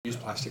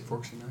plastic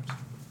forks and knives?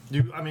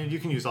 You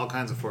can use all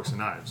kinds of forks and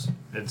knives.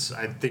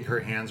 I think her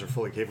hands are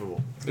fully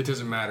capable. It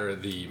doesn't matter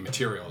the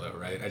material, though,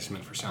 right? I just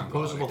meant for sound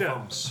Opposable quality.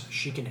 thumbs.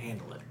 She can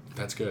handle it.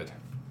 That's good.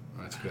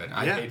 That's good.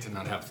 I Yeah. hate to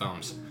not have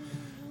thumbs.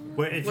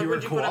 Well, if What you were would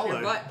a you put up your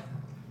koala, butt?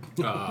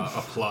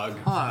 A plug.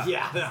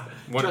 Yeah.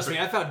 What Trust if me,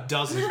 it- I found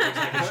dozens of things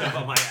I can shove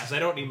up my ass. I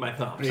don't need my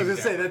thumbs. I was gonna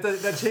say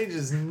that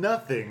changes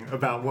nothing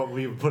about what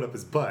we would put up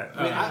his butt.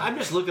 I mean, I'm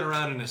just looking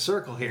around in a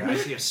circle here. I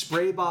see a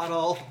spray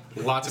bottle.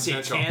 Lots I of see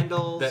potential.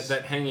 candles.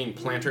 That hanging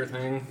planter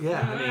thing.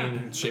 Yeah, I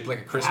mean, Shaped like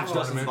a half Christmas a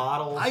dozen ornament.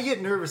 bottles. I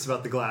get nervous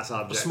about the glass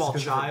objects. small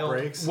 'cause if it child.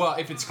 breaks. Well,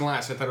 if it's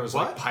glass, I thought it was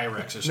like What?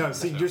 Pyrex or something. No,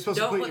 see, you're supposed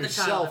Don't to put put the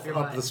child yourself up your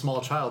up butt. the small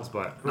child's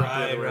butt. not the Right,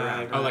 other way right, around.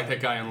 right. Oh, like that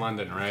guy in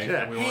London, right? Yeah.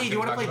 That we Hey, do you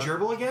want to play talk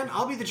gerbil again?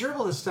 I'll be the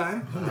gerbil this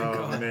time. Oh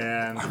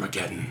man. about?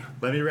 Armageddon.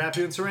 Let me wrap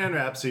you in saran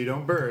wrap so you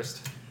don't burst.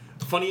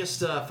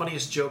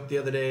 Funniest joke the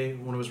other day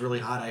when it was really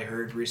hot I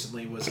heard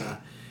recently was a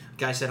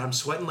guy said, "I'm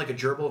sweating like a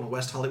gerbil in a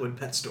West Hollywood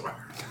pet store."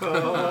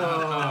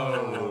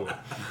 Oh,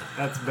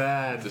 that's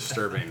bad.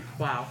 Disturbing.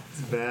 Wow.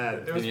 It's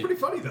bad. It was pretty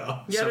funny though.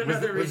 Yet Was,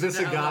 another was reason this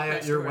to a guy outlaw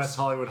at your pet West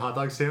stores. Hollywood hot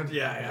dog stand?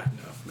 Yeah.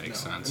 Makes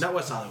sense. Not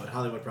West Hollywood,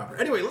 Hollywood proper.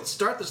 Anyway, let's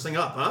start this thing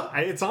up, huh?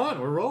 It's on.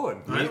 We're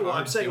rolling. I know,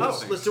 I'm saying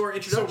let's do our So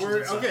introductions. we're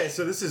and such. okay.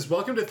 So this is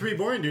Welcome to Three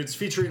Boring Dudes,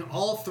 featuring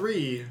all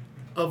three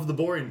of the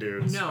boring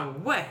dudes. No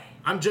way.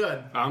 I'm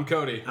Judd. I'm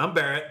Cody. I'm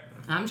Barrett.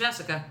 I'm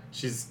Jessica.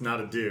 She's not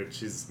a dude.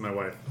 She's my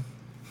wife.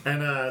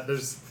 And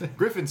there's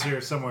Griffin's here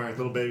somewhere.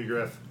 Little baby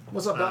Griff.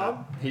 What's up,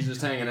 dog? He's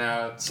just hanging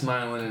out,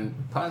 smiling,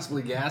 and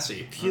possibly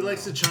gassy. He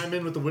likes to chime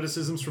in with the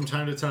witticisms from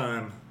time to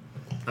time.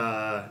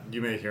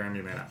 You may hear him,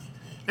 you may not.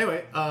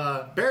 Anyway,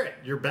 Barrett,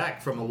 you're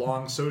back from a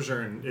long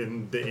sojourn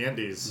in the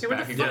Andes. Hey, where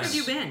Back the fuck again. have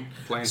you been?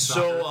 Playing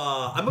soccer.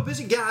 So I'm a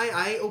busy guy.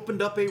 I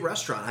opened up a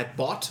restaurant. I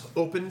bought,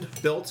 opened,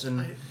 built,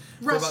 and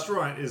for about-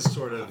 Restaurant is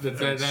sort of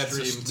that's an that's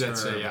extreme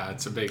term. yeah,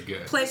 it's a big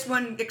Place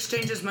one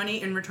exchanges money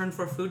in return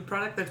for a food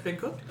product that's been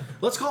cooked?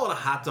 let's call it a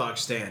hot dog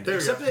stand. There you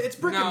Except go. it's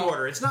brick and No.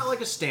 mortar. It's not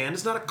like a stand.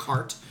 It's not a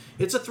cart.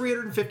 It's a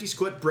 350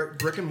 square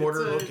brick and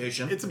mortar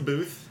location. It's a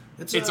booth.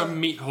 It's a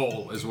meat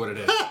hole, is what it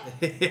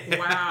is.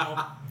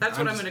 Wow. That's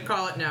what I'm going to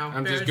call it now.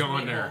 I'm just Barrett's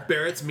going Meat there. Hole.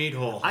 Barrett's Meat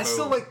Hole. I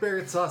still like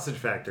Barrett's Sausage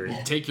Factory.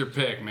 Take your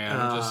pick, man.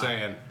 I'm just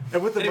saying.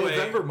 And with the Anyway,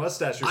 November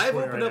mustache you're I've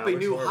sporting opened right up now, a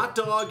new looks hot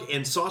dog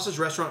and sausage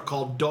restaurant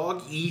called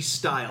Dog E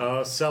Style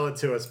Oh, sell it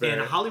to us, in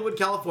Barrett. Hollywood,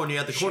 California,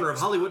 at the corner of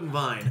Hollywood and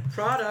Vine.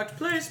 Product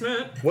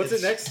placement. What's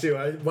it next to?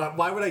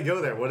 Why would I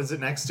go there? What is it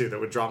next to that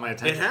would draw my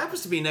It attention?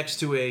 happens to be next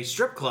to a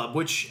strip club,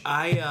 which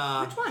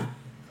I Which one?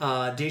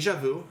 Deja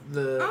Vu.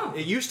 Oh.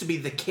 It used to be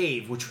the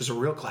Cave, which was a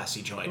real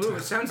classy joint. Ooh,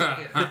 it sounds like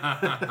it.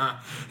 Had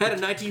a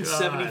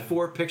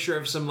 1974 picture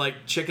of some like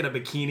chick in a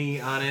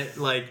bikini on it.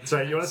 Like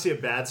Sorry, you want to see a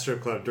bad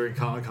strip club during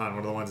Comic Con? One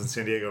of the ones in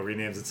San Diego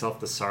renames itself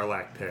the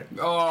Sarlacc Pit.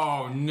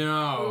 Oh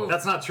no.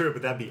 That's not true,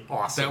 but that'd be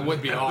awesome. That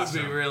would be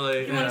awesome. really.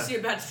 If you want to see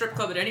a bad strip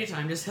club at any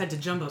time, just head to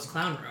Jumbo's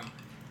Clown Room.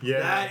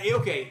 Yeah.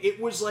 Okay,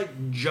 it was like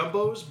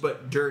Jumbo's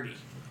but dirty.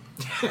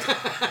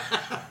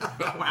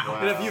 Wow.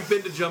 And if you've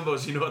been to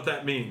Jumbo's, you know what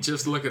that means.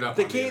 Just look it up.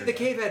 The on cave, the internet.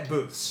 cave had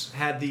booths.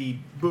 Had the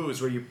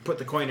booths where you put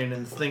the coin in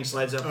and the thing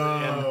slides up.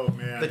 Oh, and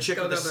man. The chick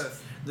Go with to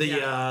the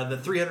yeah. the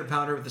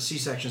 300-pounder with the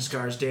C-section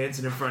scars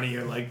dancing in front of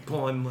you, like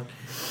pulling like,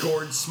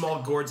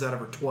 small gourds out of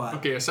her twat.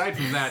 Okay, aside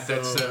from that,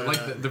 that's So,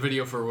 like the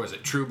video for, was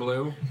it True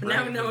Blue? Now,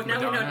 Right? now With we know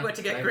Madonna, what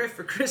to get right? Griff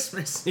for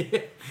Christmas. A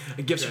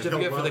gift certificate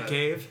don't for the love it.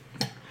 cave.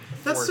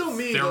 That's Or so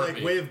mean to therapy.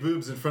 like wave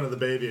boobs in front of the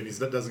baby and he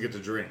doesn't get to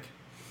drink.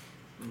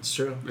 It's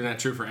true. Isn't that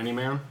true for any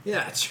man?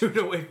 Yeah, it's true.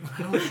 No way.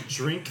 I don't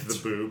drink the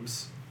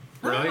boobs.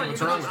 Really? Oh, What's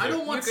you wrong could- with I you?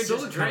 don't want You could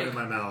just silicone drink. in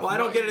my mouth. Well, I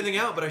don't get anything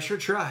out, but I sure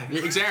try.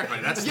 Exactly.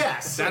 That's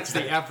Yes. That's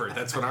the effort.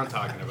 That's what I'm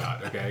talking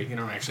about. Okay, you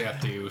don't actually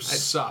have to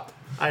sup.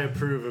 I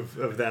approve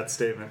of that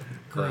statement.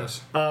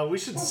 Gross. We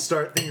should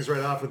start things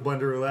right off with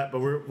Blender Roulette, but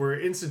we're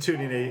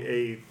instituting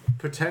a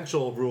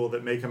potential rule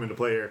that may come into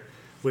play here,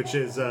 which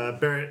is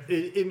Barrett,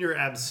 in your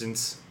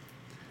absence,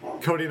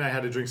 Cody and I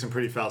had to drink some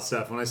pretty foul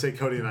stuff. When I say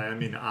Cody and I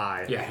mean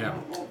I. Yeah, him.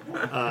 You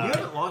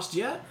haven't lost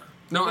yet?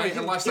 No, I He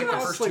lost he like the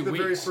lost, first like 2 the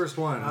weeks. very first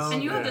one.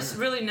 And you had this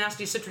really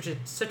nasty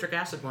citric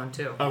acid one,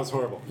 too. That was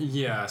horrible.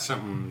 Yeah,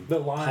 something. The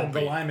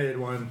pulpy. limeade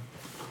one.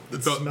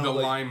 The smelled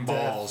like lime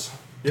death. balls.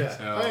 Yeah.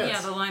 So- Oh,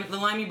 Yeah, the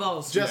limey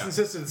balls. Jess Yeah.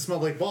 insisted it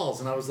smelled like balls,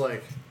 and I was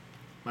like,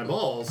 my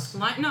balls?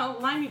 No,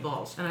 limey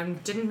balls. And I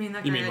didn't mean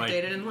that You guy mean I like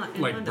dated in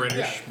London. like British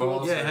Yeah.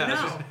 balls?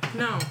 Yeah.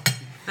 No.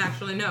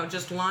 Actually, no.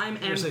 Just lime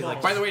and Seriously, balls.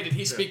 like- By the way, did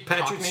he speak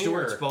Patrick Cockney,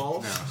 Stewart's or-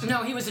 balls? No.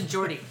 No, he was a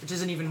Geordie, which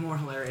isn't even more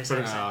hilarious. Oh,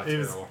 He was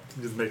terrible.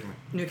 just making me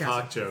Newcastle.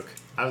 cock joke.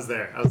 I was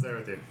there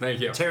with you.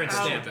 Thank you. Terrence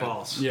I Stamp appreciate that.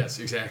 balls. Yes,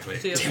 exactly.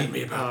 See ya. Tell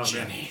me about Oh, man.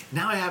 Jenny.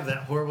 Now I have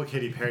that horrible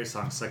Katy Perry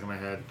song stuck in my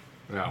head.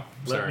 No,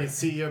 Let sorry. me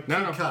see your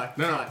No, no, peacock,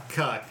 no, no.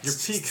 cut. Your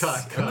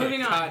peacock, cut.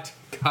 Moving on.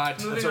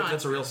 Cut. Moving on.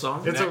 That's a real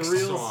song. It's Next a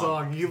real song.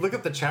 song. You look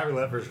at the chat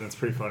roulette version; it's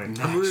pretty funny.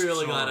 I'm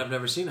really song. glad I've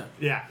never seen it.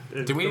 Yeah.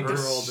 Do we need to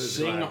World is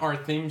sing live. our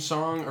theme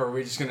song, or are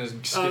we just gonna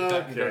skip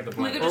that and go to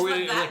the We could blender? just Or let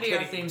we- that like, be our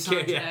can- theme song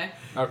can- yeah. today.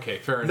 Okay,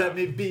 fair Let enough.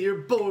 me be your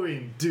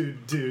boring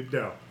dude.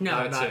 No. No.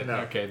 That's not- it. no.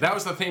 Okay, that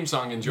was the theme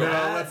song. Enjoy. No.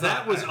 it. let's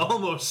That not. was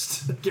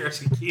almost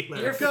Garrison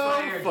Keillor. You're Go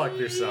fired. fuck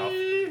yourself.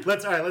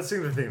 Let's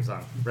sing the theme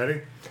song.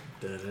 Ready?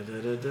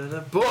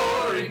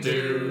 Boring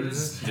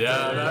dudes.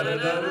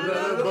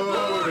 Da-da-da-da-da-da,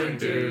 boring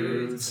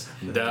dudes.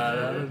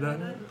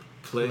 Da-da-da-da-da.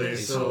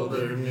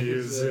 Placeholder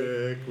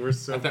music. We're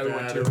so I thought we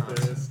went bad 2 at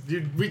rounds.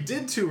 this. We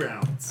did 2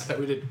 rounds. I thought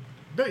we did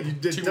No, you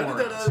did 2 da- more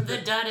da- da- rounds. The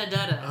da da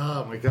da da.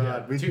 Oh my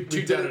god, we two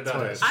did it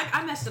da-da-da-das. twice.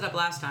 I messed it up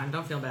last time.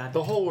 Don't feel bad.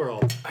 The whole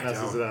world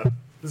messes don't. it up.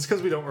 This is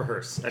because we don't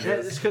rehearse. I Yeah,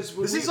 guess. it's 'cause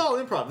this we- is all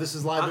improv. This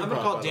is live I'm improv.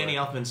 gonna call by the Danny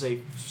way. Elfman and say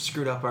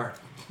screwed up our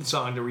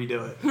song to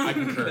redo it. I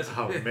concur.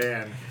 Oh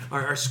man,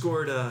 Our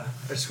scored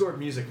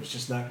music was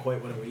just not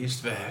quite what it used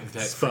to be.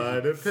 That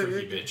spider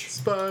freaky pig, bitch.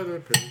 spider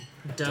pig.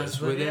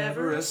 Does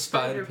whatever a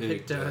spider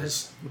pig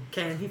does.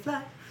 Can he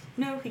fly?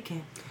 No, he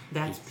can't.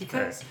 That's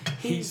because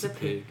he's a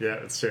pig. Yeah,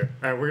 that's true.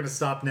 All right, we're gonna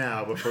stop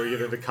now before we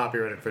get into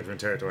copyright infringement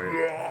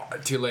territory.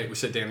 Too late. We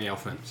said Danny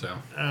Elfman, so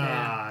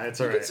It's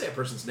all You could right. say a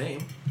person's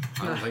name.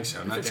 I don't think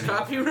so. Not It's Danny Elfman.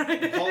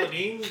 copyrighted. Paula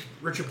Dean,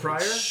 Richard Pryor,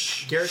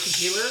 Garrison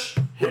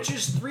Keillor, which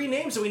is 3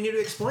 names that we need to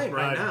explain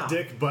right now.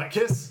 Dick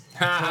Buttkiss.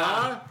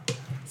 Ha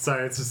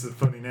Sorry, it's just a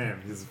funny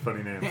name. He's a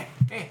funny name.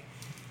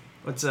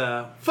 What's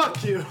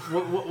Fuck you.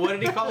 what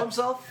did he call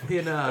himself?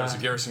 In That was a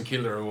Garrison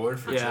Keillor award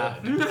for Yeah.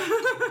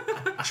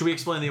 Ted. Should we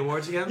explain the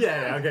awards again?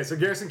 Yeah. Okay. So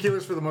Garrison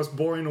Keillor's for the most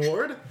boring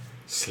award.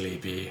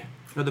 Sleepy.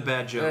 Or the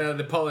bad joke?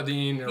 The Paula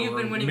Dean You've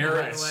been winning,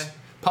 Merit. by the way.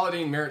 Paula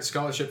Dean Merit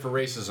Scholarship for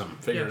Racism.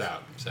 Figure it Yes.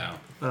 out.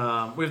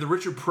 So We have the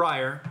Richard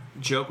Pryor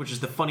joke, which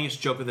is the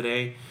funniest joke of the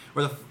day.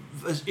 Or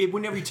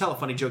whenever you tell a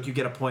funny joke, you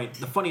get a point.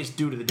 The funniest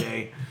dude of the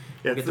day.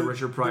 Yeah, We'll get the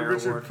Richard Pryor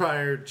Richard award.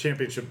 Pryor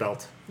Championship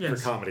belt Yes. for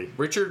comedy.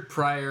 Richard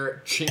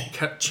Pryor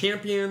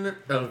Champion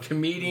of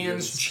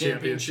Comedians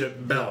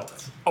Championship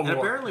Belt And Award.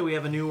 apparently we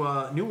have a new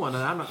one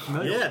that I'm not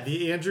familiar with. Yeah,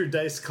 the Andrew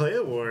Dice Clay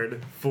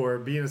Award for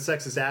being a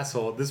sexist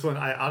asshole. This one,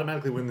 I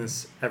automatically win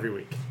this every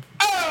week.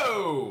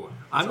 Oh!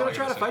 I'm That's all going I to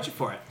try gotta to say. fight you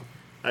for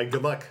it.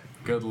 Good luck.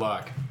 Good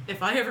luck.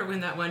 If I ever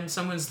win that one,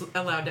 someone's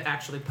allowed to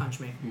actually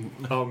punch me.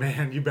 Oh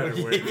man, you better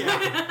win.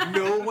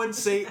 No one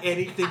say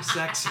anything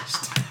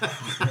sexist.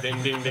 Ding,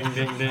 ding, ding,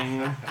 ding,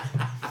 ding.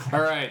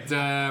 All right,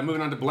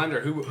 moving on to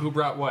Blender. Who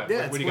brought what?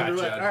 Yeah, what do you got, All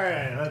Chad?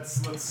 right,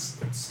 let's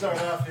start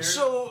off here.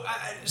 So,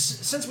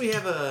 since we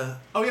have a...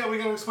 Oh yeah, we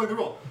gotta explain the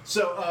rule.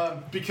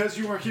 So because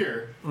you weren't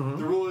here, the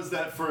rule is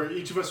that for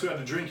each of us who had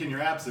to drink in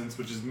your absence,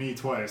 which is me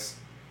twice,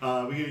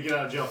 we get a get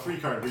out of jail free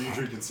card where you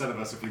drink instead of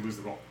us if you lose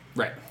the roll.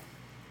 Right.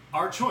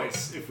 Our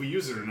choice if we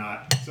use it or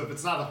not. So if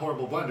it's not a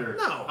horrible blender,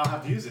 No. I'll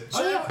have to use it.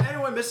 So if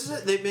anyone misses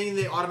it, they mean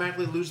they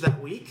automatically lose that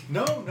week?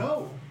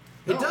 No.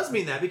 It does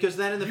mean that, because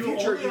then in the You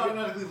future... only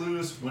automatically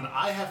lose when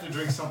I have to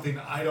drink something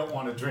I don't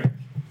want to drink.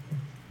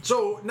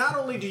 So not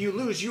only do you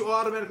lose, you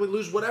automatically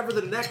lose whatever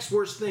the next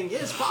worst thing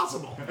is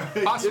possible.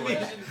 Possibly.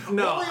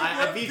 No, Only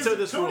I if veto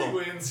this Tony rule.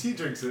 wins, he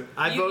drinks it.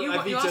 I You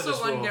veto also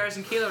this won rule.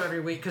 Garrison Keillor every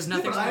week because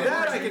nothing's I more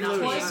that I important can than lose.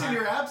 twice in nothing.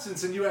 your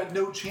absence, and you had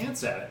no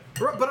chance at it.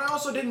 Right, but I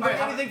also didn't bring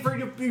All right, anything for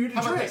you to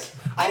how about drink. this?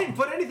 I didn't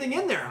put anything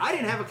in there. I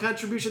didn't have a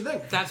contribution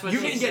thing. That's what you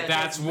she can said. get.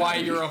 That's why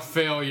you're a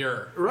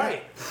failure.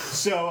 Right.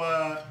 So,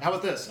 how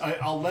about this?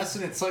 I'll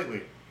lessen it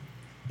slightly.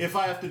 If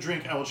I have to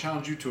drink, I will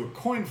challenge you to a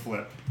coin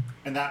flip,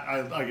 and that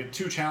I get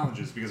 2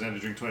 challenges because I had to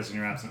drink twice in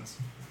your absence.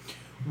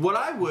 What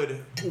I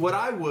would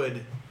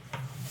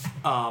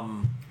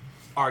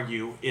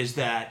argue is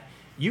that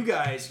you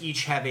guys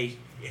each have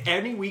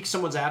any week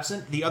someone's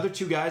absent, the other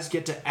 2 guys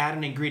get to add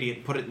an ingredient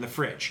and put it in the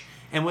fridge.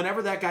 And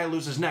whenever that guy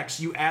loses next,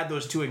 you add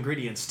those 2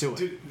 ingredients to it.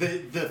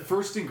 Dude, the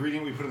first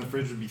ingredient we put in the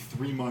fridge would be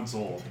 3 months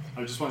old.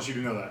 I just want you to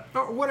know that.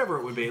 Or whatever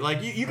it would be.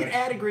 Like, you can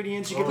add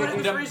ingredients, you can Put put it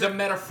in the freezer. The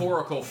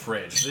metaphorical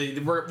fridge.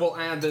 We'll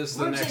add this the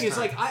What I'm next saying is,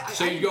 time. like,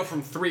 so you go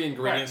from 3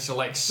 ingredients to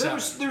like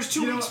 7. There's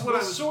 2 You know, weeks we'll when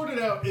I was... sort it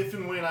out if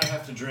and when I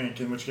have to drink,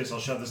 in which case I'll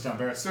shove this down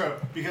Barrett's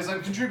throat, because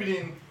I'm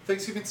contributing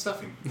Thanksgiving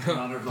stuffing in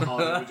honor of the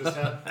holiday we just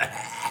had.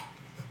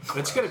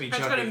 It's going to be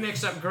That's chunky. gonna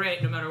mix up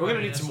great no matter what. We're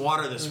going to it need is. some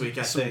water this week,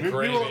 I think.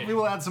 Gravy.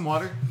 will add some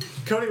water.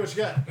 Cody, what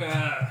you got?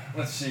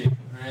 Let's see.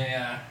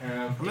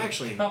 I'm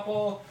actually... A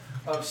couple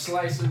of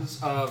slices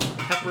of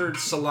peppered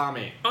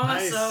salami.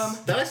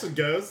 Awesome. That actually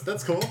goes.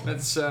 That's cool.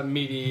 That's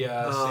meaty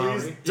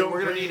Please savory. don't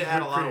we're going to bring need to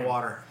add a whipped lot of cream.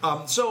 water.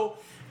 So,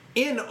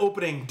 in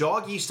opening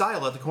Doggy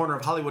Style at the corner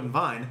of Hollywood and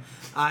Vine,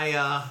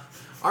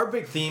 our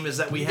big theme is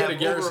that we You have get a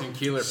Garrison over,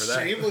 Keillor for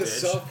that. Shameless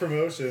bitch.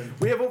 self-promotion.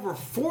 we have over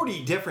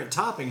 40 different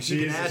toppings you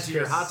can Jesus add to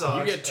your hot Christ.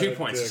 dogs. You get 2 Oh,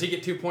 points. dick. Does he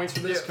get 2 points for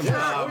this? Yeah. Come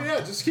Yeah, on. oh yeah,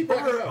 just keep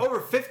racking it up.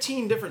 over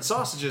 15 different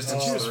sausages to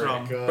choose Oh,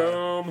 from. my God.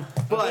 Boom.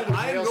 But I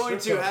I am nail going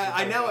strip to clubs have,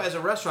 I with now, that. as a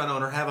restaurant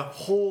owner, have a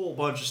whole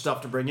bunch of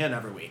stuff to bring in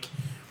every week.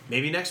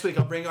 Maybe next week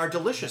I'll bring our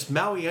delicious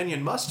Maui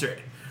onion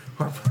mustard.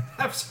 Or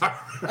perhaps our...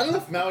 I don't know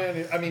if Maui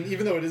onion. I mean,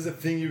 even though it is a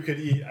thing you could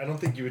eat, I don't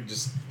think you would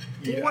just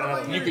eat it. What I about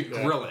don't know. You could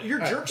grill it. Your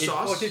jerk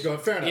sauce. Well, keep going.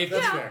 Fair enough.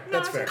 That's Yeah, fair. no,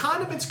 That's it's fair.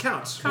 Condiments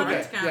counts.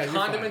 Condiments Okay. count. Yeah, you're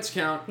Condiments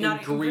count, Not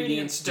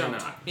ingredients do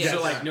ingredients not. don't. So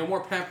Yes. like no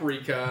more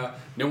paprika,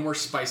 no more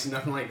spicy,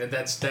 nothing like that.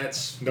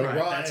 That's No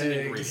raw that's an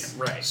eggs. ingredient.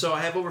 Right. So I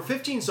have over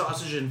 15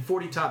 sausages and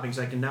 40 toppings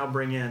I can now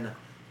bring in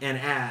and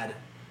add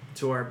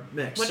to our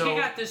mix. What so do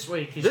you got this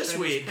week? You this said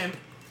week- pimp.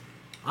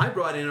 I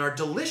brought in our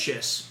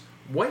delicious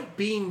white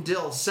bean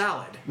dill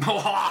salad.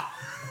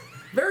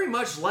 Very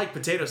much like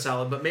potato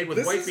salad, but made with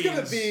This white is beans.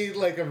 going to be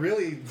like a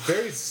really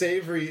very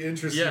savory,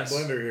 interesting Yes.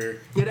 blender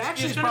here. It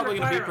actually It's is gonna probably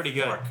going to be require a pretty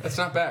good. fork. That's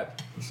not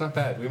bad. It's not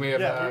bad. We may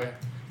have. Yeah,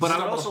 But I would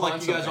stumbled also like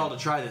upon you guys all something.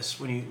 to try this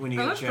when you Oh, get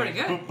a that's pretty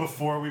chance. good.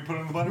 Before we put it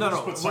in the blender, No, just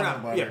no, put we're some in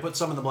not. the blender. Yeah, put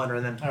some in the blender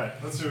and then. All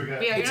right, let's see what we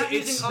got. Yeah, you're not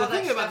It's using all the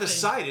that thing about the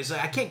stuffing. side is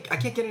I can't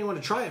get anyone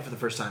to try it for the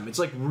first time. It's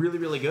like really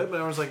really good,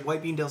 but I was like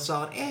white bean dill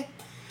salad.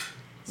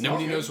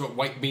 Nobody Okay. knows what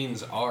white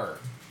beans are.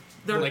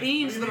 They're Like-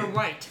 beans that are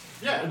white.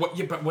 Yeah. What?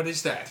 Yeah, but what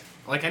is that?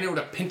 Like I know what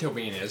a pinto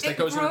bean is. That It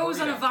goes grows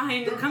in on a a burrito.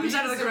 vine that comes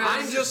out of the ground.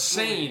 I'm just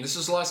saying. This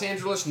is Los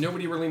Angeles.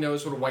 Nobody really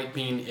knows what a white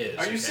bean is.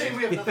 Are you okay? saying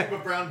we have nothing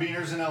but brown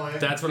beaners in LA?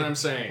 That's what I'm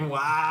saying.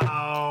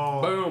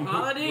 Wow. Boom.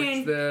 Paula Deen.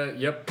 What's the?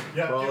 Yep.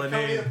 Yeah, Paula give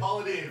Cody Deen. and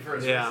Paula Deen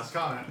first. Yeah. First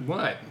comment.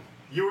 What?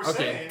 You were Okay.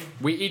 saying.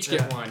 We each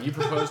get one. You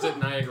proposed it,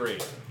 and I agree.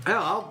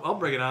 Yeah, I'll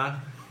bring it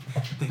on.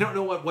 They don't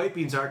know what white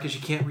beans are because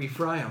you can't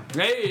refry them.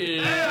 Hey.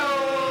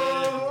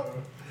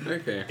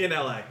 Okay. In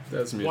LA.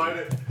 That's music.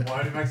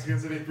 Why do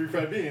Mexicans eat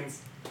refried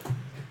beans?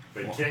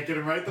 They can't get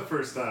them right the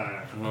first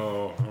time.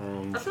 Oh,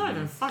 That's not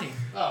even funny.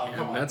 Oh,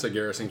 come on. that's a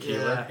Garrison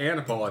Keeler Yeah. and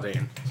a Paula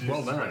Deen. Well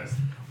Jesus done. Christ.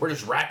 We're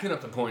just racking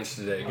up the points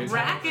today. Good job.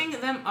 Racking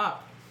them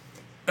up.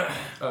 You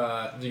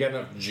got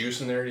enough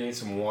juice in there? Do you need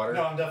some water?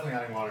 No, I'm definitely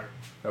adding water.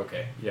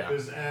 Okay. Yeah.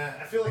 There's,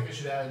 I feel like I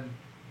should add.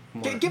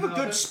 Give a No, good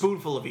that's-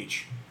 spoonful of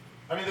each.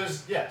 I mean,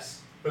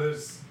 yes, but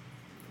there's.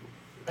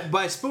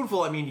 By a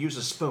spoonful, I mean use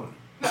a spoon.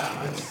 No,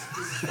 this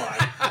is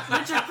fine.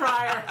 Richard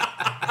Pryor.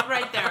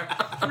 Right there.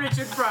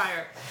 Richard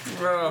Pryor.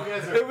 Bro. You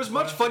guys are- It was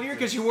much funnier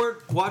because you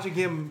weren't watching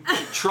him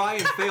try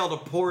and fail to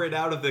pour it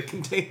out of the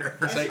container.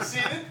 I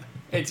succeeded.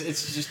 It's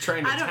just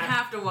trying to. I don't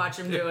have to watch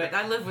him do it.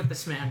 I live with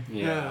this man.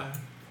 Yeah.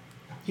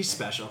 He's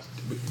special.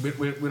 We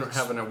don't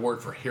have an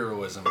award for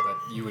heroism, but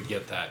you would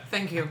get that.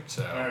 Thank you.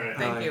 So. All right.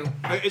 Thank you.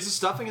 Is the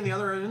stuffing in the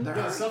other end in there?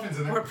 Yeah, the stuffing's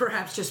in Or there.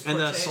 perhaps just And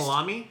poor the taste.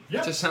 salami? It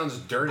Yep. just sounds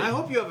dirty. I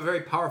hope you have a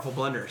very powerful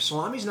blender.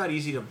 Salami's not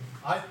easy to.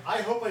 I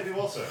hope I do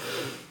also.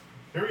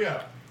 Here we go.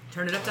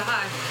 Turn it up to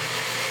high.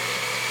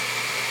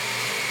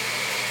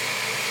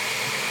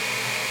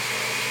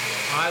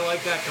 I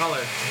like that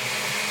color.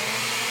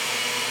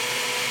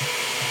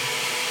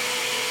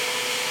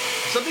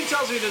 Something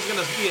tells me there's going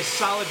to be a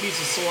solid piece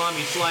of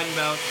salami sliding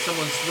down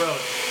someone's throat.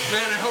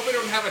 Man, I hope I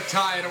don't have a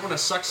tie. I don't want to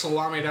suck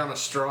salami down a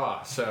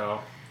straw.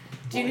 So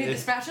Do you need the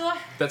spatula?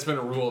 that's been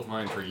a rule of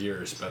mine for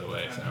years, by the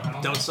way. So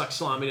Don't suck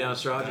salami down a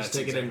straw, just That's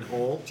take it in exactly-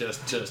 whole.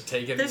 just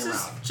take it This in your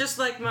is mouth. just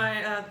like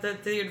my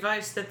the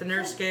advice that the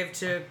nurse gave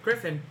to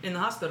Griffin in the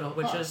hospital,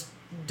 which is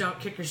don't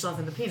kick yourself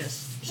in the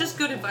penis. It's just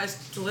good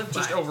advice to live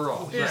Just by.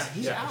 overall. Yeah.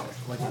 He's Yeah. out.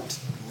 Like,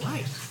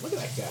 right. Look at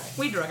that guy.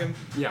 We drug him.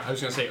 Yeah, I was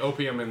gonna say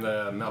opium in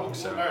the milk.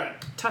 So All right.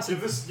 Toss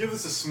it. Give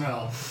this a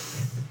smell.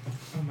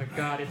 Oh my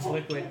god, it's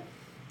liquid.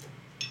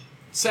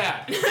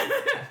 sad,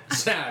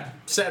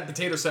 sad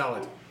potato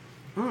salad.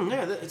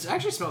 Yeah, it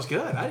actually smells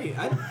good. I'd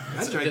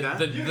drink that.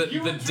 The You would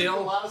drink dill.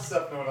 a lot of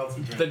stuff no one else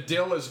would drink. The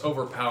dill is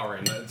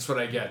overpowering. That's what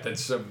I get.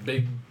 That's a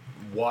big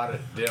wad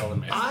of dill in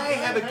my I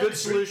have a good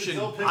solution.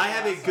 I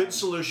have a good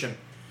solution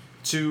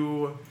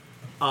to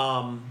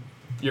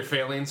Your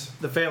failings.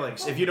 the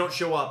failings. If you don't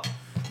show up,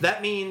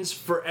 that means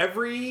for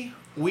every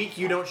week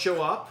you don't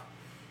show up,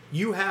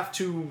 you have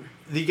to.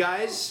 The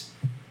guys,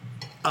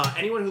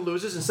 anyone who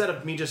loses, instead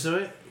of me just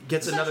doing it,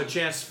 gets another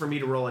chance for me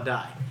to roll a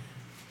die.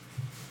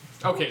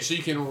 Okay, so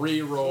you can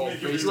re-roll.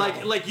 Make you based re-roll.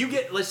 on- Like you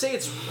get, let's say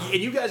it's, and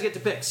you guys get to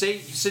pick. Say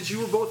since you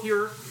were both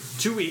here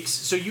 2 weeks,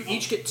 so you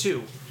each get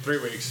 2, 3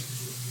 weeks.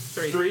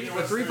 three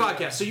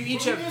podcasts. So you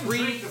each have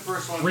Drink 3 the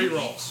first one.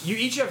 Re-rolls. You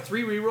each have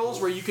 3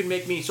 re-rolls where you can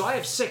make me. So I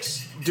have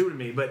 6 due to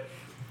me, but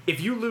if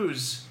you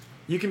lose,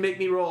 you can make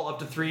me roll up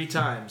to 3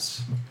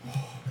 times.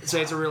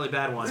 Say it's a really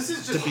bad one This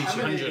is to just beat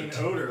you. emanating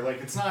odor.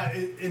 Like it's not.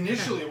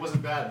 Initially, it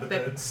wasn't bad, but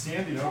Babe. the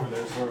standing over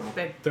there is horrible.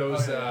 Babe.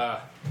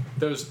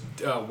 Those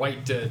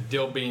white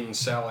dill bean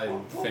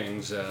salad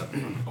things are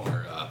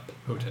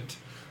potent.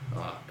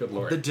 Good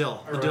lord. The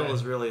dill. The dill Alright.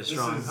 is really a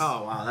strong. is-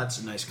 Oh wow, that's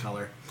a nice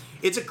color.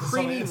 It's a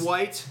creamy it's-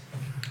 white.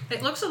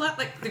 It looks a lot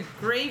like the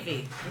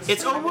gravy.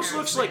 It almost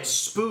looks like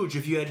spooge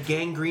if you had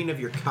gangrene of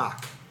your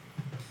cock.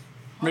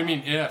 What do you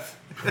mean if?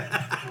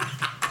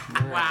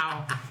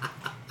 Wow.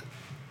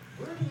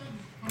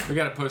 We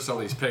gotta post all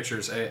these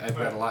pictures. I've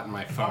got a lot in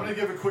my I'm gonna phone.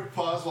 give a quick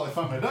pause while I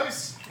find my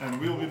dice, and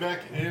we will be back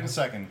in a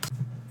second.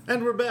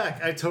 And we're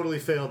back. I totally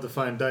failed to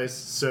find dice,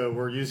 so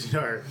we're using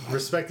our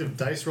respective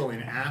dice rolling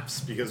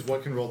apps because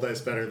what can roll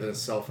dice better than a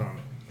cell phone?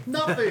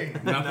 Nothing.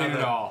 Nothing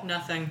at all.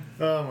 Nothing.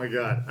 Oh my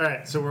god. All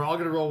right, so we're all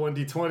gonna roll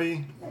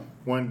 1d20.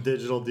 one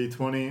digital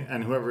D20,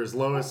 and whoever is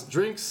lowest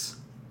drinks.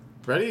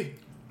 Ready?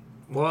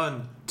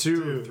 1,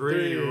 2,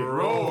 3,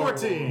 roll.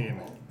 14.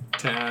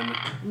 10.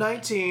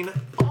 19.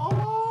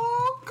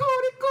 Oh,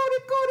 Cody.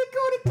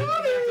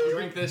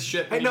 Drink this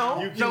shit. Hey,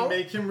 no. You can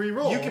make him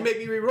re-roll. You can make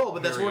me re-roll,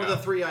 but that's Here we one of the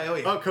go. 3 I owe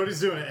you. Oh, Cody's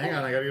doing it. Hang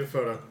on, I gotta get a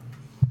photo.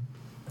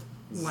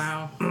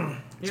 Wow.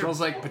 It smells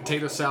like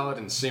potato salad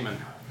and semen.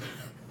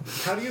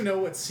 How do you know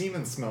what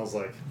semen smells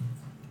like?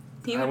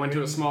 I went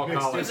to a small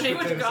Mixed college. with He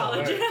went to potato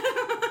salad. college.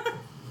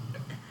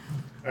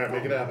 All right,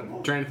 make it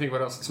happen. Trying to think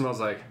what else it smells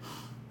like.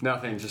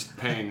 Nothing, just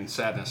pain and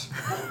sadness.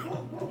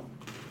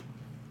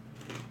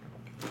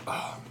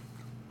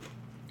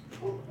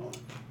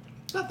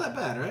 Not that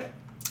bad, right?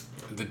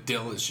 The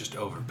dill is just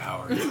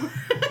overpowering.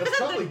 That's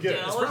probably good.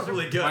 Dill. It's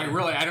Probably good.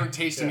 I don't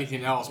taste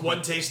anything else. but-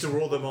 One taste to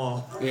rule them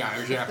all. Yeah,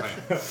 exactly.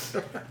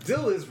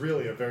 Dill is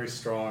really a very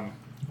strong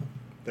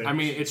thing. I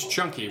mean, it's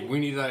chunky. We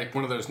need like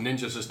one of those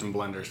Ninja System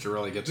blenders to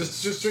really get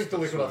this. just drink the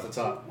liquid off the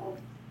top.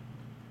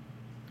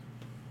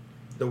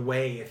 The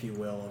way, if you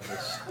will, of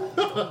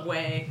this.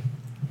 Way.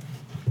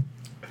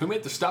 Who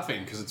made the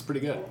stuffing? Because it's pretty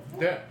good.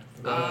 Yeah.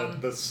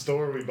 The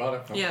store we bought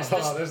it from. Yes.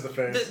 Oh, there's the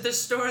face. The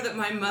store that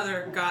my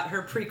mother got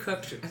her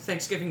pre-cooked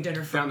Thanksgiving dinner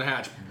Down from. the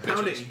hatch.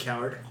 Pound it, bitches. you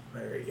coward.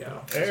 There you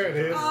go. There it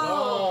is.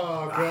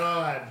 Oh,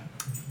 God.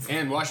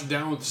 And wash it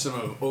down with some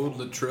of Old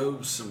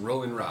Latrobe's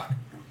Rolling Rock.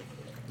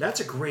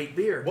 That's a great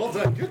beer. Well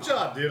done. Good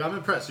job, dude. I'm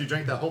impressed. You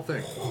drank that whole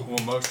thing. Well,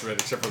 most of it,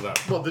 except for the.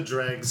 Well, the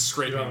dregs.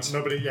 Scrapings.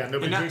 Nobody and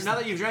drinks now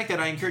that you've drank that,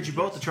 I encourage you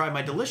both to try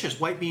my delicious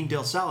white bean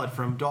dill salad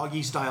from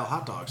Doggy Style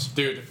Hot Dogs.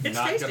 Dude, It's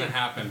not tasty. gonna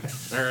happen.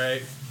 All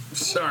right.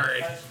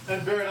 Sorry.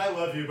 And Barrett, I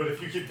love you, but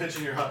if you keep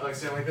pitching your hot dog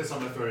stand like this, I'm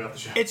gonna throw you off the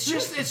show. It's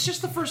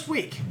just the first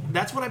week.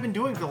 That's what I've been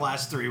doing for the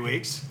last 3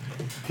 weeks.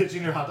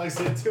 Pitching your hot dog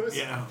stand to us?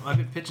 Yeah, I've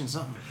been pitching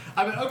something.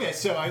 I mean, okay,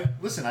 so I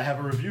have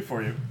a review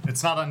for you.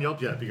 It's not on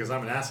Yelp yet because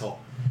I'm an asshole.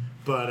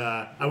 But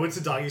I went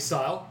to Doggy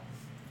Style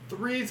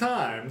 3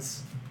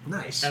 times,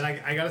 Nice. and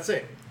I gotta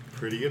say,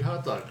 pretty good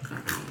hot dog.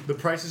 The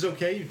price is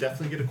okay. You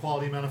definitely get a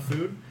quality amount of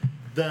food.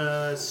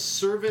 The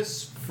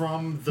service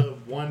from the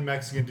one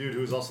Mexican dude who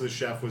was also the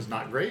chef was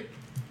not great.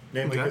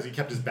 Namely Okay. because he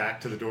kept his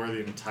back to the door the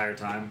entire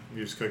time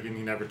he was cooking.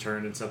 He never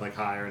turned and said like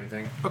hi or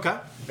anything. Okay.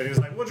 And he was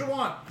like, "What'd you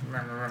want?"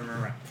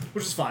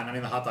 Which is fine. I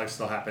mean, the hot dog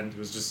still happened. It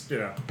was just,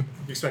 you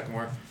expect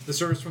more. The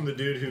service from the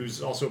dude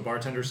who's also a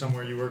bartender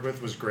somewhere you work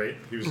with was great.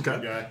 He was a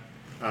good guy.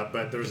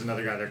 But there was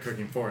another guy there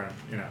cooking for him,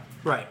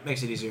 Right,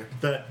 makes it easier.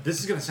 This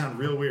is going to sound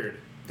real weird.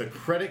 The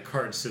credit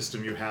card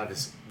system you have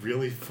is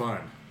really fun.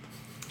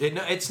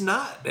 It's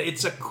not.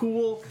 It's a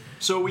cool.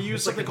 So we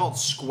use something called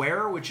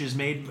Square, which is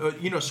made.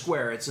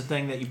 Square. It's a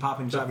thing that you pop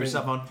inside your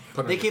cell phone.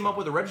 Put on They your came up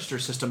with a register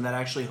system that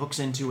actually hooks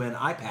into an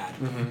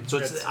iPad. So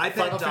it's the iPad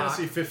Final dock.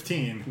 Fantasy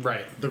 15,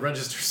 Right. the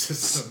register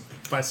system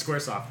by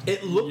Squaresoft.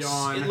 It looks.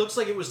 Yawn. It looks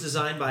like it was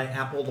designed by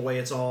Apple. The way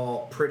it's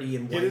all pretty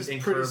and white It is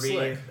and pretty curvy.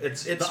 slick.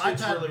 It's the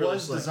iPad really, really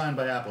was slick. designed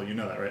by Apple. You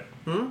know that, right?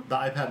 The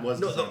iPad was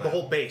No, designed the by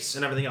whole base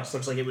and everything else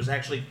looks like it was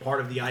actually part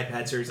of the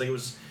iPad series.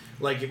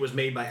 Like it was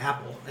made by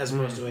Apple as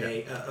opposed to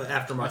a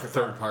aftermarket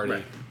Third party.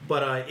 Right.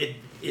 But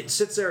it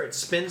sits there, it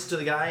spins to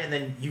the guy, and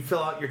then you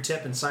fill out your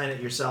tip and sign it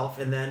yourself,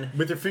 and then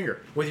with your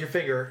finger. with your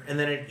finger, and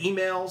then it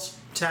emails,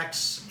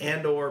 texts,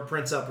 and/or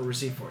prints up a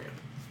receipt for you.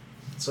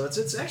 So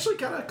it's actually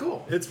kind of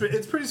cool. It's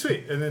pretty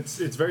sweet, and it's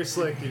very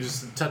slick. You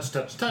just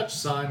touch,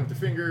 sign with the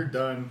finger,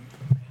 done.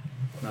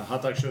 Now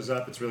hot dog shows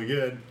up. It's really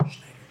good.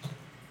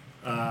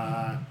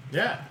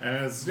 Yeah,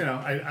 and it's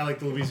I like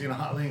the Louisiana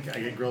Hot Link. I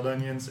get grilled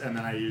onions, and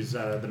then I use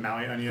the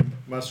Maui onion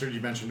mustard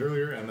you mentioned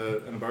earlier, and the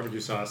barbecue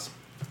sauce.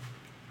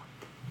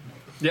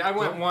 Yeah, I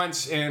went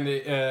once, and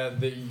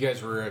you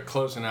guys were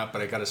closing up,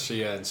 but I got to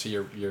see you and see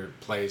your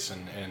place,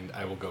 and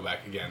I will go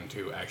back again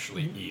to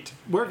actually eat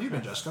Where have you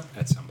been, Jessica?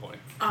 at some point.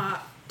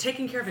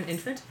 Taking care of an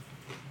infant.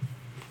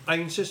 I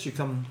insist you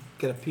come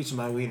get a piece of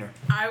my wiener.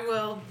 I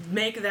will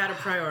make that a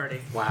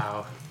priority.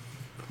 Wow,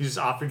 you just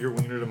offered your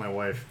wiener to my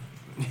wife.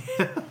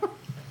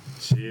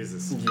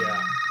 Jesus.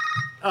 Yeah.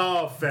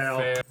 Oh, fail.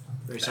 Fail.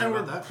 Very sorry And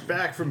we're about that.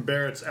 back from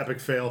Barrett's epic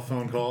fail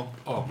phone call.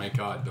 Oh my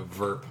God, the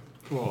verp.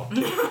 Oh.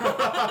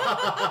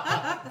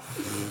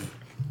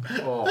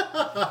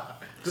 Oh.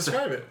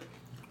 Describe it.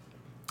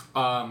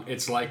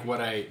 It's like what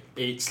I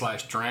ate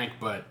 / drank,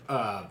 but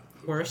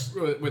Worse.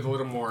 with a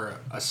little more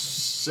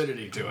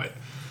acidity to it.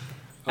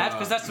 That's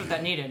because that's what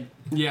that needed.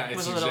 Yeah, it's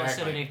With a little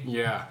exactly. acidity.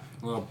 Yeah,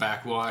 a little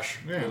backwash,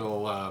 Yeah.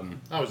 little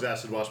I was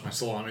acid wash my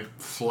salami.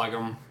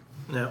 phlegm.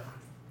 No.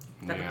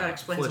 That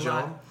explains a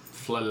lot.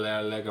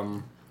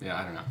 Phlegm. Yeah,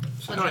 I don't know.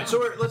 So All right, so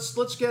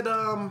let's get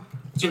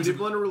so we did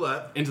Blender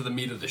Roulette into the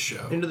meat of the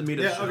show. into the meat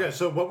of the Yeah, show. okay,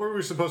 so what were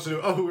we supposed to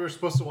do? Oh, we were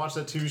supposed to watch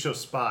that TV show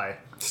Spy.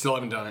 Still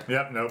haven't done it.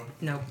 Yep, nope.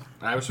 Nope.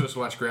 I was supposed to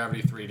watch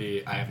Gravity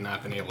 3D. I have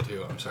not been able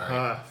to. I'm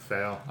sorry.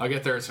 Fail. I'll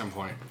get there at some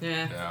point.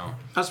 Yeah. Yeah.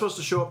 I was supposed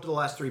to show up to the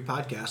last 3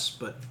 podcasts,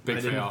 but Big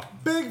I didn't. fail.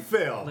 Big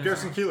fail.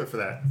 Garrison Keeler for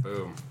that.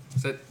 Boom.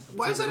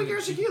 Why is that a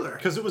Garrison Keillor?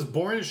 Because it was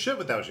boring as shit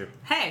without you.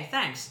 Hey,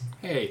 thanks.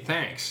 Hey,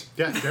 thanks.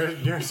 Yeah,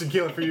 Garrison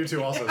Keillor for you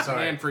too. Also,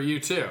 sorry. And for you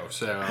too.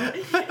 So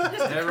Just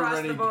across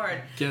everybody the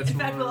board. gets In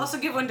fact, one. we'll also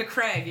give one to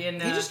Craig. He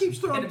just keeps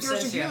throwing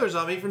Garrison Keillors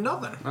on me for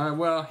nothing.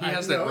 Well, he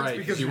has that No, it's right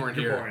because you weren't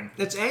you're here. boring.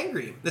 It's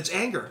angry. It's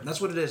anger.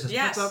 That's what it is. It's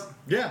Yes. pent up.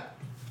 Yeah.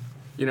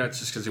 You know, it's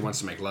just because he wants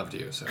to make love to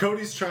you. So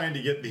Cody's trying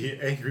to get the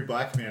Angry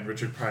Black Man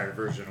Richard Pryor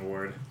version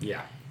award.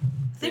 yeah.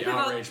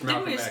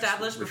 Didn't we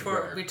establish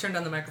before we turned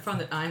on the microphone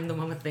that I'm the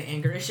one with the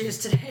anger issues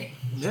today?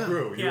 Yeah.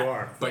 True, you Yeah.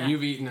 are. But Yeah.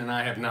 you've eaten and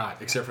I have not,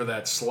 except for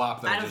that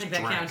slop that I I don't just think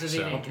that drank, counts as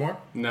so. eating. More?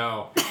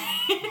 No,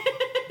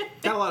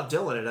 Got a lot of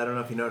dill in it. I don't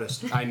know if you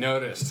noticed. I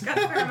noticed. Got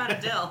a fair amount of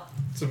dill.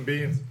 Some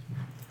beans.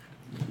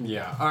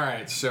 Yeah. All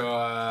right.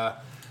 So,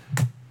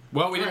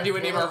 well, we didn't do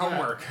any of our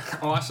homework.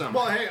 Awesome.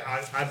 Well, hey,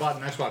 I bought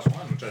an Xbox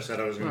One, which I said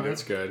I was going Oh, to do.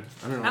 that's good.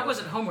 I don't know. That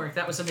wasn't homework.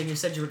 That was something you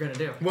said you were going to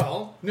do.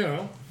 Well, you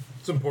know,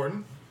 it's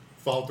important.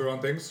 Follow through on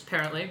things.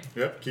 Apparently.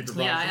 Yep, keep your promises.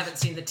 Yeah, I haven't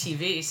seen the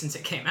TV since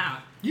it came out.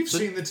 You've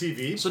seen the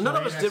TV. So none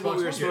of us did what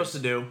we were Xbox One supposed to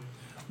games. do.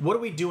 What do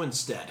we do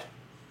instead?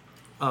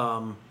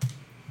 Bought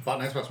an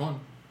Xbox One.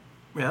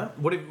 Yeah.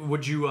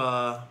 Would you?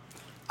 I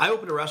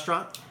opened a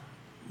restaurant,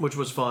 which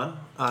was fun.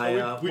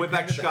 I we went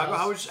back to painted the Chicago.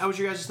 house. How was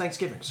your guys'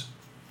 Thanksgivings?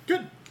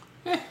 Good.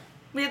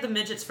 We had the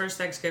midget's first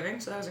Thanksgiving,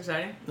 so that was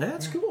exciting. Yeah,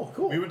 that's cool.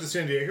 Cool. We went to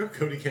San Diego.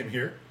 Cody came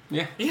here.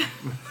 Yeah. Yeah.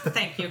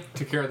 Thank you.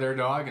 Took care of their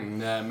dog and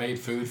made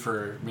food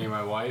for me and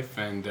my wife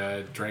and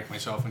drank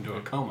myself into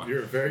a coma.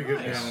 You're a very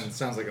good Nice. man, and it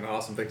sounds like an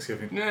awesome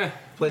Thanksgiving. Nah.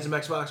 Played some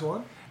Xbox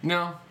One.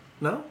 No.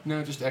 No.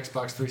 No, just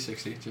Xbox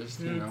 360.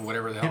 Just, you know,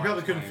 whatever the hell. He I probably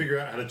was couldn't playing. figure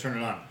out how to turn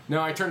it on.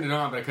 No, I turned it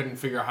on, but I couldn't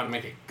figure out how to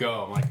make it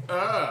go. I'm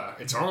like,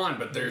 it's on,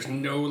 but there's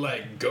no,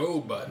 like, go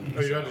button.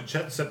 Oh, you had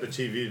to set the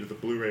TV to the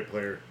Blu-ray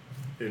player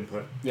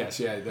input. Yes,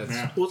 yeah, that's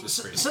Yeah. Well,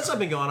 just crazy. since I've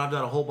been gone, I've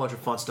done a whole bunch of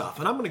fun stuff,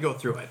 and I'm going to go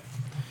through it.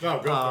 No,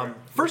 go for it.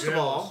 First of Yeah.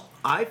 all,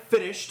 I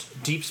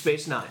finished Deep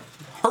Space Nine.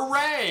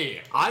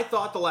 Hooray! I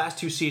thought the last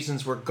two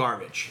seasons were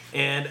garbage,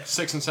 and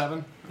 6 and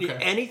 7? Okay.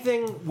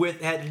 anything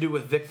had to do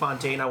with Vic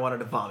Fontaine, I wanted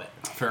to vomit.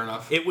 Fair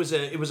enough. It was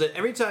a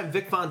every time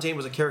Vic Fontaine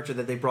was a character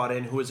that they brought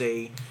in who was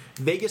a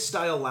Vegas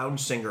style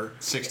lounge singer,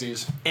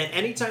 60s. and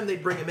anytime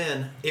they'd bring him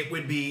in, it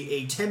would be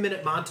a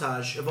 10-minute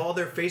montage of all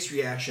their face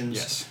reactions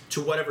Yes.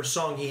 to whatever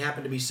song he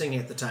happened to be singing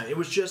at the time. It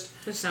was just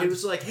This sounds it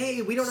was like,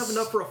 hey, we don't have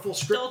enough for a full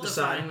script to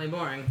sign. Stultifyingly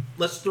boring.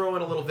 Let's throw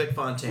in a little Vic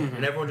Fontaine,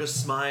 and everyone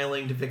just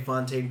smiling to Vic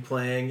Fontaine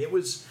playing. It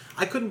was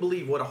I couldn't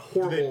believe what a Did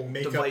horrible they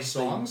make up device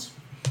thing. songs?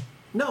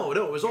 No,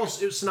 it was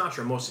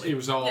Sinatra mostly. It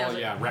was all, Yeah, it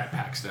was like- Rat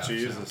Pack stuff. so.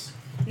 Jesus.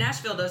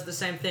 Nashville does the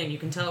same thing. You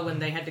can tell when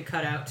they had to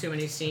cut out too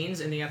many scenes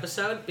in the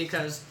episode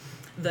because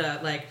the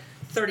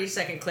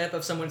 30-second clip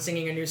of someone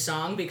singing a new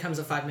song becomes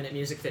a 5-minute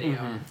music video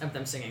of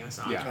them singing the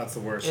song. Yeah. That's the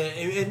worst.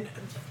 And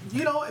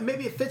you know,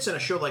 maybe it fits in a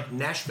show like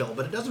Nashville,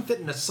 but it doesn't fit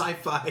in a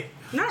sci-fi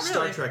Not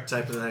Star really. Trek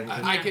type of thing.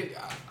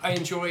 I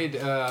enjoyed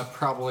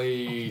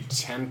probably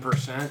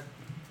 10%,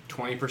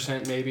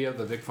 20% maybe of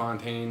the Vic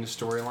Fontaine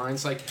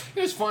storylines. Like,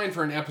 it was fine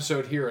for an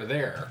episode here or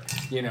there,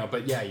 you know,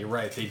 but yeah, you're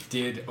right. They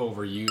did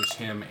overuse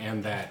him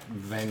and that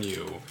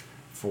venue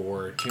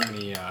for too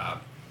many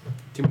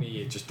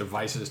just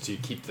devices to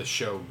keep the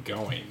show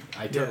going.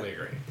 I totally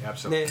agree.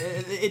 Absolutely.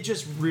 It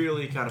just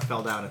really kind of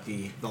fell down at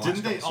the last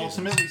Didn't they couple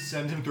seasons. ultimately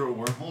send him through a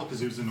wormhole because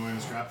he was annoying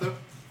as crap, though?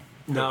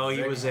 No,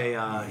 he was a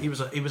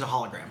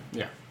hologram,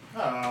 Yeah.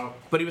 Oh.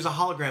 but he was a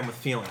hologram with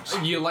feelings.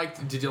 Did you like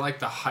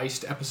the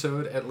heist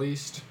episode at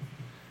least,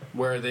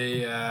 where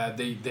they have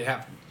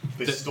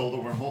They stole the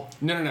wormhole?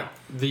 No.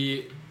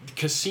 The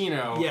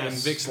casino Yes. in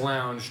Vic's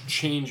Lounge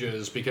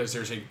changes because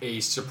there's a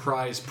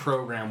surprise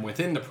program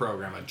within the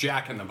program, a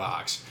Jack in the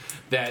Box,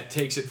 that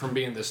takes it from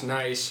being this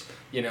nice,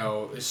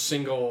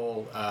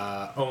 single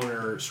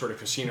owner sort of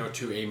casino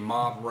to a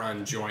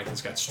mob-run joint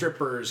that's got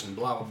strippers and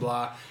blah, blah,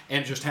 blah,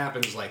 and it just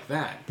happens like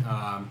that.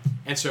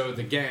 And so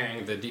the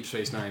gang, the Deep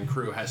Space Nine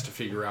crew, has to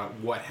figure out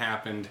what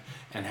happened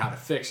and how to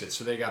fix it.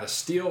 So they got to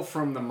steal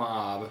from the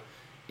mob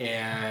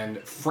and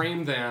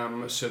frame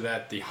them so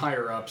that the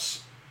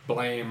higher-ups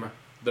blame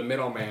the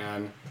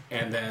middleman,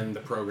 and then the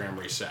program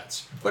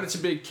resets. But it's a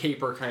big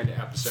caper kind of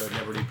episode,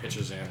 and everybody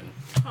pitches in.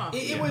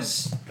 It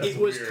was That's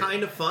was weird.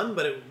 kind of fun,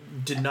 but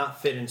it did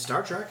not fit in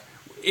Star Trek.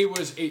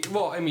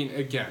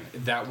 Again,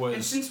 that And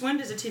was... since when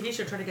does a TV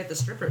show try to get the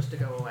strippers to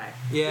go away?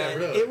 Yeah,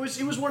 really. it was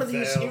one of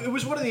these Fail. it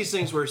was one of these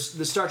things where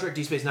the Star Trek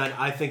Deep Space Nine,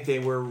 I think they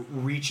were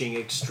reaching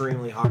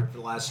extremely hard for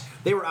the last.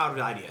 They were out of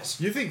ideas.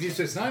 You think Deep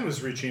Space Nine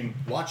was reaching?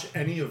 Watch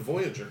any of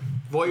Voyager.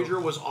 Voyager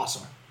was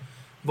awesome.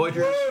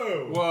 Voyager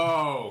Whoa!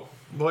 Whoa!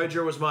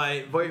 was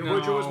my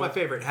Voyager was my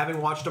favorite.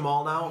 Having watched them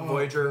all now,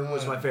 Voyager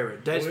was my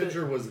favorite. Dead Space-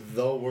 Voyager was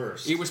the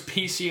worst. It was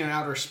PC in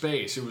outer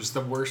space. It was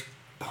the worst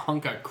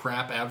hunk of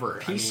crap ever.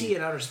 PC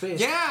in outer space.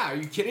 Yeah, are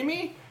you kidding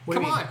me? What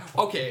do Come you on.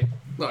 Okay,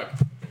 look,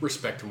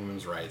 respect to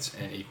women's rights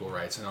and equal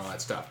rights and all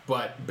that stuff.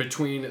 But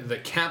between the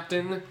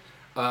captain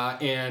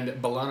and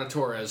B'Elanna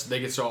Torres, they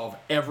could solve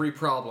every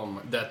problem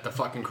that the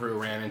fucking crew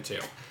ran into.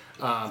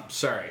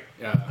 Sorry.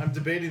 I'm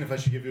debating if I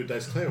should give you a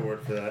Dice Clay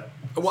Award for that.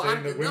 Well,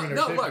 saying that women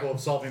no, are capable look. of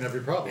solving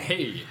every problem.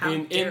 Hey, How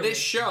in dare this we.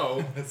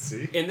 show, Let's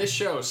see. in this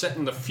show, set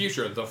in the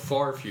future, the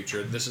far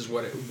future, this is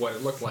what it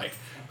looked like.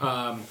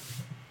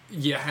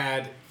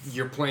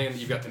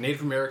 You've got the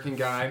Native American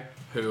guy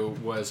who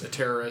was a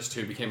terrorist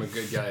who became a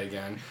good guy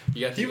again.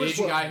 You got the He was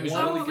Asian what, guy who's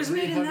one- Oh, it was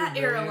made in that 300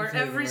 era million where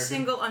Native every American.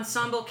 single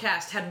ensemble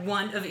cast had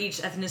one of each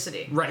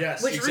ethnicity. right,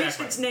 Yes. Which exactly.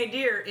 reached its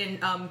nadir in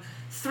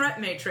Threat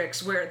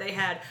Matrix, where they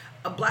had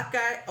a black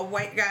guy, a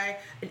white guy,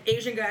 an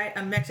Asian guy,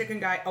 a Mexican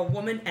guy, a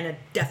woman, and a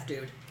deaf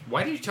dude.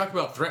 Why did you talk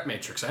about Threat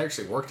Matrix? I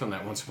actually worked on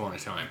that once upon a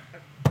time.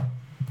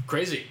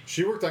 Crazy.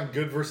 She worked on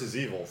Good versus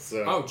Evil,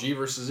 so. Oh, G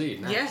versus E.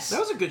 Nice. Yes. That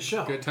was a good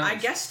show. Good I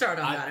times. guest starred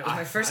on that. It was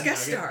my first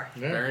guest star.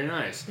 Yeah. Very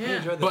nice. Yeah.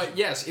 enjoyed that. But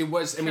yes, it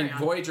was. I mean, Carry on.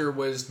 Voyager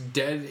was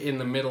dead in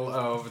the middle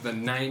of the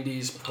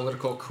 '90s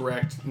political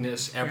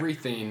correctness,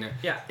 everything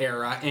Yeah.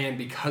 era, and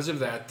because of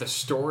that, the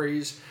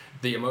stories,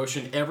 the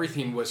emotion,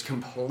 everything was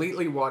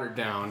completely watered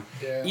down.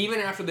 Yeah.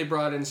 Even after they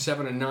brought in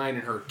 7 and 9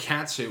 in her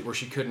catsuit where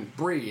she couldn't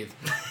breathe,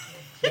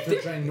 With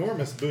her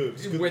ginormous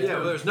boobs. Good with Yeah, her,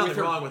 well, there's nothing with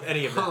her- wrong with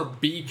any of her that.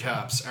 B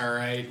cups. All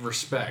right,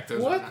 respect. Those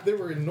are What? not- They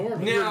were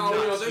enormous. No,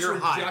 nuts. those You're were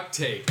high. duct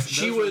tape.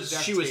 She Those were was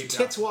duct tits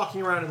taped up.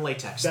 walking around in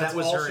latex. That's that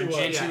was all her. she was.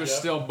 And she yeah. was Yeah.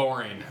 still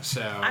boring.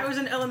 So I was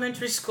in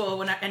elementary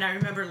school and I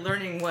remember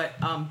learning what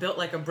built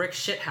like a brick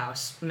shit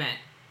house meant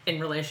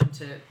in relation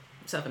to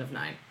 7 of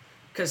 9.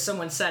 Because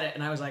someone said it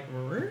and I was like,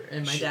 "Rrr,"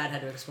 and my dad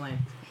had to explain.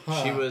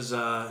 She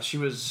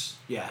was.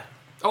 Yeah.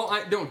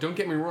 Oh, don't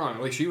get me wrong.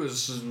 Like she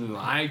was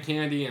eye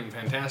candy and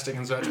fantastic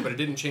and such, but it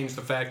didn't change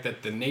the fact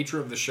that the nature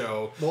of the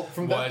show Well,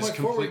 from that was point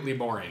forward- completely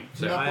boring. From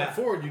So that point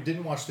forward, you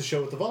didn't watch the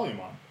show with the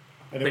volume on.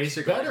 And it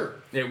basically, was better.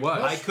 it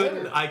was.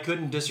 I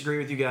couldn't disagree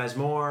with you guys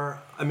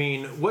more. I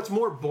mean, what's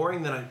more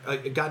boring than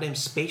a goddamn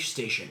space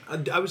station?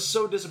 I was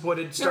so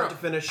disappointed start to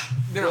finish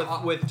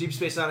with Deep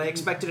Space Nine. I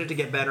expected it to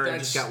get better and it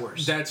just got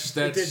worse.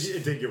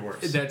 It did get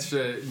worse. That's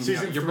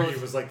Season you're 3 both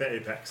was like the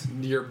apex.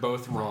 you're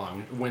both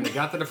wrong. When they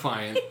got the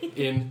Defiant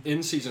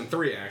in season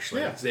 3,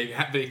 actually,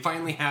 Yeah. they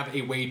finally have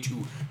a way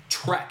to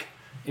trek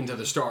into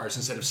the stars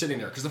instead of sitting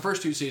there. Because the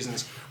first 2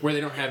 seasons where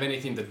they don't have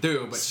anything to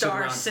do but sit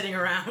Stars around. sitting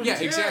around. Yeah,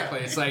 exactly.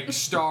 It's like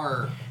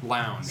Star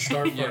Lounge.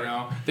 Star you Park.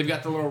 know, they've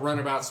got the little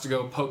runabouts to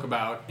go poke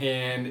about,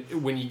 and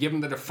when you give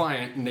them the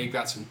Defiant and they've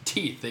got some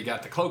teeth, they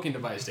got the cloaking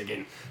device. They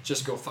can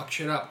just go fuck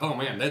shit up. Oh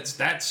man,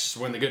 that's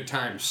when the good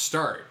times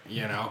start.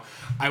 You know,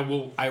 I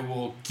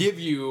will give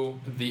you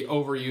the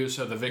overuse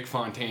of the Vic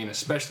Fontaine,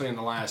 especially in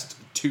the last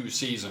 2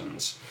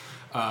 seasons.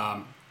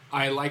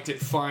 I liked it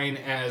fine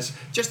as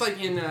just like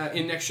in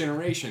Next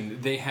Generation,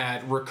 they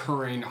had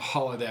recurring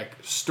holodeck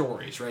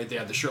stories, right? They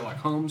had the Sherlock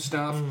Holmes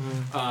stuff.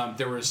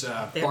 There was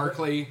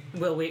Barclay.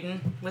 Will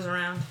Wheaton was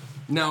around.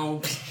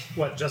 No,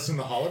 What, just in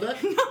the holodeck?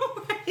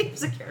 He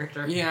was a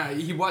character. yeah,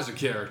 he was a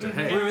character.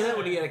 Hey, Remember that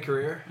when he had a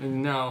career?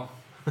 no,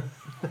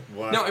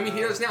 Wow. no. I mean,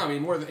 he does now. I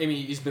mean, more than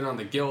he's been on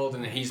the Guild,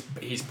 and he's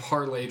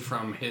parlayed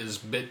from his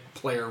bit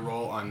player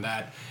role on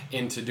that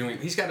into doing.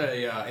 He's got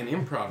an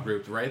improv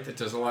group, right? That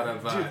does a lot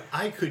of. Dude,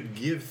 I could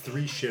give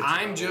 3 shits.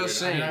 I'm about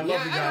just Lloyd. saying. I mean, I love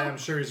Yeah, the I guy. know. I'm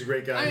sure he's a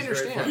great guy. I He's very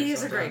understand. funny He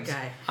is a great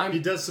sometimes. guy. He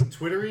does some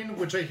twittering,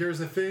 which I hear is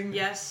a thing.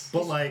 Yes.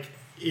 But like,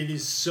 it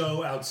is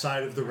so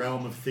outside of the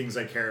realm of things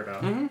I care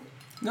about. Mm-hmm.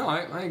 No,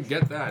 I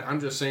get that. I'm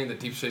just saying that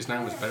Deep Space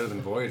Nine was better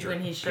than Voyager. When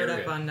he showed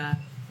period. up on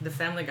The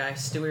Family Guy,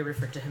 Stewie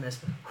referred to him as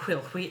Will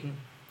Wheaton.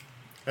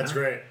 That's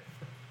great.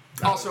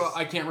 Also,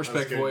 I can't That was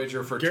respect good.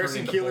 Voyager for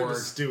Garrison turning the Keillor Borg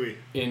to Stewie.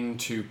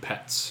 into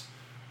pets.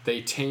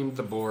 They tamed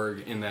the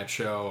Borg in that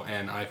show,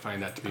 and I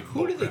find that to be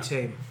Who did they bullcrap.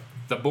 tame?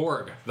 The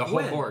Borg, the whole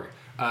When? Borg.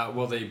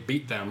 Well, they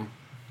beat them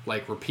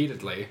like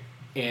repeatedly,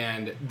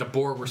 and the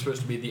Borg were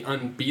supposed to be the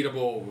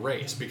unbeatable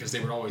race because they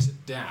would always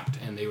adapt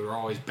and they were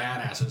always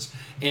badasses.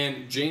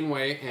 And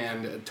Janeway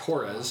and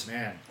Torres.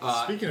 Man,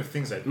 Uh, speaking of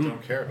things I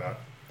don't care about.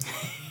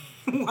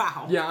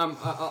 Wow. Yeah,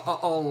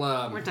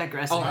 I'll We're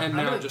digressing. I'll end I'm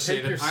now gonna just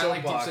take say your that I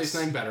like Deep soapbox. Space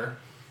Nine better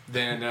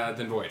than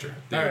Voyager.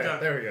 All right,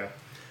 there we go.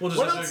 We'll just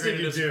What have to else agree did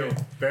to you disagree.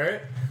 do,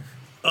 Barrett?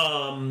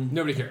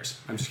 Nobody cares.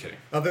 I'm just kidding.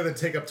 Other than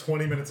take up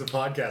 20 minutes of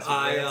podcast with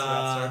I, rants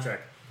about Star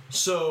Trek.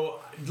 So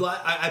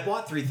I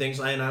bought 3 things,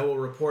 and I will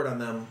report on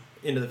them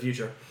into the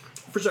future.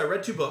 First, I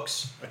read 2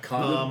 books. A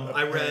condom, a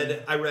I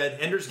pen. read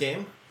Ender's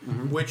Game,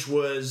 which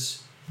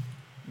was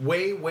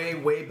way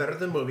better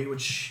than the movie,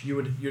 which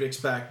you'd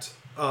expect.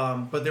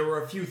 But there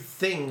were a few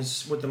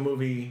things with the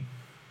movie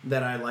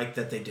that I liked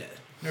that they did.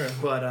 Yeah.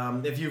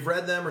 But if you've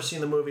read them or seen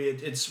the movie,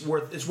 it's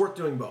worth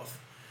doing both.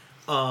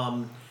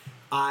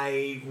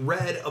 I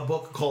read a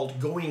book called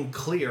Going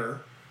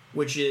Clear,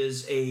 which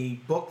is a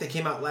book that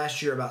came out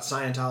last year about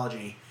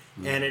Scientology,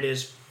 and it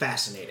is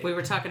fascinating. We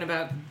were talking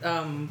about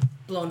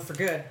Blown for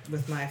Good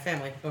with my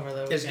family over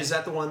the weekend. Is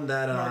that the one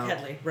that Mark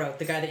Headley wrote,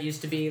 the guy that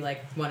used to be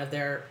like one of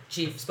their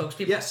chief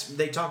spokespeople? Yes,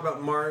 they talk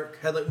about Mark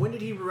Headley. When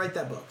did he write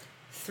that book?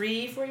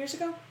 3-4 years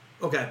ago?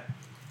 Okay.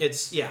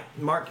 It's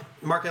Mark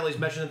Headley's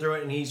mentioned it through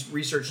it, and he's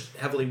researched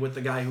heavily with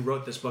the guy who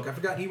wrote this book. I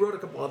forgot he wrote a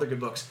couple other good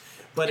books,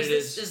 but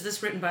Is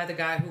this written by the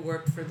guy who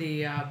worked for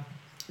the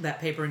that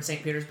paper in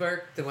St.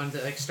 Petersburg, the one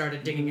that like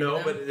started digging No,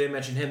 into them? but they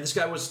mentioned him. This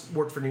guy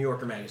worked for New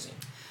Yorker magazine.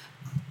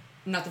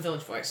 Not the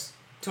Village Voice.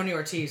 Tony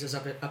Ortiz is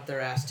up their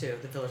ass too,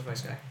 the Village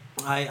Voice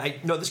guy.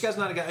 No, this guy's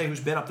not a guy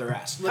who's been up their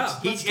ass. Let's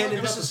talk and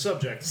about the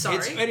subject.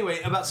 Sorry. Anyway,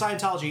 about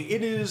Scientology,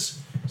 it is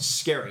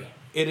scary.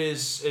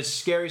 It's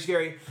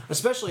scary,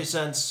 especially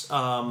since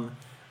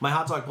my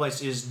hot dog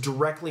place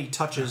directly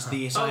touches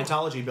the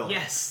Scientology building.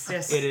 Yes,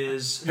 yes. It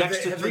is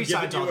next to Have 3 they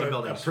given you Scientology a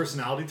buildings.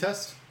 personality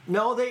test?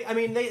 No, they Did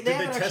haven't they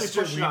actually test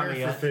your pushed it on wiener me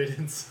for yet.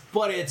 fadings?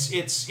 But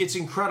it's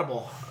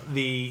incredible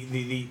the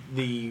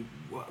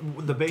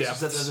basis of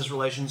Depths. this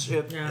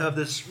relationship Yeah. of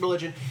this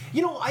religion.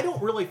 I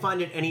don't really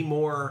find it any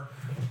more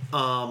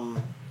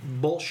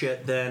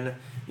bullshit than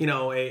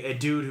a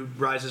dude who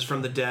rises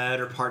from the dead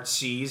or part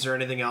seas or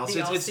anything else.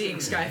 The all-seeing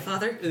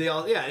Skyfather.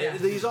 Yeah.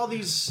 Who are we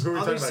these talking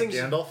about? things.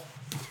 Gandalf?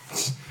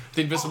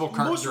 The invisible Most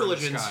carpenter in the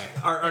religions sky.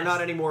 are not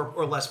any more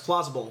or less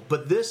plausible,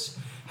 but this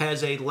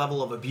has a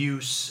level of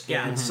abuse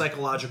Yeah. and Mhm.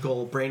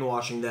 psychological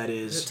brainwashing that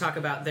Does is it talk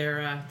about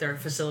their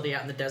facility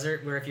out in the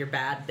desert where if you're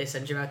bad, they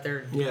send you out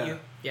there to Yeah. you?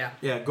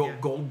 Yeah.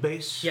 gold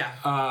base.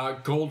 Yeah.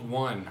 Gold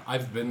One.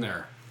 I've been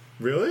there.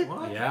 Really?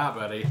 What? Yeah,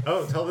 buddy.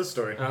 Oh, tell this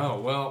story. Oh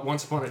well,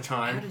 once upon a How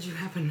time. did you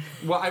happen?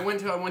 Well, I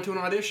went to an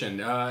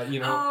audition.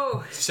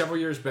 Oh. Several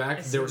years back,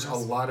 I see there was a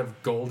those. lot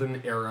of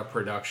golden era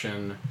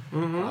production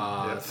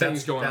Yeah,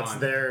 things going that's on.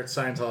 their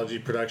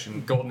Scientology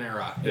production. Golden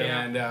era,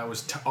 Yeah. and it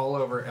was all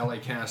over LA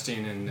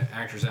Casting and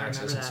Actors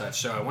Access and that. such.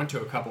 So I went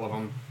to a couple of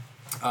them.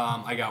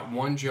 I got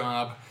one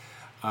job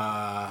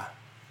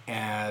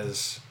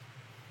as.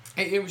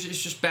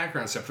 It's just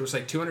background stuff. It was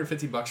like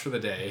 $250 for the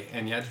day,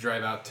 and you had to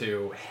drive out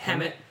to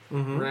Hemet.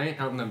 right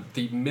out in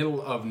the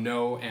middle of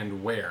no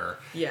and where.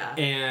 Yeah.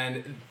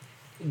 And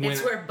when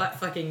It's where butt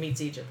fucking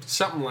meets Egypt.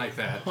 something like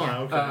that.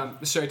 Huh,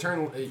 okay. So I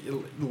turned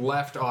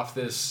left off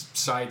this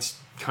side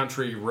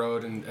country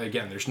road, and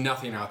again, there's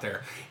nothing out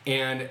there.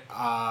 And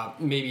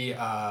maybe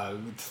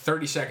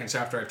 30 seconds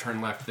after I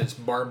turned left, this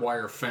barbed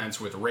wire fence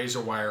with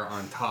razor wire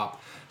on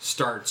top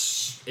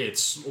starts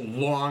its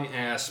long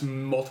ass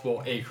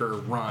multiple acre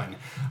run.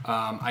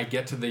 I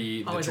get to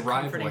the Always a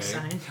comforting driveway.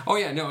 sign. Oh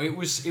yeah, no, it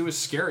was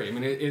scary. I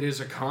mean, it is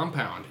a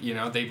compound.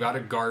 They've got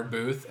a guard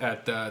booth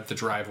at the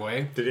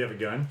driveway. Did he have a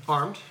gun?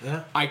 Armed.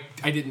 Yeah. I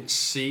didn't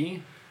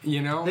see.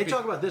 They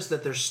talk about this,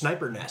 that there's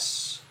sniper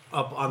nests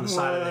up on the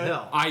side of the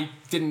hill. I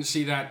didn't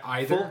see that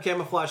either. Full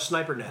camouflage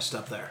sniper nest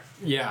up there.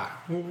 Yeah.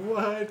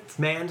 What?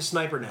 Manned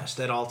sniper nest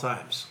at all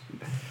times.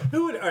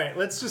 Who would? All right,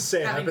 let's just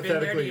say Having been there,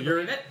 hypothetically, do you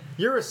believe it?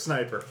 you're a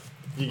sniper.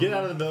 You get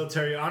out of the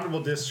military,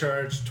 honorable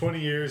discharge, 20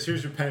 years.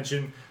 Here's your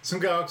pension. Some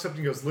guy walks up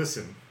and goes,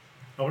 "Listen,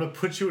 I want to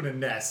put you in a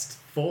nest,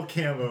 full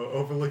camo,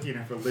 overlooking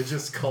a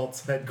religious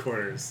cult's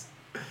headquarters.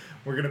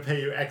 We're gonna pay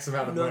you X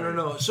amount of money."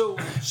 No. So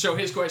So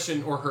his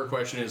question or her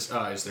question is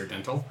there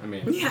dental? I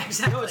mean, Yeah,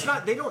 exactly. no, it's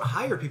not. They don't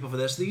hire people for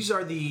this. These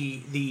are the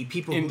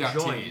people who join,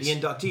 Inductees. the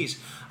inductees.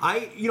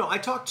 I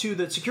talked to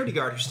the security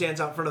guard who stands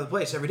out in front of the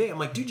place every day. I'm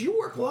like, dude, you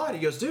work a lot. He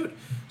goes, dude,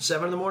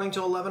 7 in the morning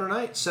till 11 at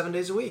night, 7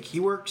 days a week.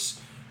 He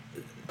works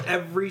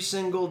every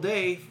single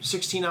day,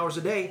 16 hours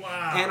a day.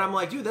 Wow. And I'm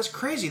like, dude, that's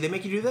crazy. They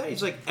make you do that?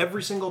 He's like,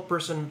 every single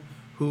person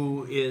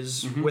who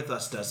is with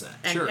us does that.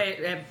 And Sure.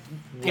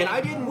 And I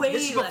didn't. Way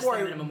This is less before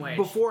than I minimum wage.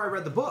 before I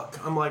read the book.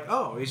 I'm like,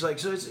 oh, he's like,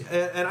 so it's,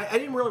 and I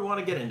didn't really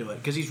want to get into it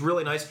because he's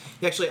really nice.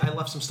 He actually, I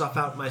left some stuff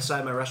out my side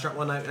of my restaurant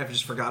one night. I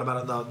just forgot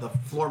about it. The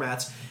floor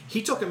mats.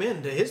 He took them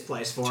into his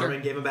place for Sure. him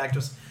and gave them back to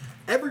us.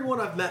 Everyone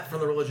I've met from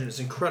the religion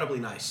is incredibly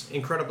nice,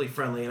 incredibly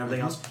friendly, and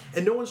everything else.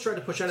 And no one's tried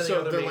to push anything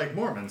So other they're than me. like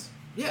Mormons.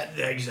 Yeah,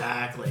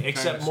 exactly.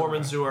 Except of,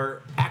 Mormons who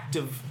are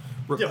active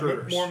Yeah, but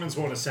recruiters. Mormons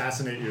won't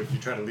assassinate you if you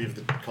try to leave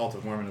the cult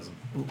of Mormonism.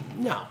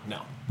 No.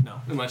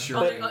 unless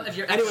you're. If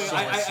you're Anyway, extra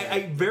I,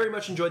 I very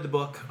much enjoyed the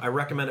book. I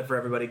recommend it for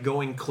everybody.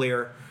 Going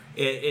Clear.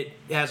 It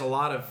has a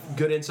lot of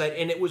good insight,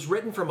 and it was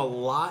written from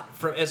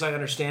as I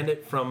understand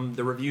it, from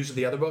the reviews of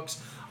the other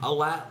books, a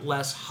lot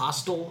less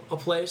hostile a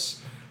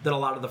place than a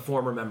lot of the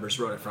former members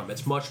wrote it from.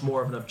 It's much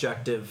more of an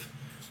objective,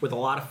 with a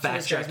lot of So fact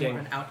this guy's more checking.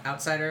 of an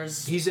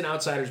outsiders. He's an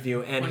outsider's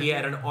view, and he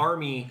had an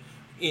army,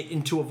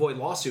 to avoid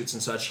lawsuits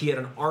and such. He had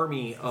an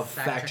army of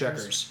fact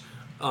checkers.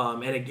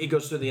 And it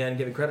goes through the end,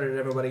 giving credit to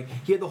everybody.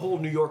 He had the whole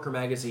New Yorker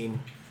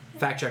magazine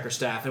fact checker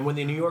staff, and when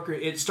the New Yorker,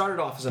 it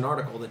started off as an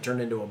article that turned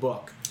into a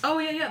book. Oh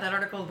yeah, that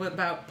article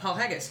about Paul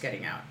Haggis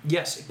getting out.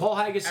 Yes, Paul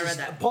Haggis. I read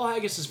that. Paul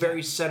Haggis is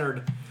very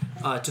centered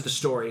to the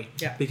story.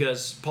 Yeah.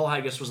 Because Paul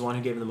Haggis was the one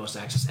who gave him the most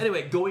access.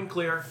 Anyway, Going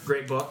Clear,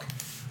 great book.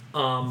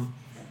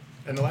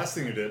 And the last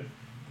thing you did.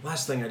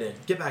 Last thing I did.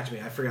 Get back to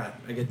me. I forgot.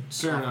 I get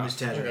Fair off on enough. these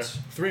tangents.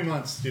 3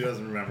 months, he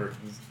doesn't remember.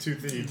 Two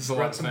things. a lot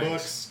Read of some things.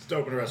 books,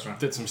 opened a restaurant.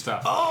 Did some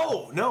stuff.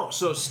 Oh no!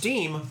 So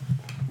Steam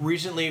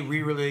recently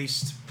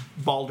re-released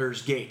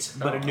Baldur's Gate,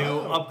 but a new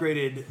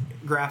upgraded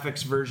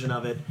graphics version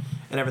of it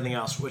and everything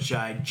else, which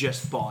I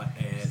just bought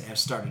and have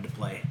started to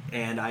play,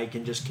 and I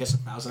can just kiss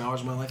 1,000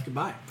 hours of my life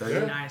goodbye. Very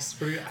Yeah. nice.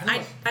 Pretty good. I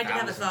did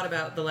have a 1,000. thought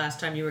about the last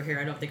time you were here.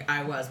 I don't think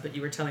I was, but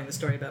you were telling the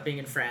story about being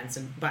in France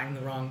and buying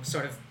the wrong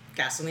sort of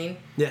gasoline.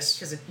 Yes.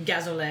 Because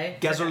gasoline.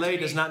 Gasoline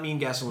does not mean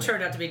gasoline.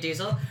 Turned out to be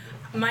diesel.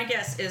 My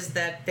guess is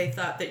that they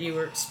thought that you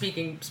were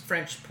speaking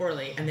French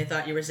poorly, and they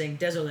thought you were saying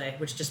désolé,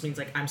 which just means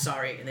like I'm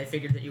sorry, and they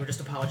figured that you were just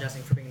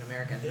apologizing for being an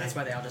American. And that's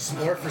why they all just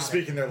smiled. Or for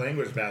speaking their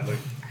language badly.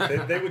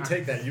 They would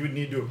take that. You would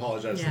need to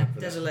apologize to Yeah, them for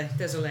that. désolé,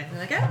 désolé. And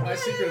they're like, oh, My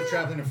secret of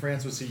traveling to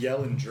France was to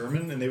yell in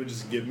German, and they would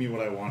just give me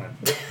what I wanted.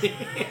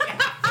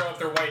 Throw up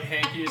their white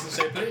hankies and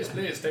say, please,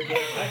 please, take it.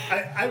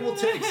 I will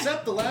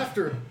accept the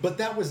laughter, but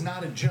that was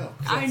not a joke.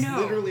 That's I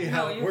know. literally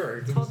how No, it you've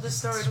worked. told this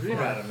story Scream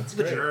before. at 'em, it's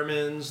The great.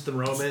 Germans, the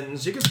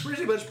Romans. You can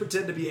pretty much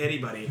pretend to be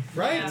anybody,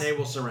 Right? And they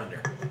will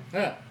surrender.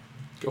 Yeah.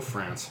 Go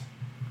France.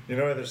 You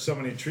know why there's so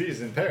many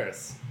trees in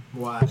Paris?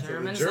 Why? So the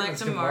Germans like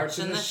to can march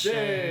in the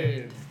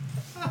shade.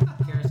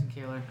 Garrison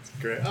Keeler.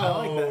 Great. I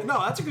like that. No,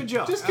 that's a good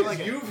joke. Just I because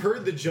like it. you've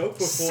heard the joke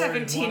before and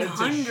wanted to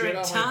 1700 shit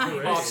on my times.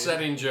 parade.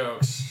 Offsetting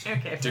jokes.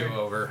 Okay, fair. Do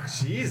over.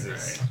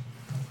 Jesus.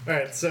 All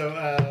right,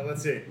 so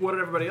let's see. What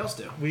did everybody else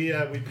do? We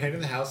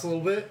painted the house a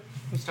little bit.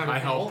 We started I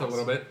with- helped a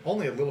little bit.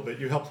 Only a little bit.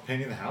 You helped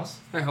painting the house?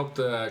 I helped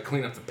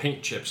clean up the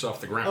paint chips off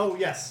the ground. Oh,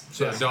 yes.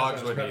 So yes, the dogs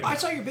that's would right. eat I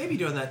saw your baby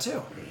doing that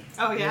too.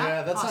 Oh, yeah?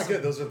 Yeah, that's Awesome. not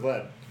good. Those are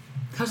lead.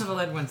 Those are the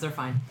lead ones. They're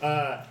fine.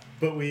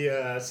 But we,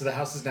 so the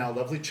house is now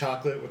lovely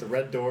chocolate with a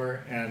red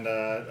door and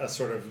a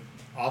sort of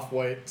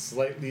off-white,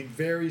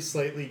 very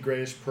slightly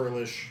grayish,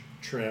 pearlish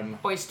trim.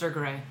 Oyster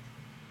gray.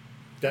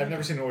 I've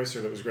never seen an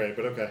oyster that was gray,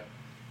 but okay.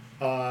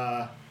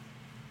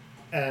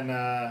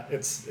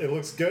 It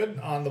looks good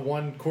on the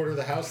one quarter of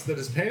the house that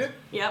is painted,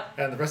 Yep.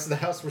 and the rest of the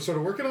house we're sort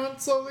of working on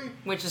slowly.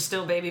 Which is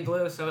still baby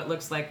blue, so it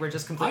looks like we're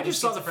just completely I just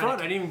saw the schizophrenic.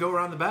 front. I didn't even go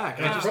around the back.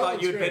 Yeah, I just the front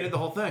thought you had looks great. painted the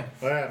whole thing.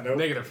 Oh yeah, nope.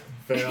 Negative.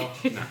 Fail.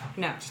 we,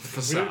 No.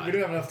 Facade. do, we do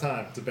have enough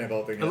time to paint the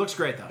whole thing. It yet. looks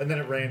great though. And then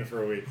it rained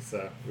for a week,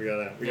 so we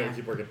gotta Yeah.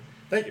 keep working.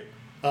 Thank you.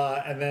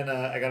 And then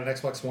I got an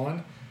Xbox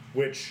One,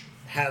 which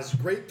has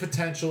great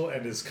potential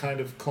and is kind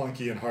of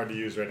clunky and hard to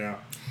use right now.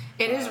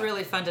 It is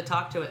really fun to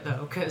talk to it,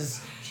 though,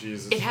 because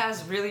Jesus. it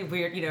has really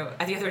weird,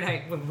 the other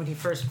night when he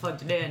first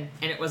plugged it in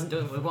and it wasn't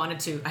doing what we wanted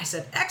to, I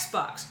said,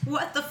 Xbox,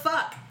 what the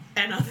fuck?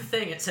 And on the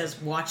thing it says,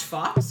 watch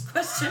Fox,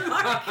 question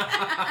mark.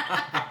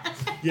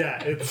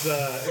 Yeah, it's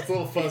a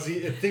little fuzzy.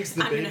 It thinks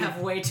the I'm baby. going to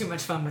have way too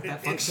much fun with that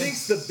It function.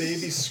 thinks the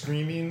baby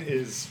screaming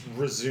is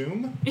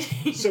resume.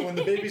 So when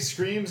the baby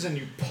screams and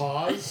you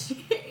pause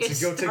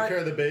to go take care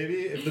of the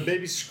baby, if the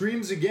baby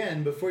screams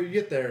again before you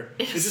get there,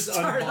 it just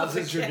Start up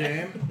unpauses your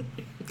again. game.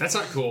 That's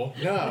not cool.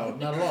 No,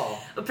 not at all.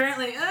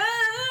 Apparently,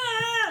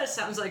 it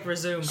sounds like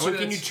resume. So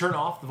can you turn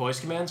off the voice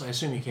commands? I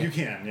assume you can. You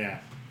can, yeah.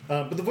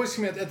 But the voice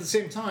command at the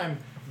same time,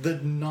 the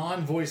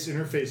non-voice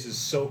interface is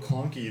so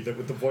clunky that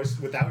with the voice,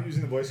 without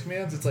using the voice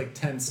commands, it's like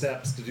 10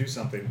 steps to do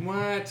something.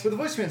 What? With the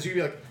voice commands, you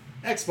can be like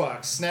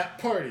Xbox snap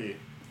party,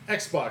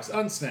 Xbox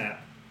unsnap,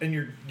 and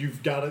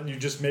you've got it. You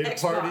just made a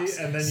party,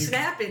 Xbox, and then you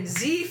snap in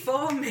Z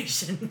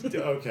formation.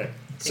 okay.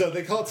 So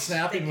they call it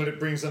snapping Thank when you. it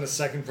brings on a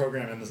second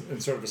program in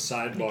sort of a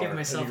sidebar, Give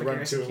myself and a you run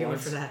Garrison two at Keeler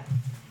once. for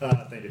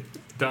that. Thank you.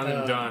 Done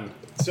and done.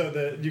 So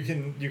that you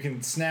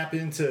can snap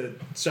into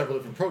several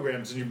different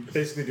programs, and you're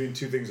basically doing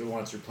two things at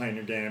once. You're playing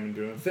your game and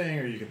doing a thing,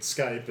 or you can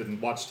Skype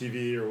and watch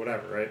TV or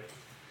whatever,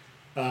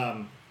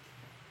 right?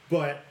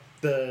 But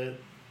the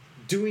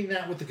doing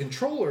that with the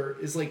controller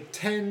is like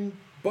 10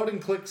 button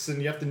clicks,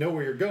 and you have to know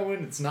where you're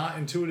going. It's not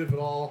intuitive at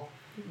all.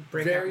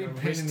 Break Very out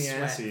my pain in the wrist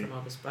sweat assy. from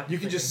all this button You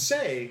can clicking. just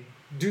say,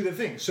 do the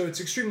thing. So it's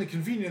extremely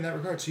convenient in that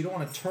regard, so you don't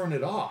want to turn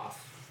it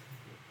off.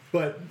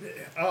 But,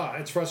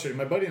 it's frustrating.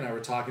 My buddy and I were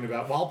talking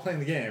about, while playing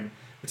the game,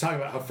 we're talking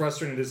about how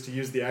frustrating it is to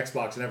use the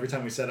Xbox, and every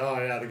time we said, oh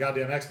yeah, the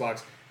goddamn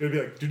Xbox, it would be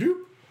like,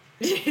 doo-doo.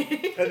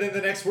 And then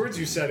the next words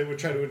you said, it would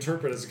try to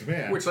interpret as a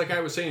command. Which, like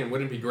I was saying,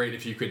 wouldn't it be great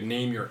if you could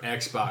name your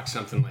Xbox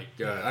something like,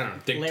 I don't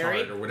know, Dick Larry?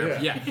 Tart or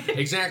whatever? Yeah. Yeah,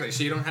 exactly.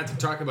 So you don't have to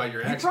talk about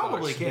your Xbox.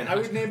 probably can. I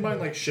would name mine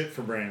like shit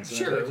for brains. And I'd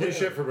be Sure, like, hey, yeah.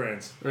 shit for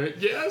brains. Right?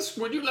 Yes,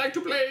 would you like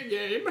to play a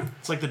game?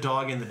 It's like the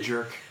dog and the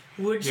jerk.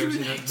 Would You you ever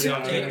seen like that? to The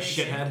dog play and the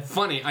a shithead.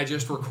 Funny, I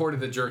just recorded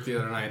The Jerk the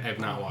other night. I have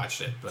not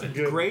watched it. But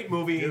Good. Great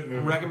movie. Good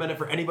movie. Recommend it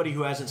for anybody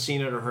who hasn't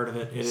seen it or heard of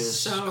it. It is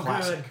So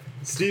classic. good.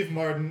 Steve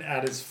Martin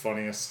at his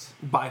funniest.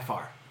 By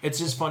far. It's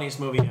his funniest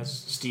movie as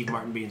Steve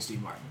Martin being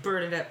Steve Martin.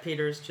 Bernadette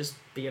Peters just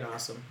being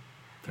awesome.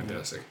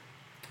 fantastic.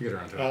 Get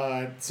around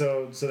to it.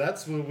 So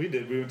that's what we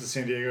did. We went to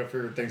San Diego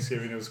for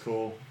Thanksgiving. It was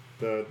cool.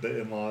 The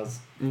in-laws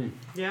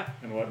Yeah,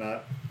 and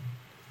whatnot.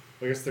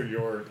 I guess they're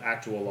your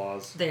actual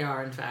laws. they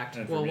are in fact.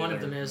 And for Well, me, one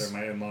of them they're is.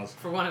 my in-laws.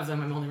 For one of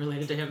them, I'm only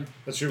related to him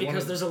That's true. One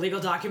because of- there's a legal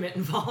document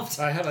involved.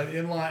 I had an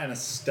in-law and a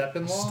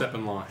step-in-law.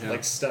 Step-in-law, yeah.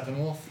 Like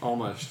Steppenwolf.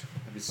 Almost.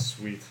 That'd be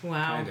sweet.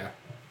 Wow. Kinda.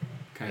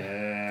 Kinda.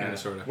 Yeah. Kinda,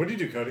 sorta. What do you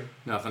do, Cody?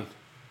 Nothing.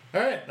 All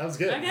right, that was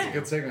good. Okay. That's a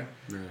good segment.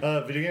 Yeah.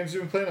 Video games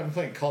you've been playing? I've been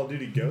playing Call of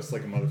Duty Ghosts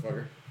like a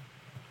motherfucker.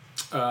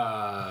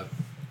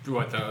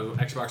 What, the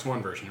Xbox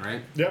One version,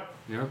 right? Yep.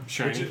 Yeah, Which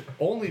shiny. is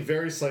only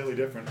very slightly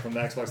different from the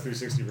Xbox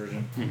 360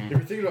 version. Mm-hmm. If you're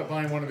thinking about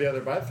buying one or the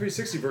other, buy the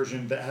 360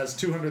 version that has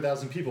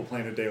 200,000 people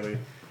playing it daily,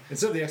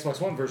 instead of the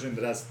Xbox One version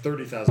that has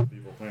 30,000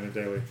 people playing it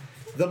daily.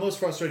 The most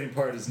frustrating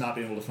part is not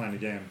being able to find a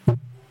game,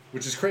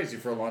 which is crazy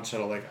for a launch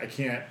title. Like,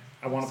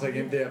 I want to play a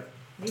game. They have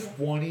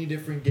 20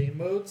 different game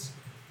modes.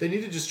 They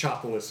need to just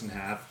chop the list in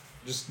half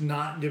Just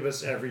not give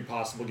us every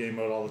possible game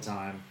mode all the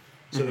time,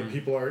 so that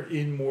people are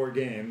in more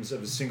games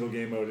of a single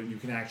game mode and you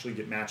can actually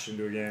get matched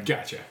into a game.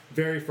 Gotcha.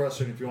 Very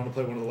frustrating. If you want to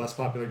play one of the less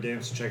popular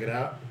games to check it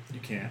out, you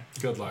can't.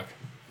 Good luck.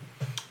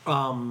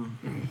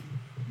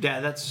 Yeah,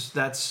 that's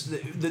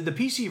the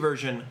PC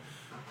version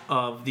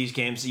of these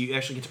games. You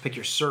actually get to pick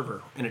your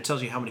server, and it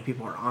tells you how many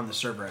people are on the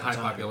server at a High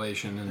time.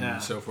 population and Yeah.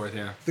 so forth,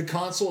 yeah. The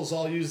consoles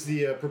all use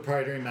the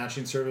proprietary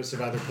matching service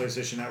of either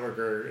PlayStation Network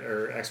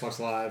or Xbox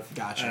Live.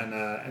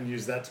 Gotcha. And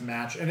use that to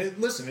match. And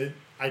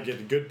I get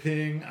a good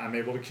ping. I'm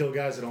able to kill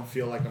guys. I don't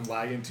feel like I'm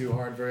lagging too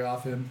hard very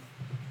often.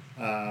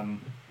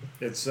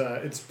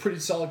 It's pretty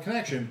solid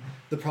connection.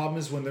 The problem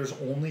is when there's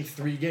only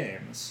 3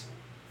 games.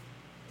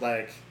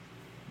 Like,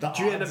 Do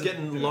you end up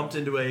getting lumped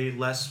into a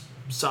less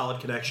solid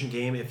connection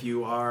game if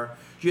you are?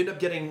 Do you end up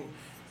getting?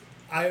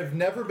 I have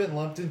never been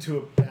lumped into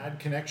a bad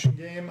connection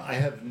game. I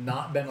have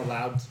not been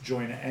allowed to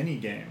join any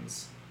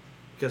games.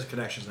 Because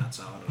connection's not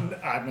solid enough.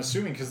 I'm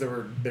assuming because they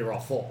were all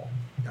full.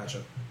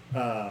 Gotcha.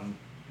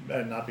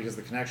 And not because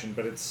of the connection,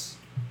 but it's,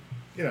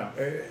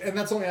 and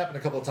that's only happened a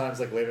couple of times,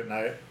 like late at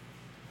night,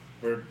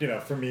 where,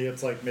 for me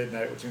it's like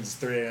midnight, which means it's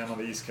 3 a.m. on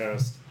the East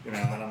Coast, and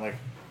I'm like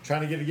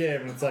trying to get a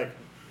game, and it's like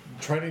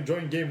trying to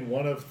join game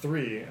 1 of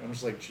 3, and I'm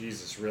just like,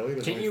 Jesus, really?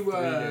 There's Can't only you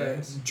 3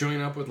 games? join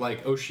up with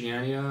like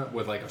Oceania,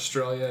 with like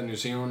Australia and New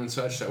Zealand and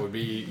such? That would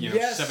be,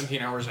 Yes,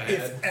 17 hours ahead.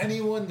 If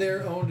anyone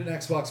there owned an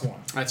Xbox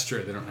One. That's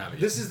true, they don't have it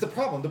yet. This is the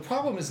problem. The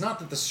problem is not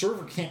that the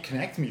server can't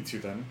connect me to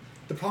them.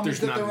 The problem There's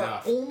is that not there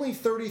enough. are only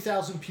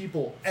 30,000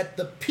 people at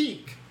the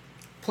peak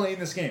playing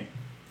this game.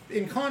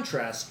 In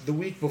contrast, the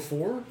week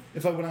before,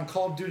 if I went on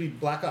Call of Duty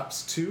Black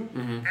Ops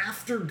 2,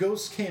 after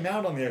Ghosts came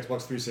out on the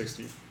Xbox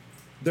 360,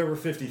 there were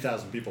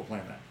 50,000 people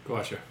playing that.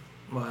 Gotcha.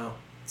 Wow.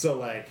 So,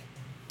 like,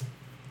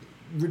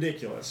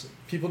 ridiculous.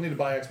 People need to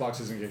buy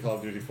Xboxes and get Call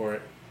of Duty for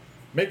it.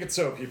 Make it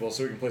so, people,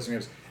 so we can play some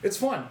games. It's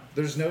fun.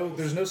 There's no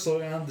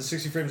slowdown. The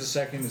 60 frames a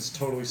second is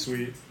totally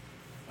sweet.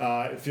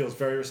 It feels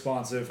very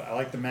responsive. I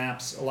like the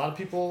maps. A lot of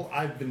people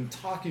I've been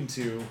talking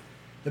to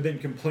have been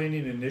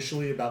complaining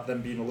initially about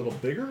them being a little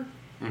bigger.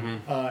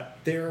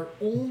 They're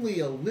only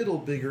a little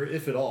bigger,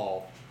 if at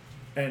all.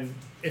 And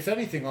if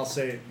anything, I'll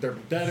say they're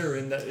better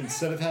in that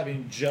instead of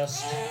having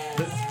just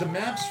the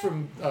maps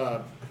from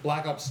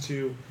Black Ops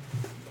 2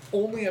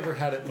 only ever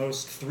had at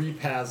most 3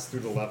 paths through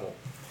the level,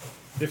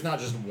 if not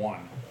just 1.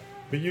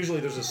 But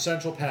usually there's a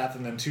central path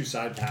and then 2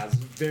 side paths.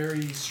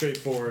 Very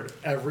straightforward.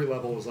 Every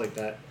level is like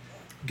that.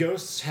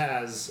 Ghosts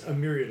has a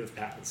myriad of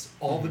paths.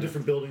 All the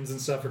different buildings and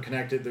stuff are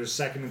connected. There's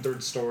second and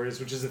third stories,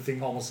 which is a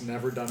thing almost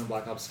never done in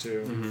Black Ops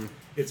 2.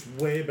 It's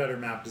way better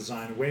map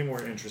design, way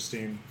more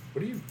interesting.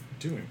 What are you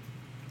doing?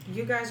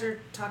 You guys are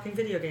talking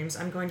video games.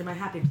 I'm going to my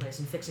happy place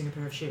and fixing a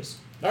pair of shoes.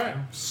 All right.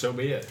 So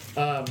be it.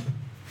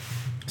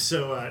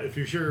 So if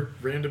you hear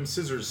random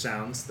scissors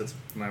sounds, that's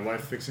my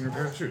wife fixing her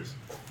pair of shoes.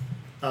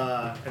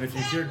 And if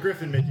you hear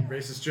Griffin making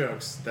racist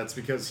jokes, that's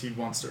because he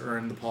wants to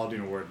earn the Paul Dean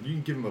Award. You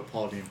can give him a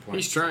Paul Dean point.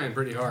 He's trying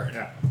pretty hard.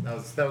 Yeah,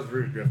 that was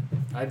rude, Griffin.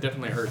 I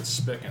definitely heard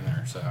Spick in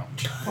there, so.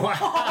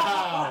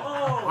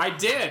 Wow! I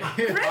did!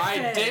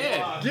 I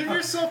did! Give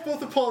yourself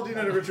both a Paul Dean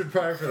and a Richard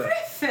Pryor for that.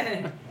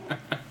 Griffin!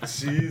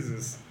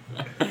 Jesus.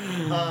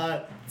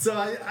 So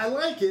I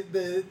like it.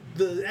 The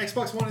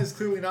Xbox One has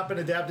clearly not been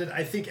adapted.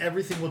 I think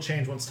everything will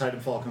change once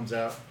Titanfall comes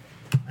out.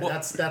 Well-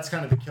 That's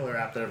kind of the killer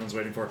app that everyone's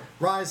waiting for.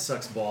 Rise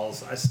sucks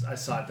balls. I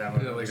saw it download.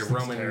 Like a It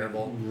looks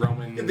terrible.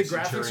 Roman. The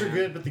graphics are centurion.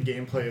 good, but the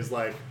gameplay is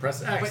like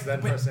press X, then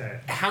press A.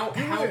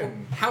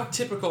 How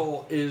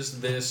typical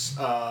is this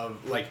of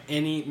like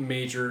any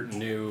major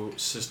new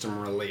system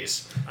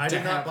release? I to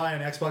did not have- buy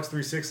an Xbox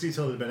 360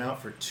 till it had been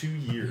out for 2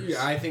 years.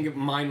 Yeah, I think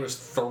mine was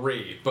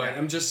 3, but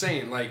I'm just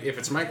saying, like, if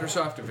it's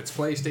Microsoft, if it's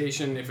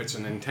PlayStation, if it's a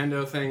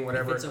Nintendo thing,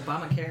 whatever. It's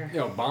Obamacare.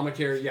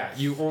 Obamacare, yeah,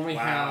 you only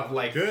Wow, have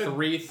like good.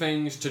 3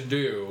 things to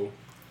do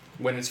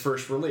when it's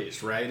first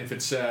released, right? If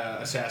it's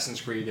Assassin's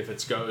Creed, if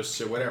it's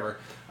Ghosts, or whatever.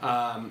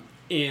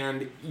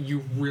 And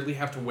you really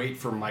have to wait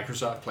for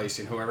Microsoft,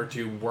 PlayStation, whoever,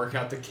 to work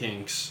out the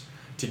kinks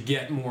to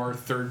get more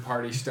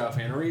third-party stuff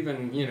in, or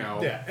even,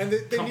 Yeah, and they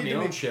need to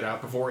company-owned make shit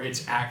out before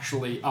it's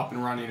actually up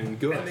and running and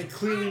good. And they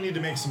clearly need to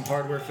make some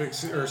hardware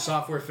fixes or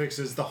software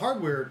fixes. The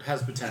hardware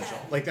has potential.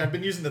 Like, I've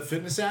been using the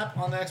fitness app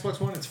on the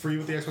Xbox One. It's free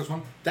with the Xbox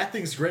One. That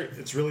thing's great.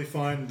 It's really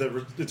fun.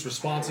 It's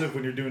responsive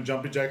when you're doing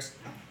jumping jacks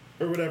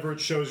or whatever. It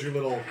shows your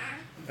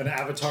an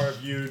avatar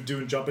of you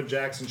doing jumping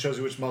jacks and shows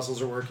you which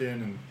muscles are working,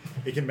 and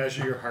it can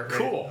measure your heart rate,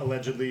 Cool.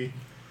 allegedly.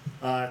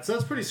 So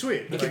that's pretty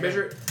sweet. You can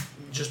measure it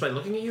just by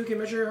looking at you. You can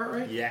measure your heart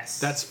rate. Yes.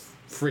 That's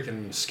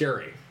freaking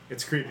scary.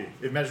 It's creepy.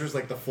 It measures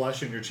like the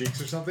flush in your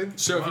cheeks or something.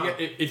 So Wow.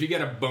 if you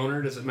get a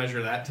boner, does it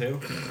measure that too?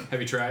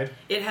 Have you tried?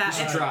 It has.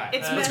 Let's try.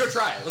 It's Let's go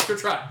try it. Let's go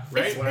try it.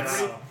 Right? It's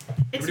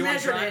Everybody wanna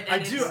measured try? it. I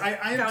and do. it's I am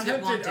found it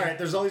tempted. wanting. All right,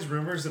 there's all these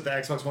rumors that the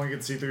Xbox One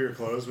can see through your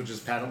clothes, which is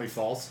patently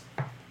false.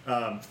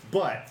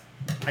 But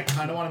I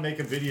kind of want to make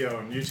a video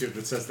on YouTube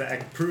that says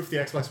that proof the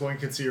Xbox One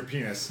can see your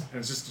penis, and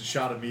it's just a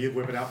shot of me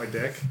whipping out my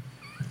dick.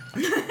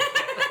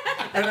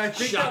 And I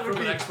think Shot that would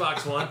from be an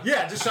Xbox One.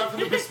 yeah, just shot from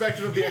the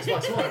perspective of the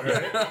Xbox One,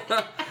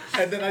 right?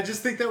 And then I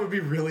just think that would be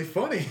really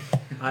funny.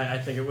 I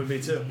think it would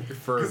be too.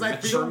 For, 'Cause I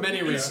feel- for many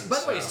yeah. reasons. By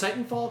the way, is so.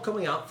 Titanfall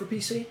coming out for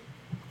PC?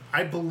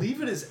 I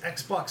believe it is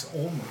Xbox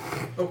only.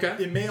 Okay.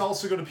 It may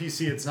also go to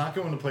PC. It's not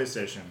going to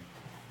PlayStation.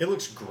 It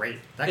looks great.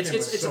 That It's game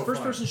looks it's so a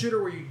first-person fun.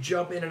 shooter where you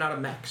jump in and out of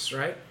mechs,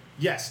 right?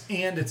 Yes,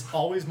 and it's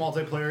always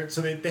multiplayer.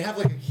 So they have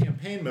like a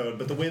campaign mode,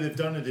 but the way they've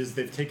done it is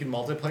they've taken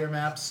multiplayer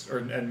maps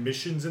and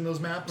missions in those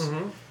maps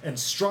and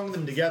strung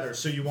them together.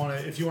 So if you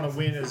want to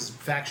win as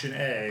faction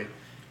A,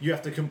 you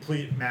have to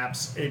complete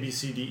maps A, B,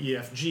 C, D, E,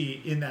 F,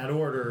 G in that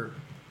order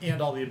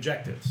and all the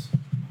objectives.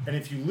 And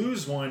if you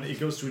lose one, it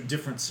goes to a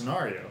different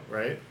scenario,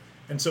 right?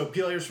 And so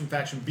players from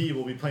faction B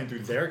will be playing through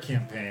their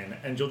campaign,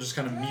 and you'll just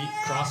kind of meet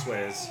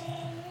crossways.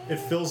 It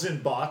fills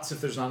in bots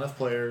if there's not enough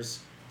players.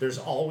 There's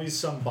always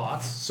some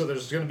bots, so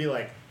there's going to be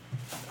like,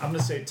 I'm going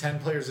to say 10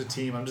 players a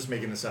team. I'm just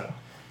making this up.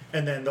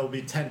 And then there'll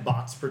be 10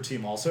 bots per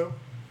team also.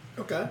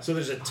 Okay. So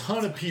there's a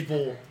ton of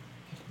people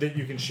that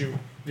you can shoot,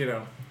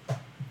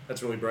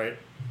 That's really bright.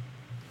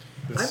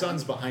 The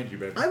sun's behind you,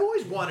 baby. I've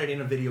always wanted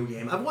in a video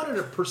game. I've wanted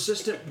a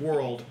persistent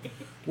world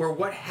where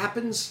what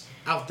happens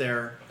out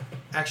there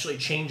actually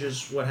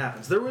changes what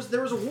happens. There was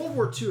a World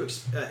War II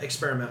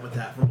experiment with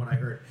that, from what I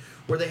heard,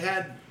 where they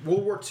had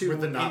World War II Where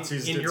the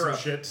Nazis in did Europe.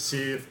 some shit to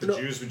see if the No.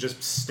 Jews would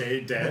just stay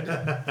dead.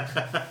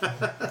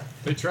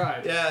 They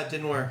tried. Yeah, it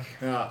didn't work.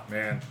 Oh,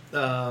 man.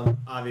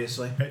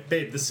 Obviously. Hey,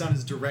 babe, the sun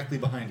is directly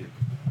behind you.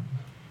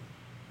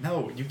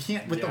 No, you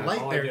can't. With the Yeah,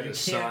 light all I there, get you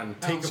is can't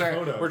sun. take a Sorry,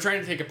 photo. We're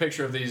trying to take a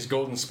picture of these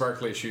golden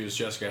sparkly shoes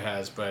Jessica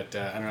has, but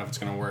I don't know if it's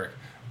going to work.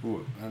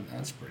 Ooh,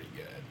 that's pretty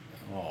good.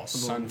 Oh,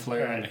 sun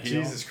flare on the Alright,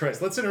 heel. Jesus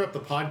Christ. Let's interrupt the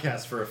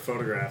podcast for a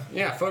photograph.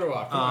 Yeah, photo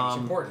op. Come on,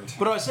 it's important.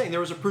 But I was saying there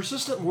was a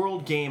persistent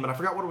world game, and I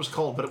forgot what it was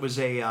called, but it was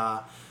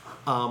a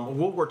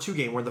World War II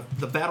game where the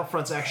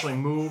battlefronts actually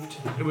moved.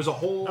 It was a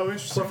whole. Oh,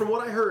 interesting. But from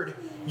what I heard,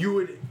 you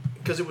would,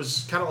 because it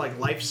was kind of like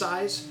life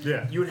size.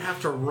 Yeah. You would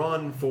have to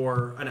run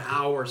for an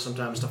hour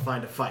sometimes to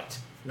find a fight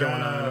going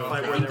on. A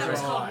fight I where think there that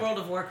was was. called World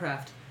of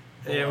Warcraft.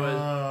 It was.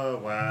 Oh,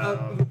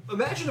 wow.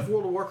 Imagine if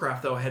World of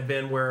Warcraft though had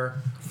been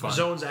where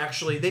zones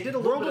actually they did a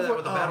little bit of that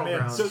with the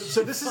battlegrounds.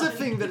 So this is a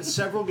thing that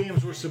several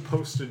games were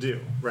supposed to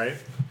do, right?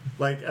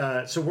 Like,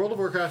 so World of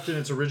Warcraft in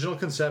its original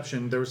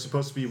conception, there was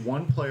supposed to be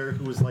one player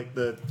who was like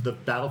the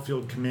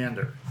battlefield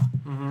commander,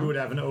 who would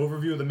have an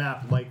overview of the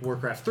map like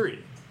Warcraft 3.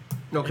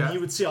 Okay. And he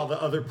would see all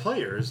the other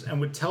players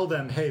and would tell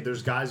them, hey,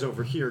 there's guys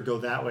over here, go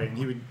that way. And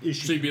he would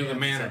issue So you'd be the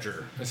commands.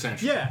 manager,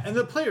 essentially. Yeah, and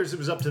the players, it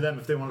was up to them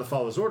if they wanted to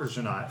follow his orders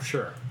or not.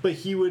 Sure. But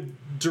he would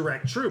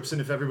direct troops, and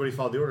if everybody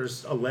followed the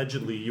orders,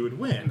 allegedly, you would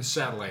win. The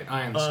satellite,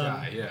 eye in the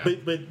sky, yeah.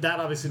 But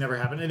that obviously never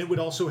happened, and it would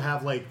also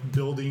have like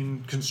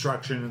building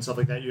construction and stuff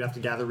like that. You have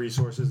to gather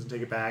resources and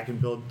take it back and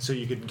build so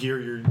you could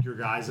gear your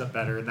guys up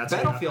better. And that's how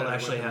you got Battlefield better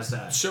actually weapons.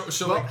 has that.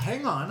 so Well, like,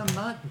 hang on, I'm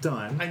not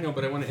done. I know,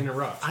 but I want to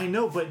interrupt. I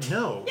know, but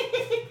no.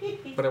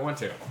 But I want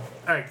to. All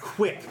right,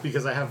 quick,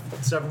 because I have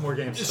several more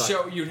games to talk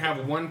So you'd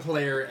have one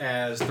player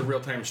as the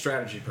real-time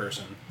strategy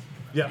person,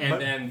 yeah, and but-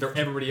 then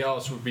everybody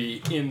else would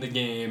be in the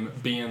game,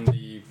 being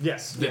the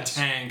Yes, the yes.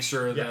 tanks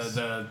or Yes.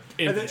 the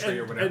And, infantry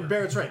or whatever. and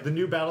Barrett's right. The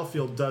new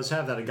Battlefield does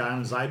have that. A guy on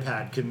his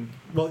iPad can.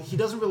 Well, he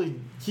doesn't really.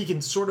 He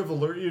can sort of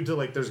alert you to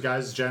like there's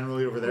guys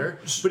generally over there,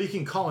 but he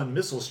can call in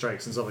missile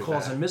strikes and stuff like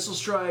Calls that. in missile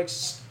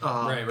strikes.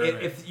 Right, right.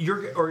 If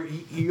you're or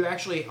you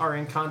actually are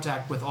in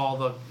contact with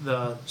all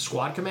the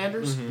squad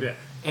commanders, Yeah.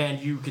 and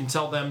you can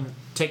tell them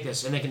take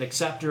this, and they can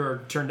accept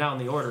or turn down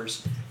the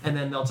orders, and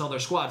then they'll tell their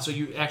squad. So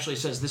you actually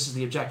says this is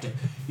the objective.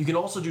 You can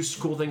also do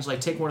cool things like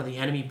take one of the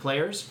enemy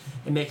players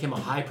and make him a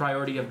high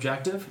priority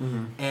objective,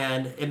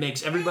 and it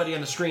makes everybody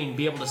on the screen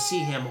be able to see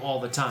him all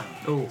the time.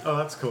 Oh,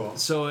 that's cool.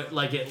 So it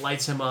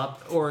lights him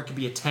up, or it could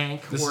be a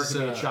tank, This or it is,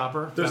 could be a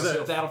chopper. there's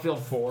a-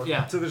 Battlefield 4.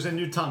 Yeah. So there's a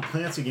new Tom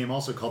Clancy game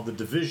also called The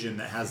Division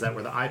that has that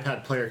where the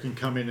iPad player can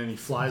come in and he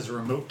flies a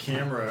remote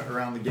camera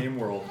around the game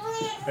world,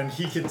 and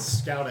he can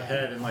scout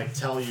ahead and like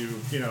tell you,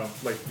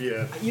 like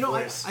via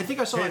voice. I think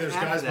I saw Hey, an there's ad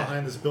for guys that.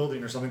 behind this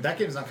building or something. That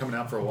game's not coming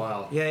out for a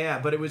while. Yeah,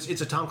 but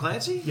it's a Tom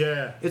Clancy?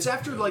 Yeah. It's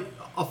after like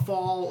a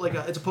fall,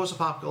 it's a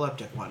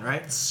post-apocalyptic one,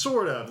 right?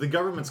 Sort of. The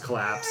government's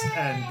collapsed,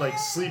 and like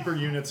sleeper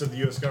units of the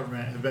U.S.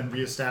 government have been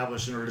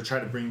reestablished in order to try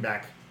to bring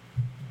back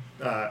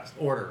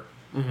order.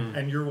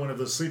 And you're one of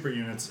those sleeper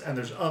units, and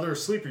there's other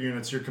sleeper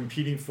units you're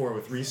competing for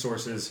with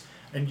resources,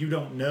 and you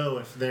don't know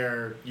if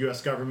they're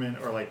U.S. government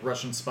or like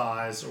Russian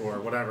spies or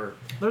whatever.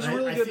 There's a And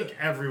really I good- think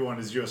everyone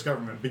is U.S.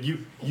 government, but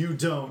you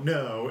don't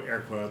know,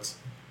 air quotes,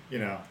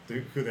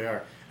 who they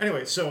are.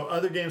 Anyway, so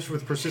other games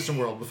with Persistent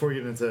World, before we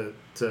get into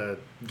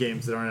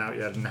games that aren't out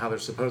yet and how they're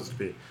supposed to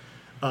be.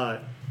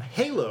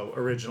 Halo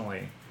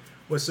originally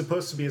was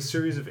supposed to be a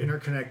series of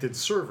interconnected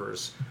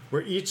servers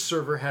where each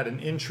server had an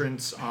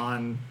entrance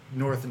on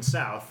north and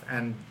south,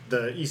 and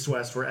the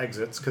east-west were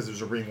exits because it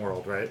was a ring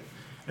world, right?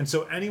 And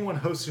so anyone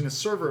hosting a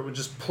server would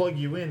just plug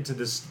you into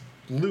this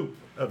loop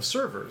of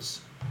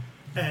servers.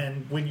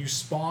 And when you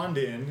spawned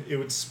in, it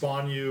would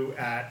spawn you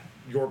at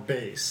your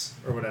base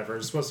or whatever.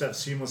 It's supposed to have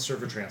seamless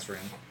server transferring.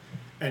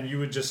 and you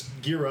would just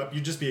gear up.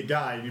 You'd just be a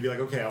guy, and you'd be like,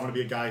 okay, I want to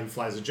be a guy who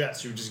flies a jet.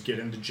 So you would just get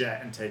in the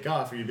jet and take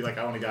off, or you'd be like,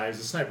 I want a guy who's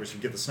a sniper. So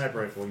you get the sniper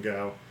rifle and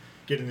go,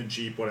 get in the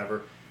Jeep,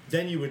 whatever.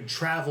 Then you would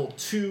travel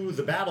to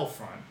the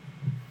battlefront,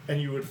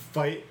 and you would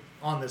fight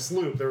on this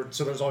loop.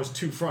 So there's always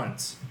two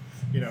fronts,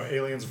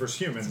 aliens versus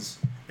humans,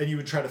 and you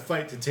would try to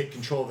fight to take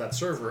control of that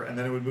server, and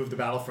then it would move the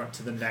battlefront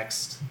to the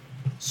next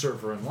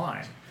server in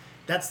line.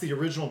 That's the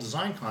original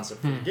design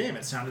concept for the game.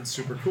 It sounded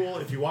super cool.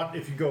 If you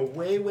go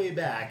way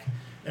back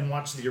and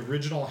watch the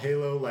original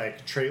Halo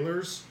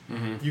trailers,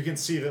 you can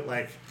see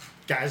that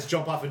guys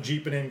jump off a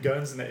Jeep and aim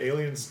guns, and the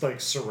aliens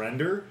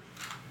surrender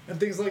and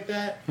things like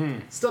that.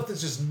 Stuff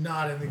that's just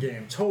not in the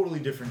game. Totally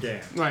different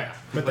game. Oh yeah.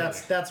 But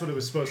that's what it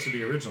was supposed to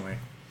be originally.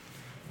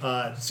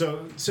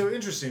 So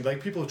interesting.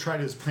 People have tried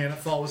this.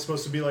 Planetfall was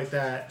supposed to be like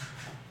that,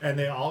 and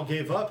they all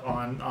gave up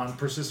on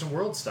persistent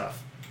world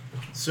stuff.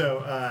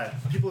 So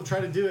people have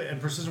tried to do it,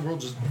 and persistent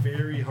world is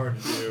very hard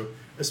to do,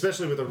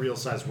 especially with a real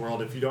size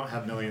world. If you don't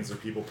have millions of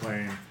people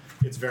playing,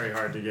 it's very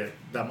hard to get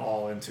them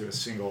all into a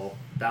single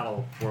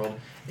battle world.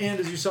 And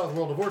as you saw with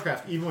World of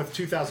Warcraft, even with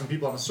 2,000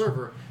 people on a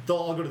server, they'll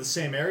all go to the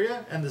same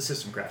area, and the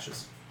system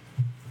crashes.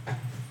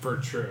 For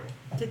true.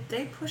 Did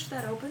they push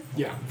that open?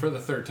 Yeah, for the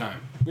third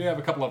time. We have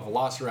a couple of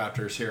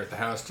velociraptors here at the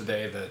house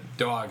today. The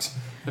dogs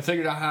have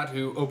figured out how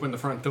to open the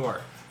front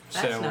door.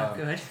 That's not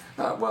good.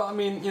 Well, I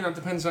mean, it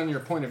depends on your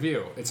point of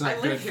view. It's not I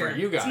good live here. for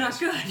you guys. It's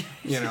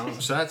not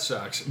good. So that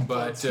sucks.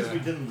 But we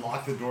didn't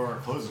lock the door or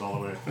close it all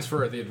the way. as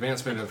for the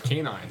advancement of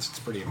canines, it's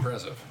pretty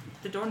impressive.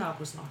 The doorknob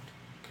was locked.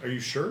 Are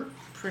you sure?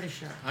 Pretty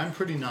sure. I'm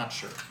pretty not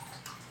sure,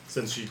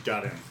 since she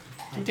got in.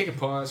 Can you take a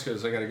pause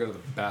because I got to go to the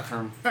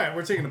bathroom? All right,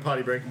 we're taking a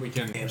potty break. We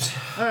can.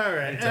 All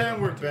right,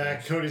 and we're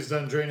back. Cody's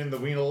done draining the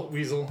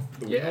weasel.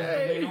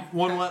 Yay!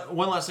 One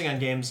last thing on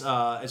games,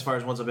 as far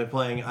as ones I've been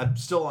playing. I'm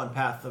still on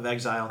Path of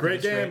Exile.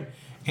 Great game.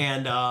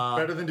 And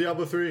Better than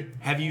Diablo 3.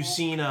 have you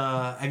seen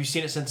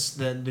it since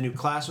the new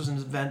class was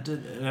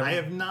invented? And I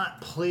have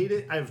not played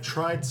it. I've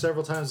tried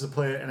several times to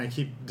play it, and I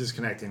keep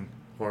disconnecting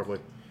horribly.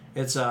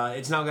 It's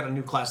now got a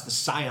new class, the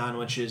Scion,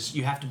 which is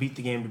you have to beat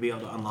the game to be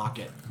able to unlock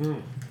it.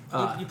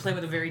 You play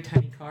with a very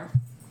tiny car.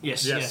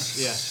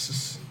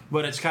 Yes.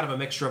 But it's kind of a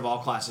mixture of all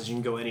classes. You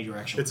can go any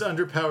direction. It's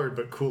underpowered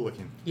but cool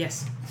looking.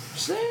 Yes.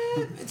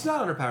 It's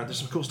not underpowered. There's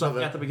some cool stuff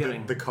at the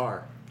beginning. The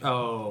car.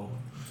 Oh.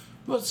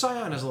 Well,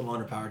 Scion is a little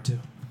underpowered too.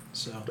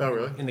 So. Oh,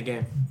 really? In the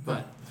game,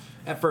 but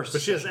at first.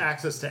 But she has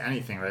access to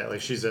anything, right?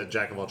 Like she's a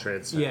jack of all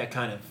trades. So. Yeah,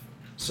 kind of.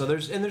 So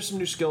there's some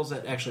new skills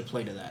that actually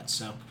play to that.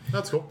 So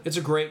that's cool. It's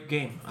a great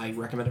game. I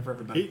recommend it for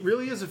everybody. It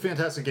really is a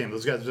fantastic game.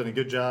 Those guys have done a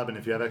good job, and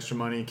if you have extra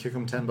money, kick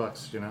them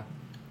 $10.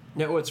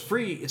 Yeah, well, it's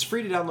free. It's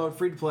free to download,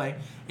 free to play,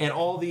 and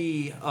all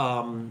the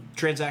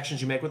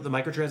transactions you make with the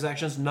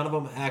microtransactions, none of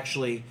them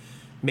actually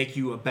make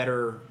you a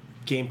better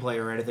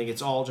gameplay or anything.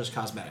 It's all just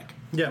cosmetic.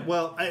 Yeah.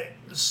 Well,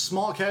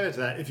 small caveat to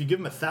that: if you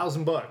give them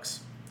 $1,000,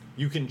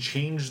 you can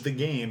change the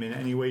game in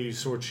any way you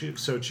so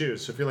choose. So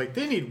if you're like,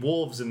 they need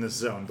wolves in this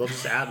zone, they'll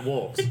just add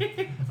wolves.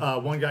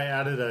 One guy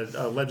added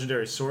a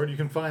legendary sword you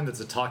can find that's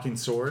a talking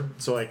sword.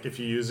 So if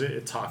you use it,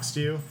 it talks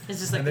to you.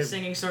 Is this like the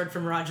singing sword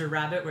from Roger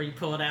Rabbit, where you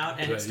pull it out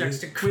and it starts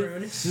to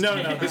croon?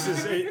 No. This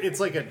is it's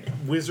like a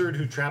wizard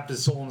who trapped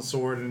his soul in a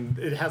sword, and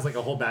it has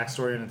a whole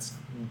backstory, and it's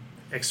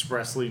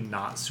expressly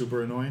not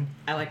super annoying.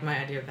 I like my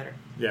idea better.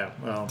 Yeah.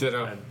 Well.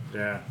 Ditto.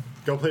 Yeah.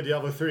 Go play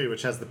Diablo 3,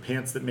 which has the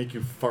pants that make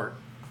you fart.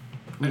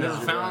 I never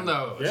found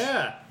those.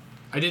 Yeah.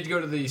 I did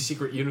go to the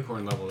secret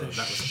unicorn level though. The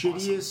That was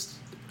shittiest.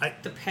 awesome.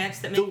 The pants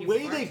that make The you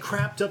way fart? they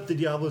crapped up the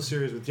Diablo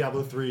series with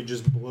Diablo 3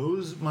 just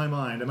blows my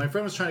mind. And my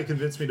friend was trying to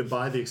convince me to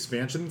buy the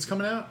expansion that's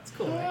coming out. It's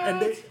cool. And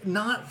they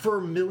not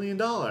for $1 million.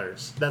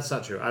 That's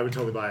not true. I would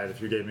totally buy it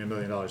if you gave me $1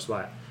 million to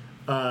buy it.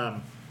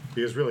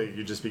 Because really,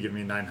 you'd just be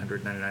giving me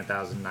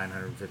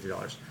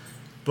 $999,950.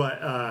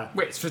 But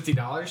Wait, it's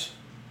 $50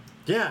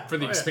 yeah, for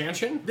the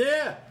expansion?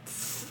 Yeah.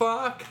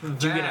 Fuck.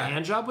 Do you get a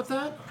hand job with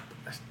that?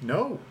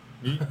 No.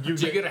 You Do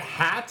you get a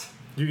hat?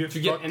 You get Do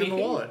you get fucked in the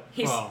anything? wallet.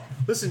 Well,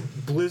 Listen,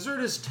 Blizzard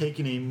has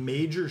taken a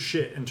major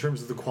shit in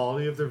terms of the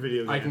quality of their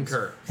video games. I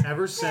concur.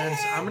 Ever since,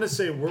 I'm going to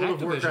say World of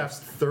Activision. Warcraft's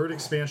third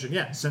expansion.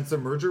 Yeah, since the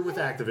merger with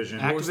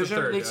Activision. What was the Activision.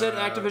 third? They said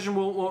Activision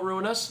won't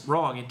ruin us.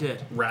 Wrong. It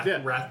did.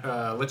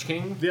 Lich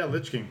King? Yeah,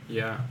 Lich King.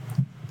 Yeah.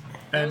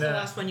 That was And the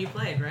last one you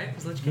played, right?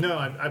 Was Lich King? no,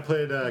 I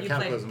played You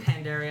Cataclysm.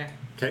 played Pandaria.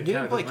 You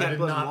didn't play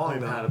Cataclysm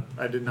long,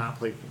 I did not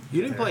play.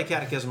 You didn't play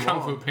Catechism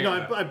Kung Fu long.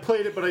 Panda. No, I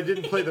played it, but I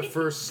didn't play the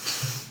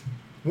first.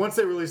 Once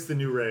they released the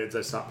new raids,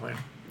 I stopped playing.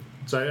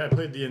 So I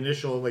played the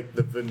initial, the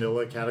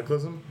vanilla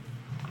Cataclysm,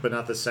 but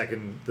not the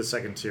second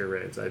tier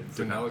raids. I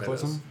did not play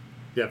those. Vanillaclysm?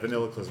 Yeah,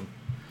 Vanillaclysm.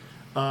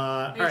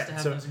 All used to right,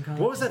 have so those in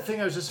college. what was that thing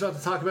I was just about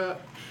to talk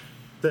about?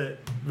 That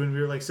when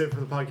we were saving for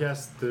the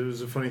podcast, there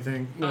was a funny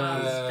thing.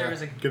 There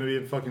was a Gonna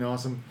be fucking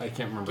awesome. I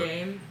can't remember.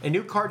 game. A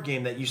new card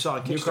game that you saw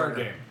on New Kickstarter. card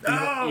game.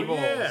 Oh, Evil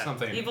yeah.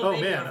 something. Evil Oh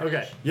Baby man, Orphanage.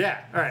 okay, yeah.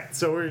 All right,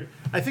 so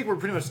I think we're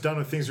pretty much done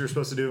with things we were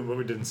supposed to do and what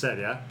we did and said,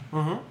 yeah?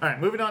 Mm-hmm. All right,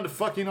 moving on to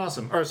fucking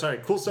awesome. Or, sorry,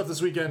 cool stuff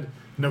this weekend.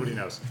 Nobody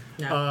knows.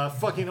 No.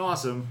 Fucking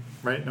awesome,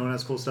 right? No one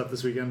has cool stuff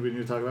this weekend we need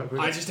to talk about?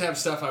 I just have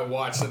stuff I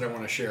watched that I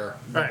want to share.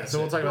 All right, so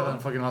we'll talk about that on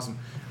fucking awesome.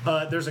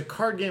 There's a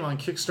card game on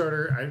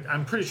Kickstarter.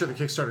 I'm pretty sure the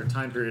Kickstarter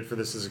time period for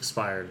this is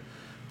expired,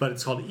 but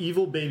it's called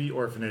Evil Baby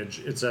Orphanage.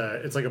 It's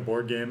like a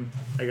board game,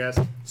 I guess,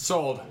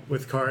 Sold.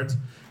 with cards.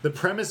 The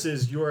premise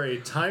is you are a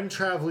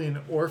time-traveling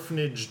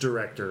orphanage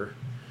director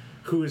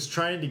who is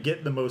trying to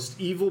get the most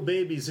evil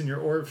babies in your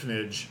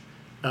orphanage,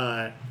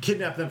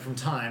 kidnap them from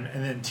time,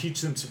 and then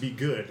teach them to be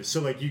good.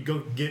 So, like, you go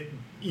get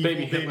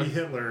evil baby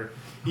Hitler,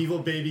 evil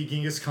baby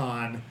Genghis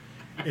Khan,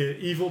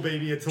 evil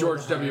baby Attila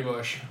George the W. Hun.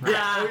 Bush.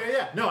 Yeah, oh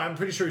yeah. No, I'm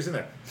pretty sure he's in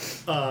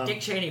there.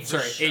 Dick Cheney for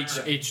Sorry,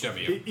 sure.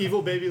 H.W.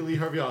 Evil baby Lee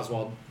Harvey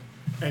Oswald,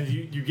 and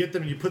you get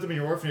them and you put them in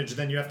your orphanage, and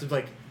then you have to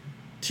like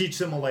teach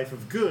them a life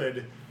of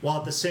good while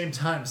at the same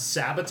time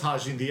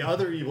sabotaging the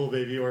other evil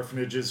baby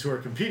orphanages who are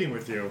competing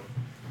with you.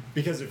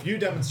 Because if you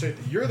demonstrate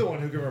that you're the one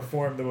who can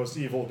reform the most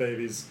evil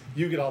babies,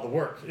 you get all the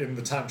work in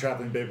the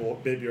time-traveling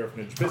baby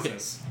orphanage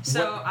business.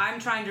 So I'm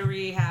trying to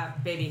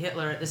rehab baby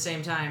Hitler at the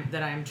same time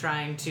that I'm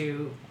trying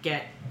to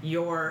get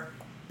your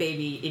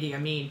baby Idi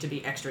Amin to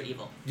be extra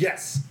evil.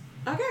 Yes.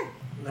 Okay.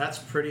 That's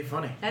pretty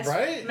funny. That's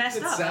Right? messed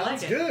it up. sounds I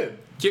like it. good.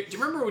 Do you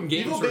remember when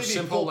games Evil were Baby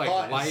simple Pol like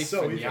Pot is Life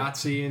so and evil.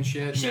 Yahtzee and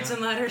shit? Shoots Now-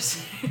 and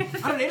letters. On an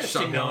interesting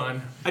Something note,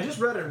 on. I just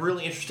read a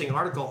really interesting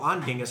article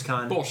on Genghis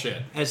Khan.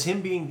 Bullshit. As him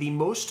being the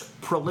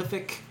most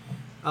prolific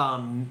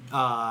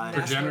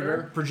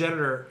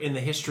progenitor in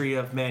the history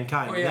of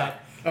mankind. Oh, yeah.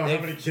 That Oh, how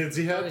they've- many kids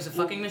he Oh, had? he's a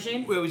fucking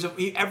machine? It was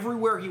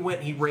everywhere he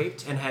went, he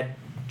raped and had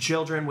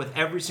children with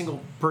every single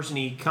person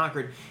he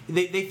conquered.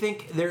 They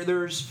think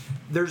there's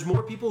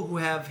more people who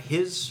have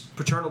his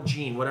paternal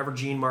gene, whatever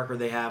gene marker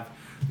they have,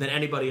 than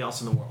anybody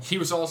else in the world. He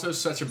was also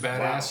such a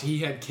badass. Wow. He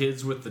had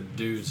kids with the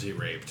dudes he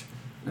raped.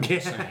 I'm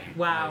just saying.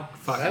 Wow. Like,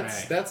 fucking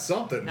That's A. that's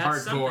something.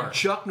 That's Hardcore. something.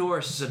 Chuck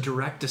Norris is a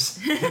direct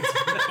descendant.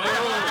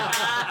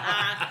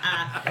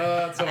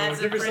 That's all.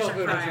 That's Give a yourself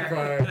Richard a Richard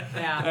Pryor.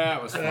 Yeah.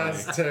 That was funny.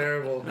 That's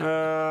terrible. Which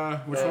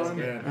That was one?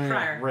 good.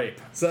 Pryor.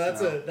 Rape. So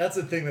that's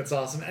a thing that's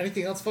awesome.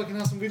 Anything else fucking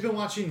awesome? We've been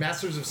watching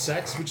Masters of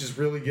Sex, which is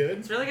really good.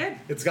 It's really good.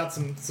 It's got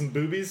some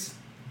boobies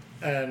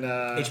and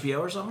HBO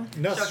or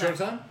something? no, it's Showtime.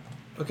 Showtime.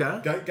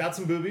 Okay. Got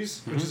some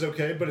boobies, which is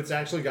okay, but it's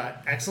actually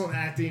got excellent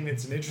acting.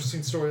 It's an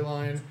interesting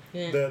storyline.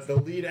 Yeah. The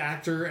lead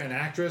actor and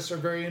actress are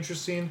very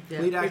interesting. Yeah.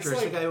 Lead It's actor is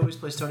like- the guy who always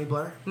plays Tony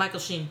Blair? Michael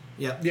Sheen.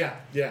 Yep.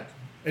 Yeah.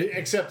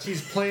 Except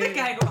he's The playing.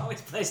 guy who always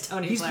plays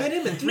Tony He's Blair.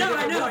 been him in three No, I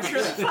different know, it's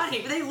movies. really funny.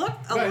 But they look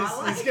a No,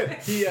 lot he's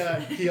alike.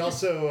 good. He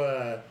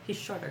also He's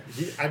shorter.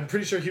 I'm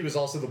pretty sure he was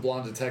also the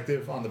blonde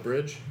detective on the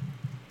bridge.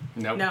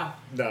 Nope. No.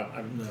 No,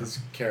 his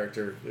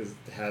character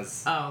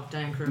has. Oh,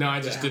 Diane Kruger. No, I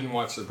just Yeah. didn't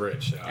watch the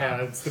bridge. So.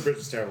 It's the bridge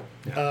is terrible.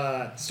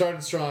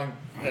 Started strong,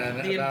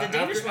 and The about-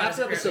 Danish after, one is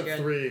after episode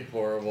apparently 3,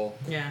 horrible.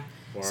 Yeah.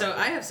 Wow. So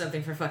I have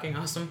something for fucking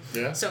awesome.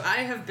 Yeah? So I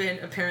have been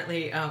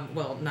apparently,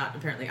 well, not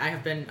apparently, I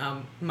have been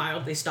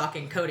mildly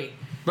stalking Cody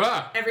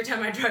Ah! every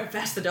time I drive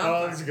past the dog Oh,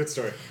 park. that's a good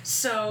story.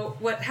 So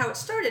how it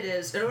started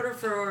is, in order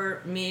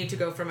for me to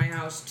go from my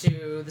house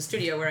to the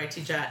studio where I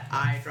teach at,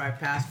 I drive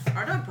past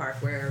our dog park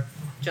where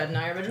Judd and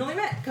I originally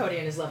met, Cody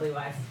and his lovely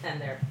wife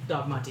and their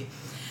dog Monty.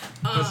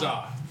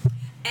 Huzzah.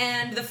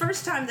 And the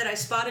first time that I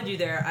spotted you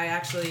there, I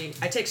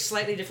take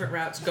slightly different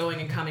routes going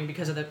and coming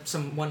because of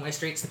some one-way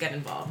streets that get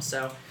involved.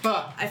 So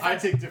I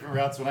take different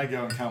routes when I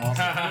go and come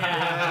also.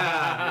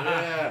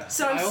 Yeah.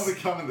 So I'm I only s-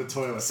 come in the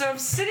toilet. So I'm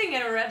sitting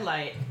at a red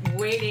light,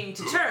 waiting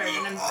to turn,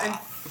 and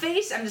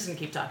I'm just gonna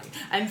keep talking.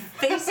 I'm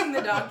facing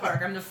the dog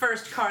park. I'm the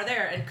first car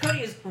there, and Cody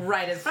is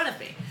right in front of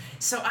me.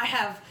 So I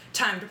have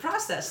time to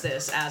process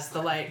this as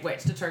the light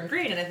waits to turn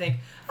green, and I think,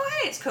 oh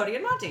hey, it's Cody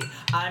and Monty.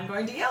 I'm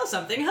going to yell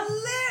something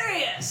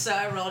hilarious. So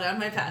I roll down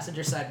my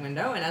passenger side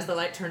window, and as the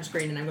light turns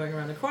green and I'm going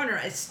around the corner,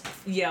 I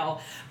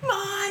yell,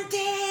 Monty!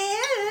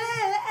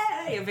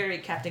 Very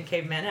Captain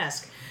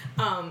Caveman-esque.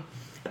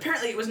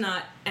 Apparently it was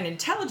not an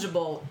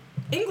intelligible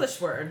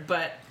English word,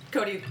 but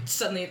Cody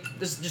suddenly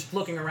is just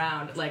looking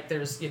around like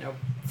there's,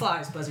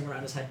 flies buzzing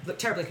around his head,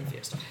 terribly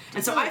confused.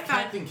 And so I found...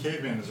 Captain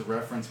Caveman is a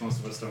reference most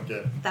of us don't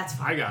get. That's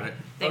fine. I got it.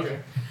 Thank Okay. you.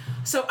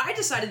 So I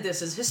decided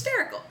this is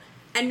hysterical.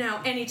 And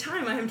now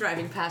anytime I am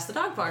driving past the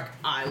dog park,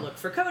 I look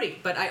for Cody.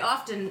 But I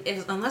often,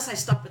 unless I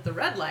stop at the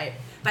red light,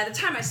 by the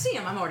time I see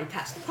him, I'm already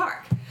past the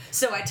park.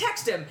 So I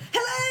text him,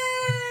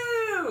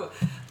 hello!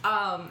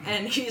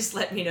 And he's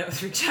let me know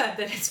through chat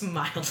that it's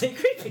mildly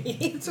creepy.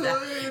 Just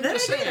that I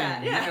saying, do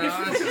that,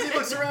 yeah. Because he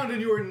looks around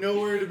and you are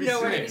nowhere to be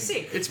Nowhere seen. to be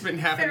seen. It's been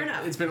Fair happening.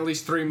 enough. It's been at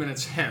least 3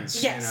 minutes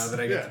hence. Yes. That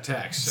I get Yeah. the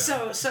text.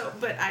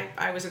 But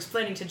I was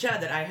explaining to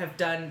Judd that I have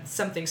done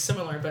something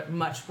similar but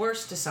much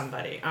worse to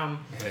somebody.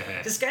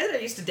 This guy that I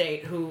used to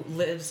date who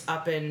lives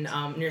up in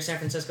near San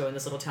Francisco in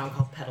this little town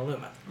called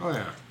Petaluma. Oh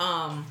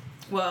yeah.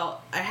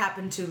 Well,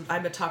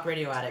 I'm a talk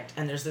radio addict,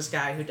 and there's this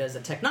guy who does a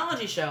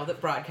technology show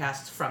that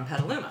broadcasts from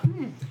Petaluma.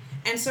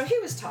 And so he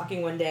was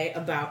talking one day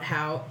about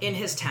how in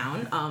his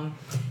town,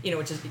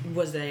 which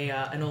was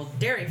an old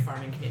dairy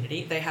farming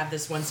community, they have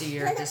this once a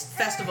year, this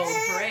festival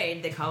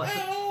parade. They call it.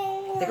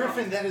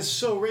 Griffin, that is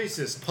so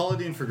racist. Paula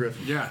Deen for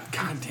Griffin. Yeah,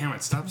 god damn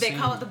it, stop They saying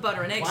call it the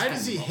butter and eggs. Why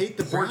does he Festival. hate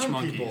the Porch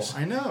brown people? monkeys.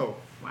 I know.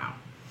 Wow.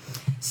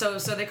 So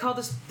they call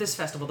this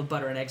festival the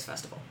Butter and Eggs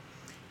Festival.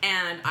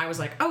 And I was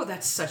like, oh,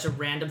 that's such a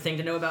random thing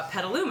to know about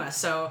Petaluma.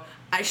 So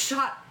I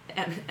shot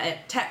a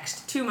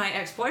text to my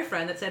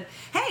ex-boyfriend that said,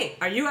 hey,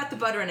 are you at the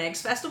Butter and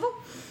Eggs Festival?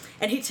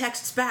 And he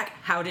texts back,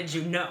 how did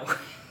you know?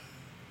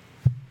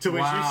 To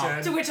which Wow. you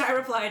said, To which I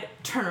replied,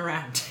 turn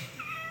around.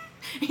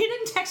 He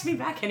didn't text me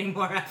back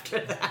anymore after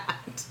that.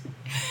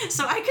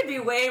 So I could be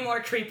way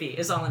more creepy,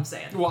 is all I'm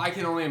saying. Well, I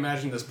can only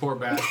imagine this poor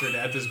bastard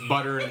at this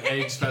butter and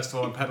eggs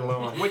festival in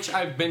Petaluma, which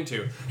I've been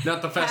to.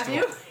 Not the festival.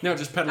 you? No,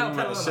 just Petaluma,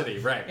 the Petaluma. city,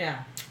 right.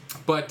 Yeah.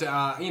 But,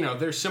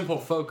 they're simple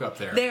folk up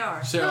there. They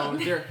are. So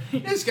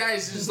this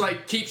guy's just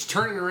like keeps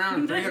turning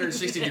around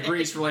 360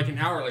 degrees for like an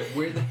hour. Like,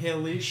 where the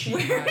hell is she?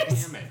 God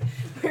damn it.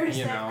 Where's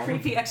You that know.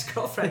 creepy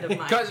ex-girlfriend of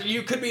mine? Because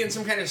you could be in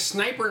some kind of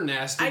sniper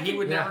nest and he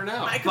would never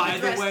know. I could By be the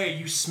dressed- way,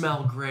 you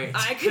smell great.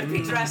 I could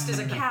be dressed as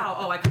a cow.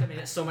 Oh, I could have made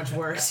it so much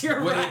worse.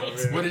 You're What right.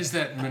 is, what is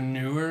that,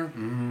 manure?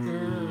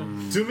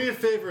 do me a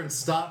favor and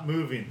stop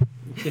moving.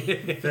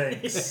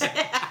 Thanks.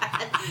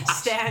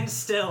 Stand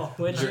still,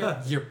 would you?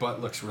 Your butt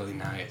looks really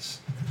nice.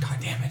 God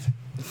damn it.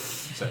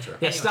 Etc.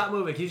 Yeah, stop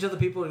moving. Can you tell the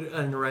people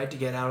on the right to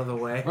get out of the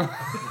way?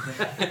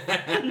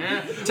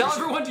 Tell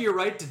everyone to your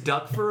right to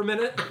duck for a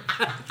minute.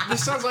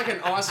 This sounds like an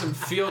awesome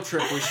field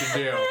trip we should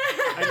do.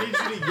 I need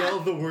you to yell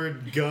the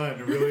word gun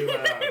really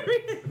loud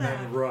and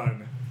then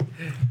run.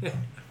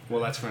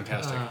 Well, that's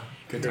fantastic.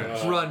 Good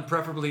times. Run,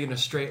 preferably in a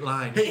straight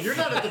line. Hey, you're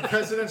not at the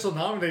presidential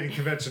nominating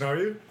convention, are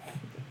you?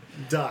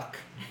 Duck.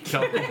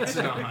 It's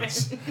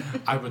nice.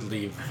 I would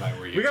leave if I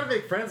were you. We gotta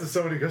make friends with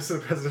someone who goes to the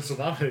presidential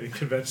nominating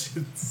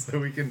convention so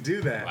we can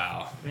do that.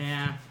 Wow.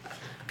 Yeah.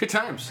 Good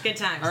times. Good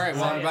times. All right.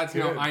 Well, So, I'm about to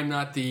know Good. I'm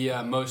not the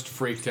most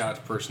freaked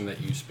out person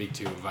that you speak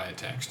to via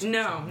text.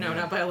 No,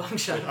 not by a long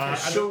shot.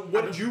 So,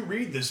 what did you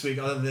read this week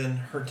other than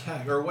her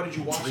tag? Or what did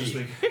you watch this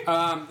week?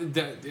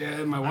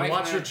 My wife I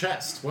watch and your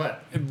chest.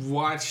 What?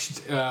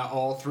 watched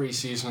all 3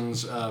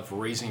 seasons of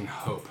Raising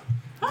Hope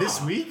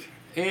This week?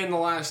 in the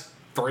last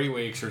 3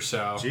 weeks or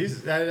so.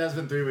 Jesus, that has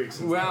been 3 weeks.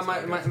 Since Well, last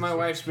podcast. my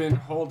wife's been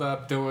holed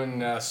up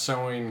doing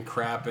sewing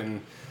crap,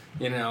 and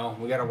we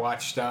got to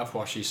watch stuff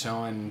while she's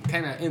sewing,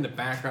 kind of in the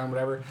background,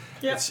 whatever.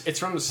 Yep. It's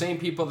from the same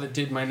people that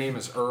did My Name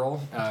Is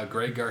Earl,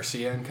 Greg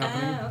Garcia and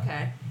company. Oh,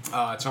 okay.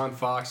 It's on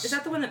Fox. Is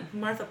that the one that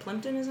Martha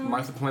Plimpton is on?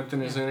 Martha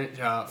Plimpton is in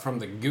it, from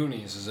the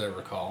Goonies, as I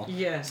recall.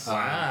 Yes.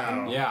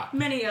 Wow. Yeah.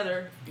 Many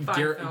other fine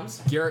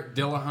films. Garrett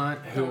Dillahunt,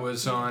 who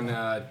was on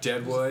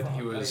Deadwood,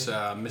 he was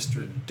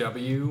Mr.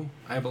 W,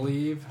 I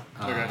believe,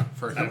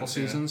 for a couple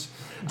seasons.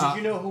 Did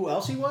you know who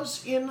else he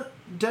was in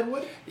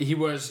Deadwood? He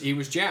was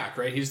Jack,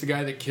 right? He's the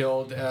guy that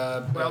killed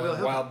Bill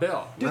Hill. Wild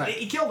Bill. Dude, right.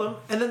 he killed him,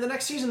 and then the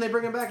next season they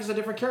bring him back as a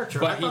different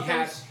character. I But thought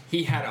that was-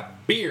 he had a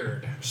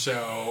beard,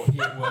 so it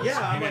was Yeah,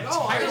 I'm an like,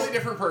 oh, I entirely was-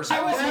 different person.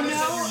 That is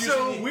No,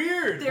 so using-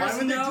 weird. Why There's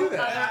would they no do that?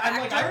 other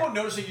I'm like, I actor. won't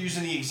notice that you're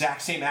using the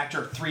exact same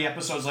actor 3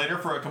 episodes later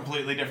for a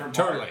completely different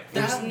part. Totally.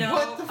 There's What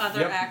no the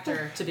other Yep.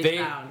 actor to be They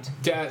found.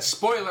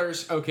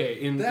 spoilers.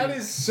 Okay, That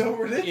is so in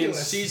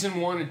ridiculous.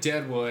 season 1 of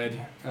Deadwood.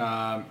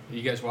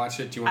 You guys watched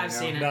it? Do you want I've to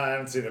know? seen it. No, I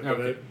haven't seen it, but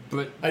Okay,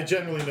 but I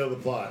generally know the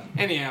plot.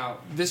 anyhow,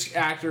 this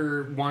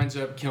actor winds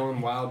up killing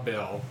Wild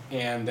Bill,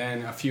 and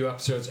then a few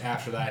episodes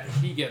after that,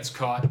 he gets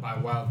caught by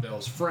Wild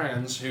Bill's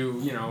friends,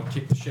 who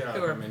kick the shit out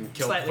Who of are him and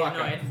kill the slightly fuck out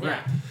of annoyed, him. yeah.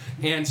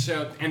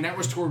 Right. And that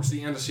was towards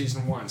the end of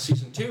season 1.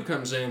 Season 2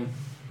 comes in,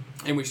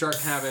 and we start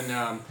having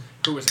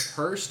who was it?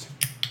 Hearst,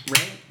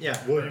 right? Yeah,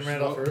 William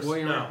Randolph Hearst.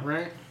 William, No.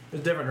 right? It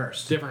was different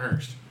Hearst. Different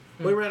Hearst.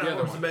 William The Randolph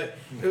other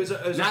Hearst. one. It was a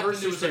Not the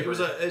Hearst.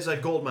 It was a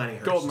gold mining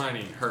Hearst. Gold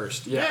mining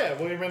Hearst. Yeah, Yeah.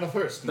 William Randolph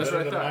Hearst. That's Invented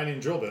what I the thought. mining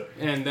drill bit.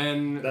 And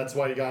then That's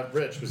why he got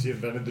rich, because he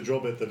invented the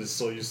drill bit that is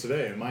still used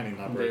today in mining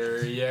there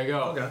operations. you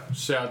go. Okay.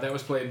 So that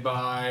was played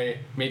by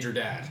Major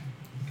Dad,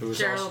 who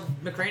was also,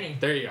 Gerald McCraney.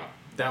 there you go.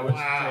 That was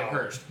Wow.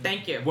 Fred Hearst.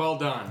 Thank you. Well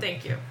done.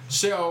 Thank you.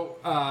 So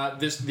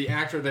the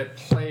actor that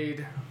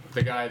played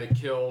the guy that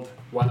killed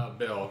Wild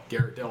Bill,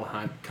 Garrett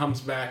Dillahunt,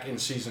 comes back in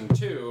season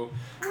 2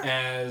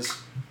 as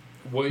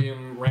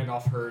William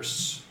Randolph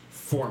Hearst's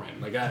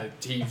foreman. The guy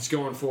he's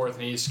going forth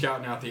and he's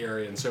scouting out the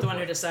area and so The one who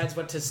forth. decides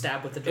what to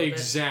stab with the drill bit.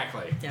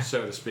 Exactly, Yeah.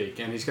 so to speak.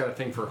 And he's got a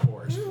thing for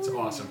whores. It's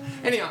awesome.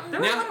 Anyhow, There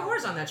were a lot of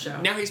whores on that show.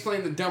 now he's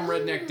playing the dumb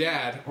redneck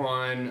dad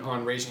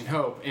on Raising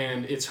Hope,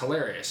 and it's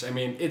hilarious. I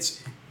mean,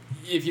 it's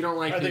if you don't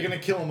like Are the, they going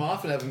to kill him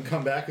off and have him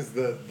come back as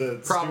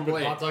the Probably.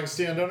 stupid hot dog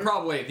stand owner?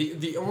 Probably.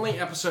 The only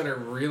episode I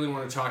really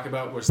want to talk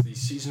about was the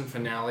season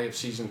finale of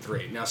season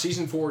 3. Now,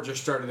 season 4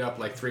 just started up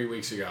like 3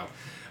 weeks ago.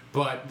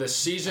 But the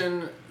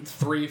season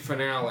 3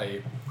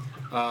 finale,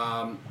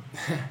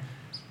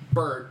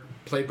 Bert,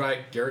 played by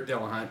Garrett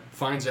Dillahunt,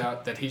 finds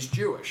out that he's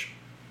Jewish.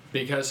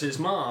 because his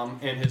mom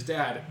and his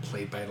dad,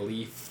 played by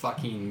Lee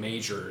fucking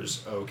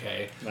Majors,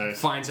 Nice.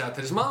 finds out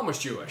that his mom was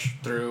Jewish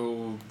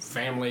through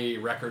family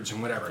records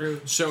and whatever.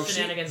 Through so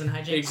shenanigans and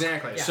hijinks.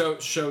 Exactly. Yeah.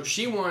 So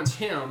she wants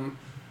him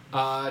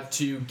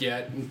to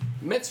get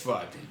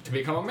mitzvah to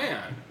become a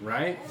man,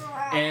 right?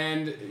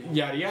 And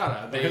yada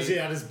yada. Has he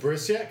had his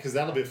bris yet? Because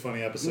that'll be a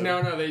funny episode.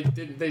 No, they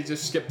didn't. They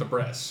just skipped the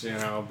bris,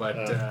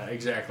 But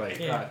exactly.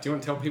 Yeah. Do you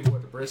want to tell people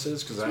what the bris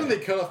is? Because It's when they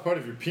cut off part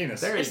of your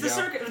penis. There It's you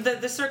go.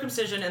 the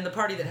circumcision and the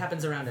party that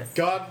happens around it.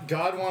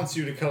 God wants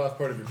you to cut off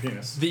part of your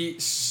penis. The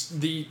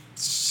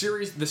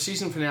series, the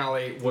season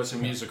finale was a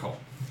musical,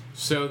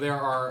 so there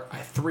are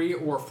 3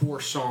 or 4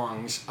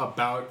 songs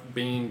about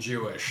being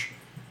Jewish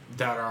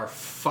that are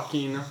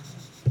fucking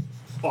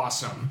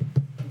awesome.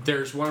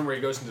 There's one where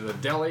he goes into the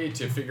deli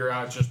to figure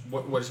out just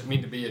what does it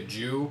mean to be a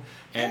Jew,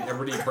 and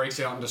everybody breaks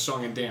it out into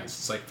song and dance.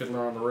 It's like Fiddler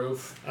on the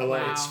Roof. I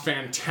like Wow. It's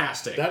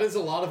fantastic. That is a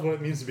lot of what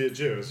it means to be a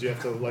Jew. Is you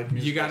have to like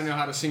music. You got to know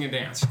how to sing and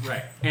dance,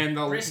 right? And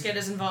Brisket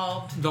is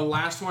involved. the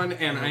last one,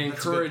 and I that's a good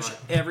encourage part.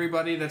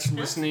 everybody that's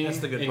listening, That's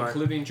the good part.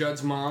 including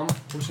Judd's mom.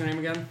 What's her name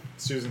again?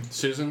 Susan.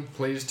 Susan,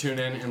 please tune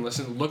in and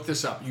listen. Look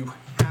this up. You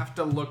have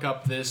to look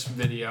up this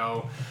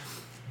video.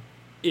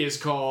 Is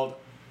called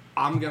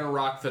 "I'm Gonna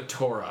Rock the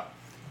Torah,"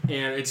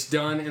 and it's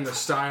done in the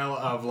style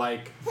of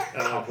like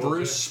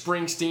Bruce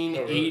Springsteen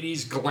Oh, really?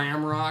 80s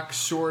glam rock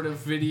sort of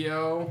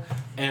video,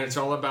 and it's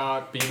all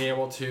about being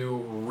able to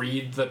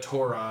read the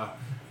Torah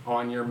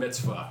on your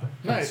mitzvah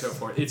Nice. and so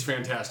forth. It's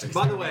fantastic.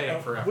 By the way,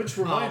 forever. Which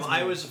reminds me.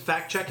 I was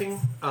fact checking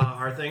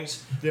our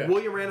things. Yeah.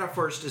 William Randolph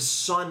Hearst is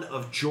son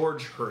of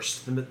George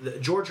Hearst.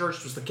 George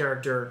Hearst was the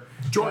character.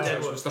 George that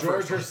Hearst was the George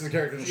first one. Hearst is the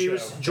character in the He show.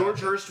 was George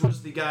Hearst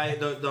was the guy.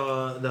 The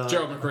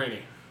Joe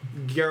McGraney.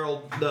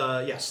 Gerald.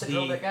 The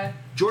Velvet guy?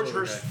 George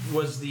Velvet Hearst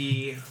was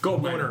the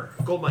Gold miner. owner.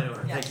 Gold mine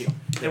owner. Yeah. Thank you.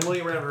 And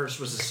William Randolph Hearst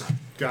was his son.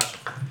 Gotcha.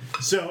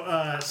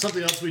 So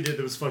something else we did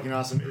that was fucking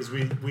awesome is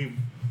we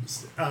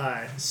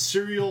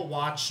serial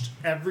watched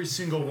every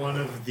single one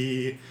of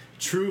the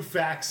true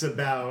facts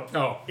about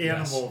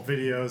animal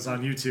videos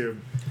on YouTube.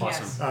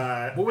 Awesome.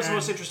 Yes. What was the and,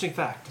 most interesting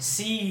fact?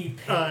 Sea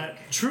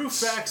true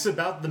facts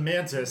about the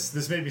mantis.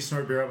 This made me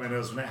snort beer out my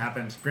nose when it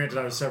happened. Granted,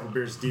 I was several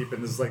beers deep,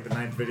 and this is like the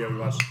 9th video we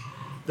watched.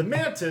 The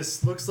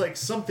mantis looks like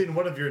something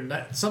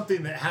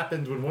something that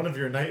happened when one of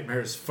your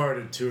nightmares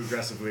farted too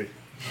aggressively.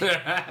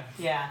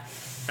 Yeah.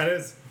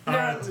 And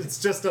No. it's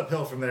just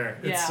uphill from there.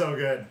 It's Yeah. so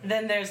good.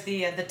 Then there's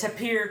the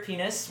tapir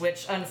penis,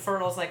 which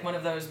unfurls like one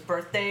of those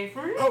birthday.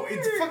 Oh,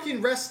 it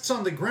fucking rests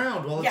on the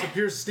ground while it Yeah.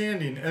 appears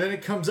standing, and then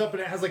it comes up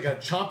and it has like a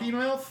chompy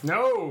mouth.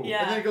 No.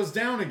 Yeah. And then it goes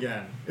down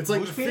again. It's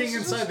like Whose the thing penis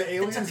is inside this? the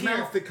alien's tapir.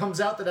 mouth that comes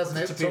out that has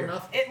its own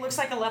mouth. It looks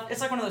like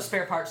it's like one of those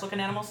spare parts looking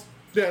animals.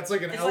 Yeah, it's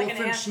like an It's elephant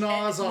like an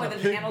schnoz on a with an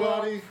pig antelope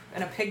body,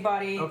 and a pig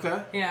body. Okay.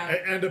 Yeah.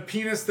 and a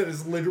penis that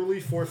is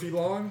literally 4 feet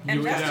long. And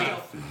You would, bestial,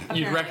 you'd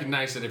apparently.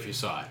 recognize it if you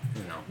saw it.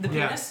 The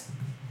Yeah. penis.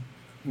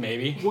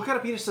 Maybe. What kind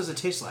of penis does it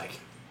taste like? Is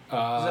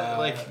that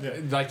like?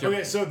 Like your,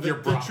 Okay, so the your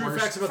true bratwurst.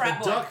 facts about Frat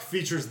the boy. duck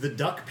features the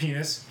duck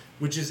penis,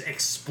 which is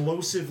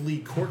explosively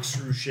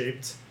corkscrew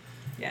shaped.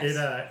 Yes.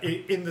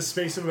 It in the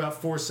space of about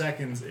 4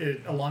 seconds,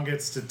 it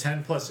elongates to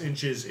 10 plus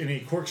inches in a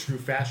corkscrew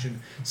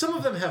fashion. Some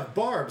of them have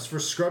barbs for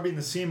scrubbing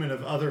the semen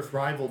of other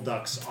rival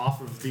ducks off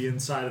of the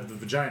inside of the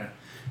vagina.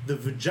 The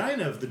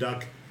vagina of the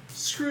duck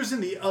screws in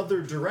the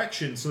other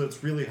direction, so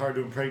it's really hard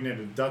to impregnate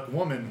a duck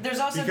woman. There's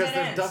also because dead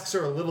the ends. ducks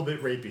are a little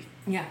bit rapey.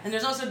 Yeah, and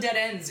there's also dead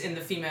ends in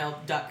the female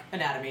duck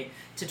anatomy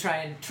to try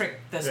and trick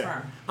the Yeah.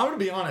 sperm. I'm gonna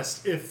be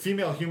honest. If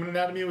female human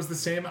anatomy was the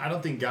same, I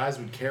don't think guys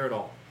would care at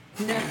all.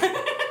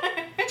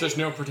 Just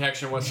no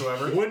protection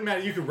whatsoever. Wouldn't matter.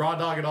 You could raw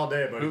dog it all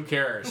day, Who buddy.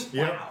 cares?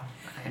 Yep. Wow.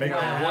 Make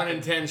that happen. 1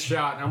 in 10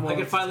 shot. I'm I willing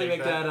could to finally take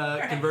make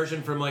that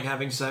conversion from like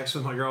having sex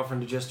with my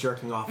girlfriend to just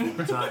jerking off all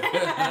the time.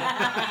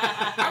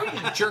 How would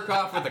you jerk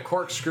off with a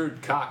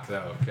corkscrewed cock,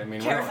 though? I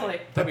mean, Carefully.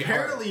 really? That'd be hard.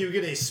 Apparently, you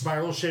get a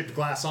spiral-shaped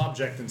glass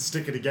object and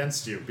stick it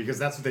against you because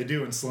that's what they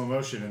do in slow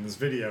motion in this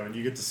video, and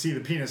you get to see the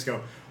penis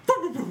go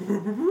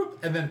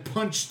and then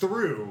punch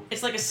through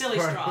It's like a silly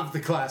part straw of the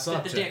glass that the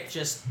object. dick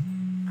just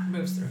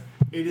moves through.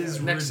 It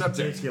is Next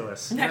subject.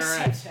 ridiculous. Next All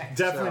right. subject.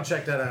 Definitely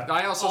check that out.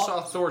 I also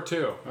saw Thor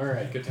 2. All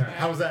right, good time.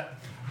 How was that?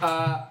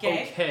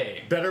 Gay?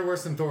 Okay. Better or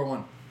worse than Thor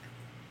 1?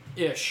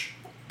 Ish.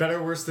 Better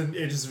or worse than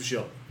Agents of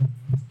S.H.I.E.L.D.?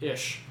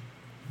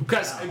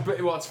 Because,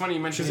 well, it's funny you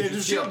mentioned Because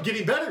Agents of S.H.I.E.L.D.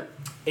 getting better.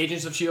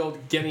 Agents of S.H.I.E.L.D.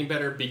 getting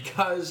better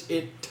because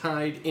it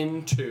tied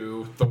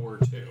into Thor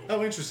 2.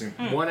 Oh, interesting.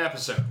 One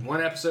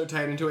episode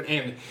tied into it,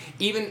 and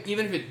even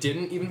if it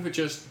didn't, even if it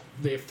just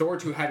if Thor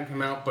 2 hadn't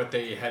come out, but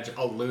they had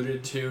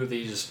alluded to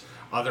these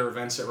other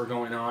events that were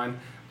going on,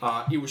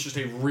 it was just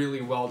a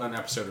really well done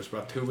episode. It was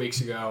about 2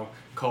 weeks ago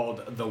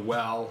called The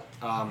Well.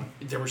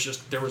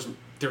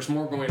 There's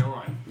more going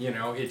on. You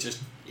know,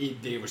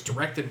 it was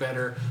directed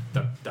better.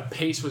 The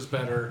pace was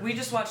better. We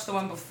just watched the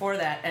one before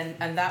that,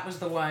 and that was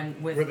the one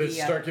with Where they the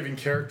start giving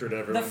character to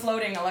everyone. the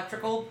floating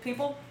electrical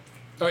people.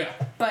 Oh yeah.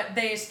 But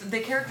the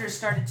characters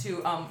started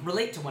to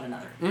relate to one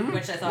another,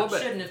 which I thought Little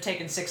bit. shouldn't have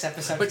taken 6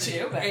 episodes But to see,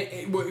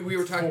 do. But we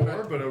were talking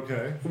about. but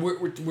okay.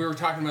 We were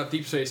talking about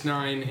Deep Space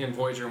Nine and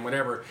Voyager and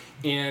whatever,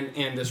 and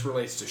this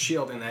relates to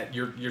Shield in that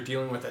you're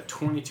dealing with a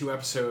 22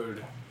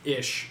 episode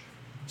ish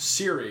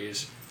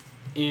series,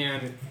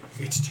 and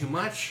it's too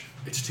much.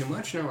 It's too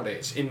much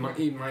nowadays, in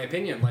my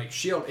opinion. Like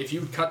Shield, if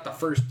you cut the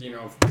first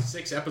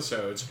 6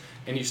 episodes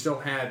and you still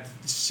had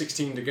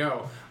 16 to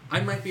go, I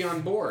might be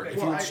on board. If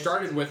you had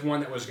started with one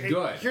that was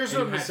good, Here's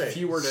and what I'm you going had to say.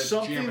 fewer to jam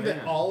Something it that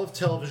in. all of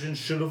television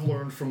should have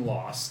learned from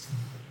Lost,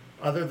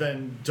 other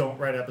than don't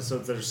write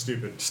episodes that are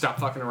stupid, Stop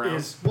fucking around.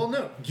 is, well,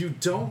 no, you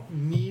don't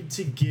need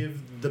to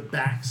give the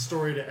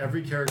backstory to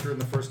every character in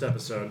the first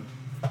episode.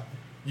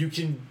 You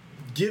can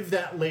give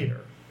that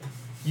later.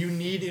 You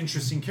need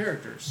interesting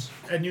characters,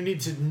 and you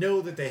need to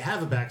know that they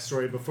have a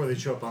backstory before they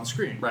show up on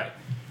screen. Right.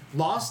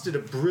 Lost did a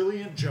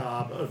brilliant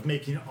job of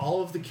making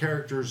all of the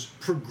characters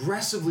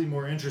progressively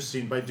more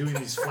interesting by doing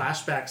these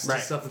flashbacks to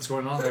Right. stuff that's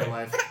going on in their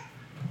life.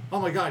 Oh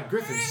my God,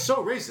 Griffin's so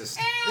racist.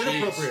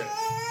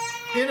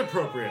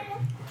 Inappropriate.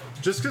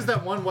 Just because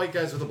that one white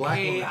guy's with a black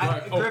Hey, woman. I-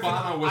 Look, Griffin,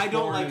 Obama was I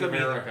don't born like in him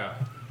either.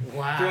 America.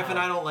 Wow. Griffin,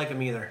 I don't like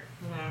him either.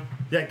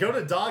 Yeah, go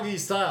to Doggy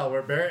Style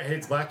where Barrett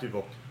hates black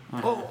people.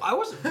 Oh, I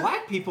wasn't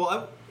black people.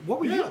 What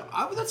were you?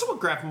 That's what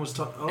Griffin was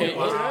talking. Oh, And,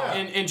 yeah.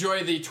 and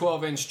enjoy the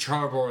 12-inch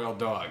charbroiled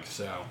dog.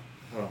 So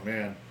Oh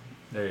man.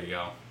 there you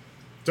go.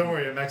 Don't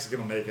worry, a Mexican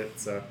will make it,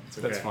 so it's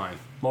okay. That's fine.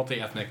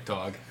 Multi-ethnic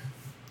dog.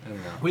 I don't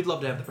know. We'd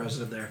love to have the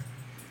president there.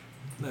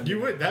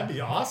 That'd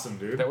be awesome,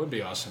 dude. That would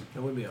be awesome.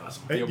 That would be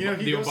awesome. Hey, The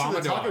he the goes to Obama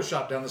the taco dog.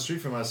 shop down the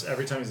street from us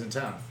every time he's in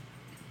town.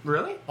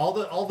 Really?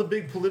 All the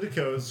big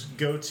politicos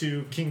go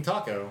to King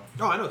Taco.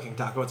 Oh, I know King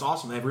Taco. It's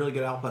awesome. They have really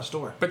good al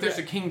pastor. But there's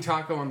a King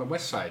Taco on the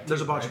west side. There's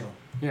a too, bunch right? of them.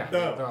 Yeah.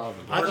 Oh. they're all over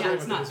the I place. thought yeah, they it's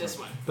went not to this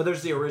one. But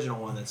there's the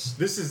original one. That's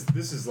This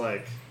is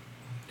like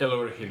El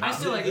Original. I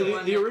still like the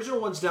one. the that- original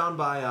one's down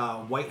by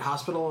White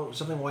Hospital,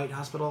 something White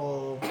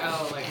Hospital.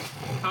 Oh, like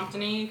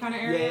Compton-y kind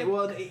of Yeah, area.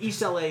 well,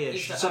 East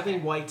LA-ish, East- something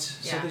okay. white,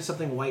 Yeah.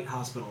 something White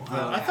Hospital.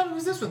 I thought it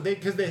was this one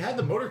because they had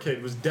the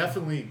motorcade was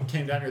definitely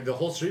came down here. The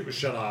whole street was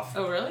shut off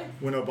Oh, really?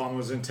 when Obama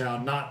was in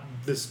town. Not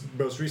this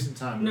most recent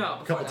time. No, a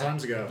before couple that.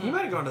 times ago. He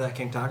might have gone to that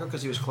King Taco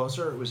because he was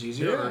closer, it was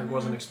easier, Yeah. or it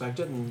wasn't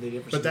expected, and they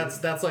didn't. But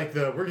that's like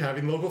we're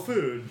having local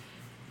food.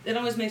 It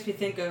always makes me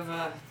think of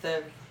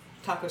the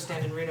taco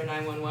stand in Reno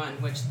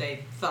 911, which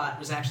they thought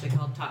was actually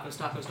called Tacos,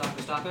 Tacos,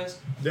 Tacos, Tacos,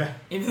 Yeah,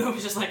 even though it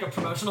was just like a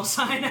promotional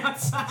sign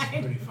outside.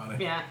 pretty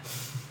funny. Yeah.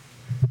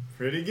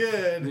 pretty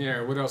good.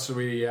 Yeah, what else do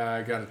we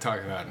got to talk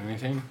about?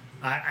 Anything?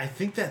 I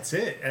think that's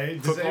it.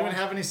 Does Football? anyone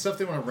have any stuff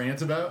they want to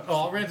rant about? Oh,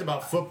 I'll rant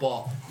about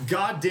football.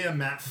 Goddamn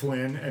Matt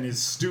Flynn and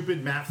his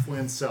stupid Matt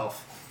Flynn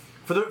self.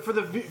 For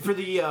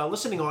the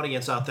listening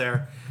audience out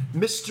there,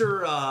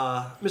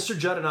 Mr.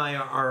 Judd and I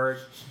are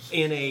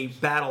in a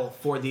battle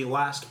for the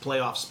last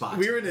playoff spot.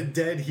 We're in a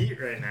dead heat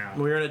right now.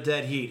 We're in a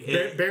dead heat.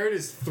 Barrett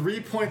is 3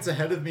 points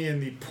ahead of me in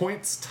the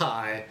points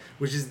tie,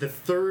 which is the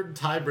third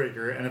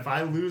tiebreaker. And if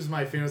I lose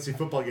my fantasy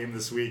football game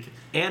this week,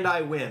 and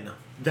I win.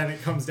 then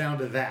it comes down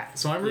to that.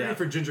 So I'm rooting Yeah.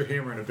 for Ginger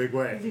Hammer in a big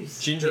way.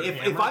 Ginger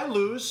If I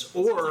lose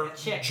or like a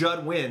chick.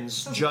 Judd wins,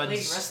 Sounds like a lady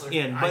Judd's wrestler.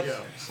 in. I But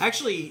know.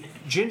 actually,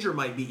 Ginger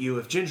might beat you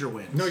if Ginger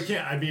wins. No, you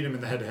can't. I beat him in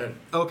the head-to-head.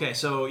 Okay,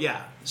 so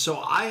yeah, so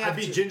I I have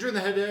beat to. Ginger in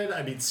the head-to-head.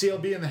 I beat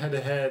CLB in the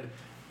head-to-head,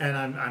 and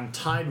I'm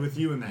tied with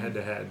you in the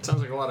head-to-head.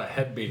 Sounds like a lot of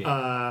head beating.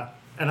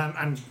 And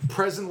I'm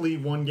presently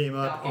one game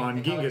up Dogging, on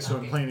they call it Gingas, who I'm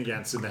dogging. playing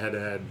against in the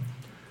head-to-head.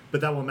 But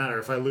that won't matter.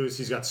 If I lose,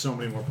 he's got so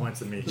many more points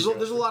than me. There's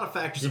a lot of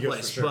factors he in goes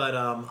place, for sure. but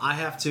I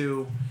have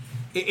to.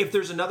 If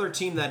there's another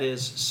team that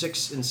is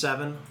 6 and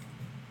 7,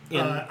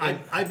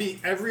 I beat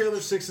every other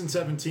 6 and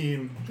 7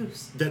 team.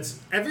 That's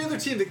every other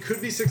team that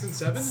could be 6 and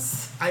 7.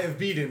 I have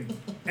beaten,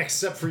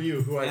 except for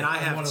you, who I And I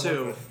I'm have 1-1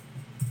 too. with.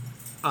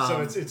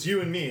 So it's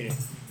you and me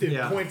in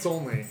Yeah. points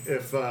only.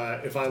 If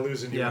I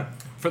lose and you yeah. win.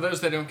 For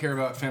those that don't care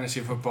about fantasy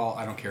football,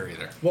 I don't care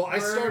either. Well, I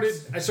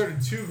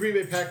started 2 Green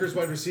Bay Packers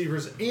wide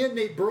receivers and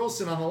Nate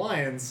Burleson on the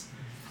Lions,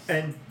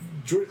 and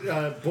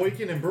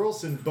Boykin and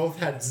Burleson both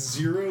had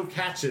 0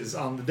 catches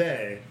on the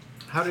day.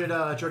 How did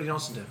Jordy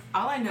Nelson do?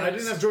 All I know I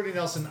didn't have Jordy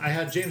Nelson. I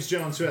had James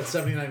Jones, who had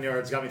 79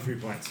 yards, got me 3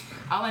 points.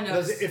 all I know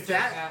is If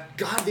that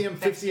goddamn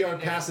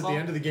 50-yard pass at the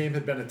end of the game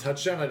had been a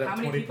touchdown, I'd how have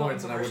many 20 people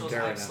points, in and I wouldn't commercials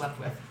care I've right now. slept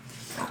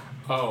with.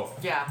 Oh,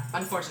 Yeah,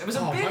 unfortunately, it was a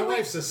Oh, big my week.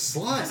 wife's a It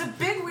was a slut.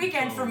 big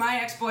weekend for my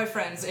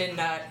ex-boyfriends in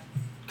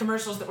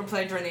commercials that were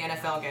played during the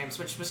NFL games,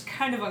 which was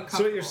kind of uncomfortable.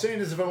 So what you're saying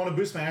is, if I want to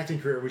boost my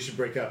acting career, we should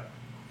break up.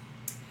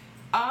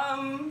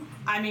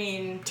 I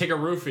mean, take a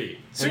roofie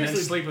and Seriously.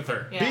 then sleep with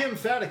her. yeah. Be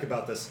emphatic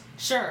about this.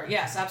 Sure,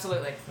 yes,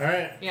 absolutely. All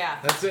right. Yeah.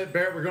 That's it,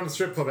 Barrett. We're going to the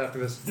strip club after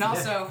this. And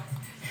also,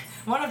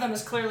 one of them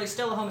is clearly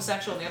still a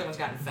homosexual and the other one's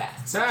gotten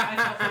fat. So I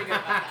felt pretty good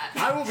about that.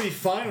 I will be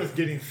fine with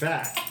getting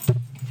fat.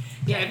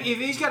 Yeah, if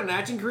he's got an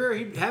acting career,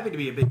 he'd be happy to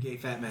be a big gay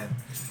fat man.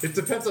 It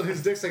depends on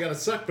whose dicks I gotta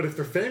suck, but if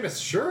they're famous,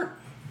 sure.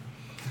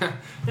 The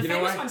You know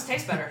famous what? ones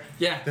taste better.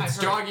 Yeah, that's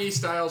I've heard. Doggy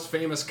Styles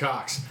Famous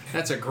Cocks.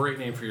 That's a great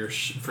name for your.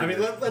 For I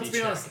mean, your let's be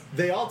paycheck. honest.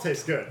 They all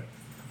taste good.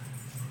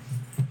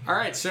 All All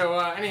right. So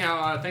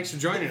anyhow, thanks for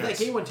joining That us.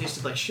 gay one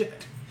tasted like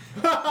shit.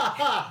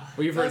 Well,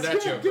 you've heard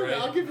that joke, right?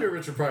 I'll give you a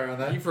Richard Pryor on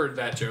that. You've heard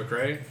that joke,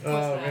 right?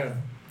 Oh that?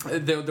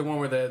 man. The one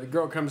where the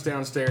girl comes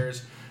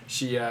downstairs.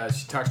 She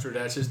talks to her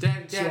dad. Says,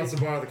 "Dad, She wants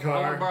to borrow the car.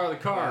 I want to borrow the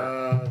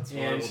car." That's a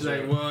And horrible she's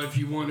like, joke. "Well, if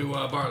you want to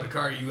borrow the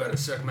car, you got to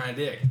suck my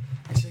dick."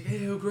 And she's like,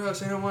 "Ew,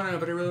 gross! I don't want to,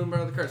 but I really want to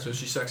borrow the car." So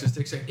she sucks his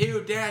dick. She's like,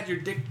 "Ew, Dad, your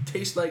dick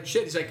tastes like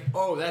shit." He's like,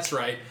 "Oh, that's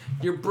right.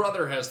 Your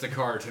brother has the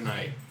car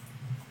tonight."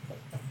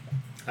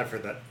 I've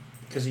heard that.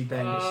 Because he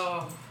banged his...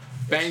 Oh,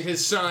 Banged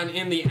his son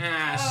in the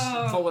ass,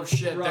 Oh, full of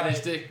shit that his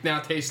right. dick now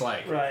tastes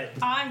like. Right.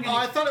 I'm Oh, gonna.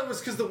 I thought it was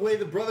because the way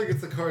the brother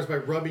gets the car is by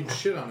rubbing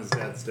shit on his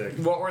dad's dick.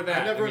 What were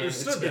that? I never mean,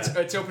 understood it's,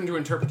 that. It's open to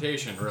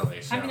interpretation,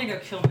 really. So. I'm gonna go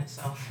kill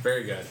myself.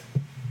 Very good.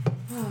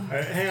 All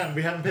right, hang on,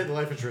 we haven't paid the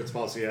life insurance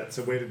policy yet,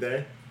 so wait a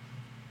day.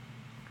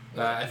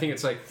 I think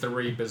it's like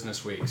 3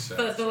 business weeks.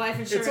 So. The life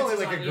insurance. It's only is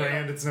like on a you.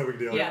 grand. It's no big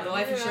deal. Yeah, the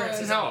life insurance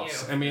It is on you.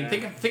 helps. I mean,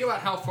 Yeah. think about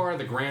how far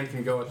the grand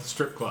can go at the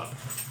strip club.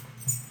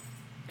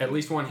 At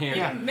least one hand.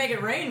 Yeah. Make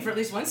it rain for at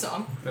least one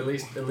song. At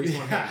least one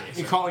hand.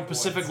 You're calling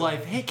Pacific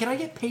Life, hey, can I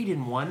get paid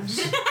in ones?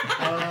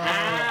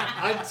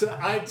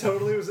 I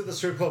totally was at the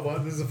strip club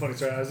once. This is a funny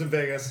story. I was in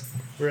Vegas.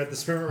 We were at the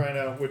Spearmint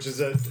Rhino, which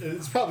is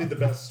it's probably the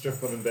best strip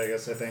club in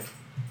Vegas, I think.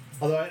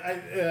 Although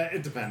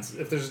it depends.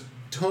 If there's a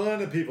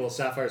ton of people,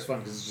 Sapphire's fun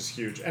because it's just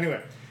huge. Anyway,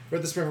 we're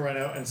at the Spearmint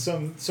Rhino, and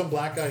some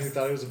black guy who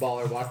thought he was a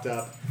baller walked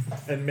up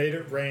and made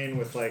it rain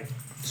with like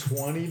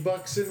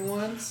 $20 in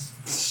ones.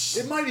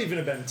 It might even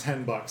have been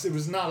 $10. It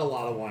was not a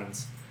lot of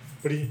ones,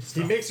 but he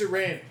makes it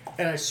rain,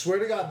 and I swear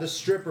to God, the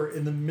stripper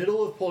in the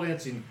middle of pole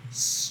dancing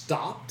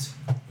stopped,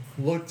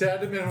 looked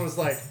at him, and was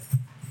like,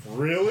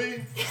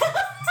 "Really?"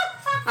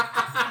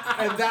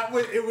 And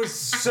it was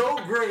so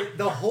great.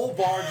 The whole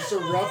bar just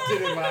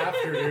erupted in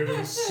laughter, dude. It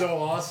was so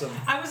awesome.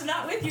 I was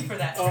not with you for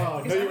that trip Oh,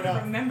 no, because you I were would have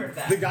not. remembered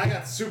that. The guy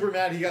got super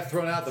mad. He got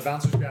thrown out. The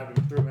bouncers grabbed him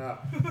and threw him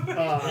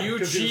out. You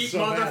 'cause he was cheat so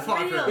mad.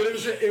 motherfucker. But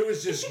it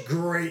was just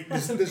great. The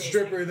amazing.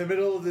 stripper in the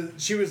middle of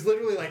she was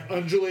literally like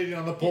undulating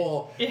on the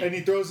pole, Yeah. and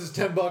he throws his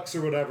 $10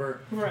 or whatever.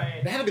 Right.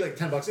 It had to be like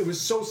 $10. It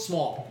was so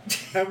small,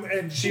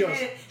 and she He goes,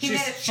 made it- he she made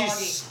it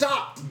foggy.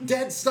 stopped,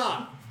 dead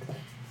stop.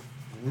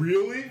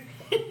 Really?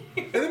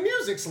 And the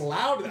music's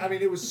loud. I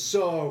mean, it was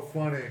so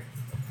funny.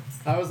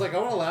 I was like, I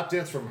want a lap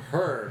dance from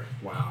her,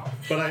 Wow.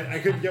 but I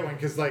couldn't get one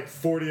because like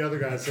 40 other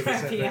guys said the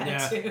same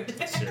Crappy thing.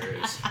 attitude.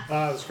 Serious. It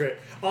was great.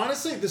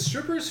 Honestly, the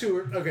strippers who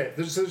were okay.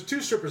 There's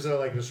 2 strippers that I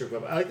like in the strip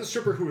club. I like the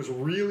stripper who was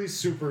really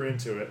super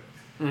into it.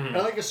 Mm-hmm. I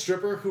like a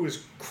stripper who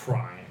was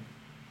crying.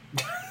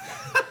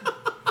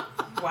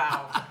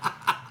 Wow.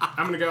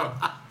 I'm gonna go.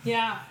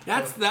 Yeah.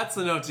 That's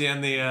the note to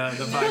end the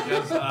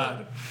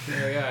podcast.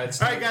 Yeah,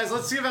 it's. All right, guys,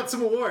 let's see about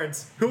some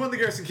awards. Who won the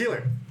Garrison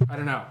Keeler? I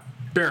don't know.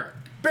 Barrett.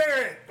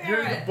 Barrett. You're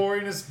the Barrett.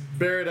 boringest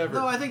Barrett ever.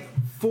 No, I think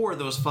 4 of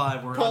those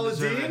 5 were Paula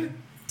undeserving. Dean.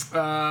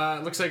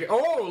 Looks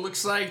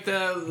like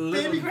the little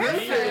Baby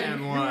Griffin. man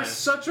You were one.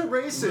 such a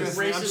racist.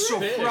 Racist I'm so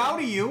pig.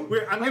 proud of you.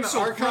 I'm going to so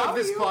archive proud of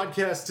this you.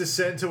 podcast to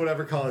send to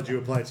whatever college you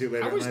apply to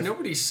later I in was life.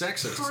 nobody's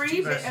sexist.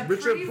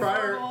 Richard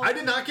Pryor. I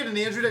did not get an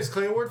Andrew Dice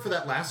Clay Award for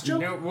that last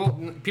joke. No, well,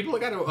 people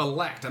got to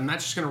elect. I'm not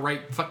just gonna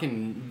write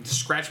fucking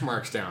scratch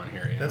marks down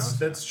here. You know?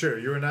 That's true.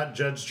 You were not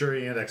judge,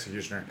 jury, and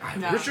executioner.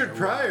 No. Richard I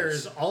Pryor was.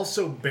 is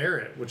also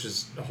Barrett, which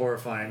is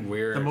horrifying.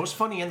 weird. The most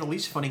funny and the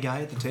least funny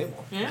guy at the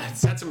table. Yeah.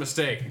 That's a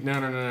mistake.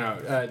 No.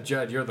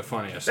 Judd, you're the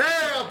funniest.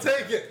 Hey, I'll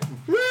take it.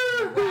 Woo!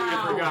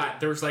 I forgot.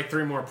 There was like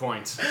 3 more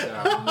points. So.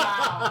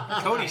 Wow.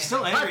 Cody's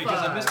still angry because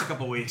I five. missed a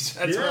couple weeks.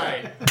 That's Yeah.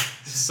 right.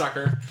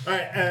 Sucker. All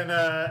right,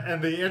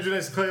 and the Andrew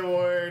Dice Clay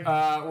Award.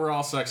 We're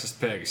all sexist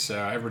pigs, so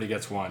everybody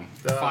gets one.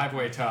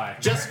 5-way tie.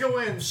 Jessica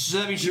wins. So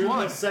that means she You're the won.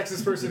 most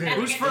sexist person here.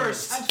 Who's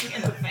first? Punch me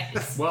in the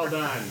face. Well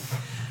done.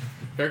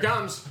 Here it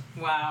comes.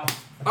 Wow.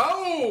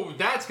 Oh,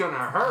 that's gonna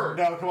hurt.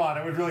 No, come on.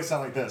 It would really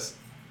sound like this.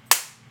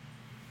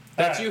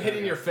 That's All you right, hitting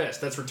okay. your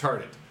fist. That's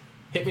retarded.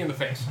 Hit me in the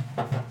face.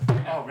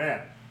 Oh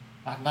man,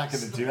 I'm not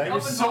gonna do that.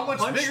 You're so much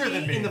Punch bigger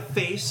than me. in the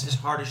face as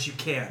hard as you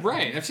can.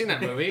 Right, I've seen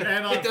that movie.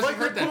 And on it doesn't Flicker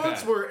hurt that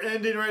Quotes, bad. we're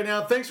ending right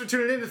now. Thanks for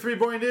tuning in to 3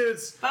 Boring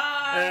Dudes.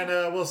 Bye.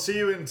 And we'll see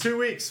you in 2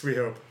 weeks, we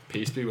hope.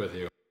 Peace be with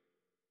you.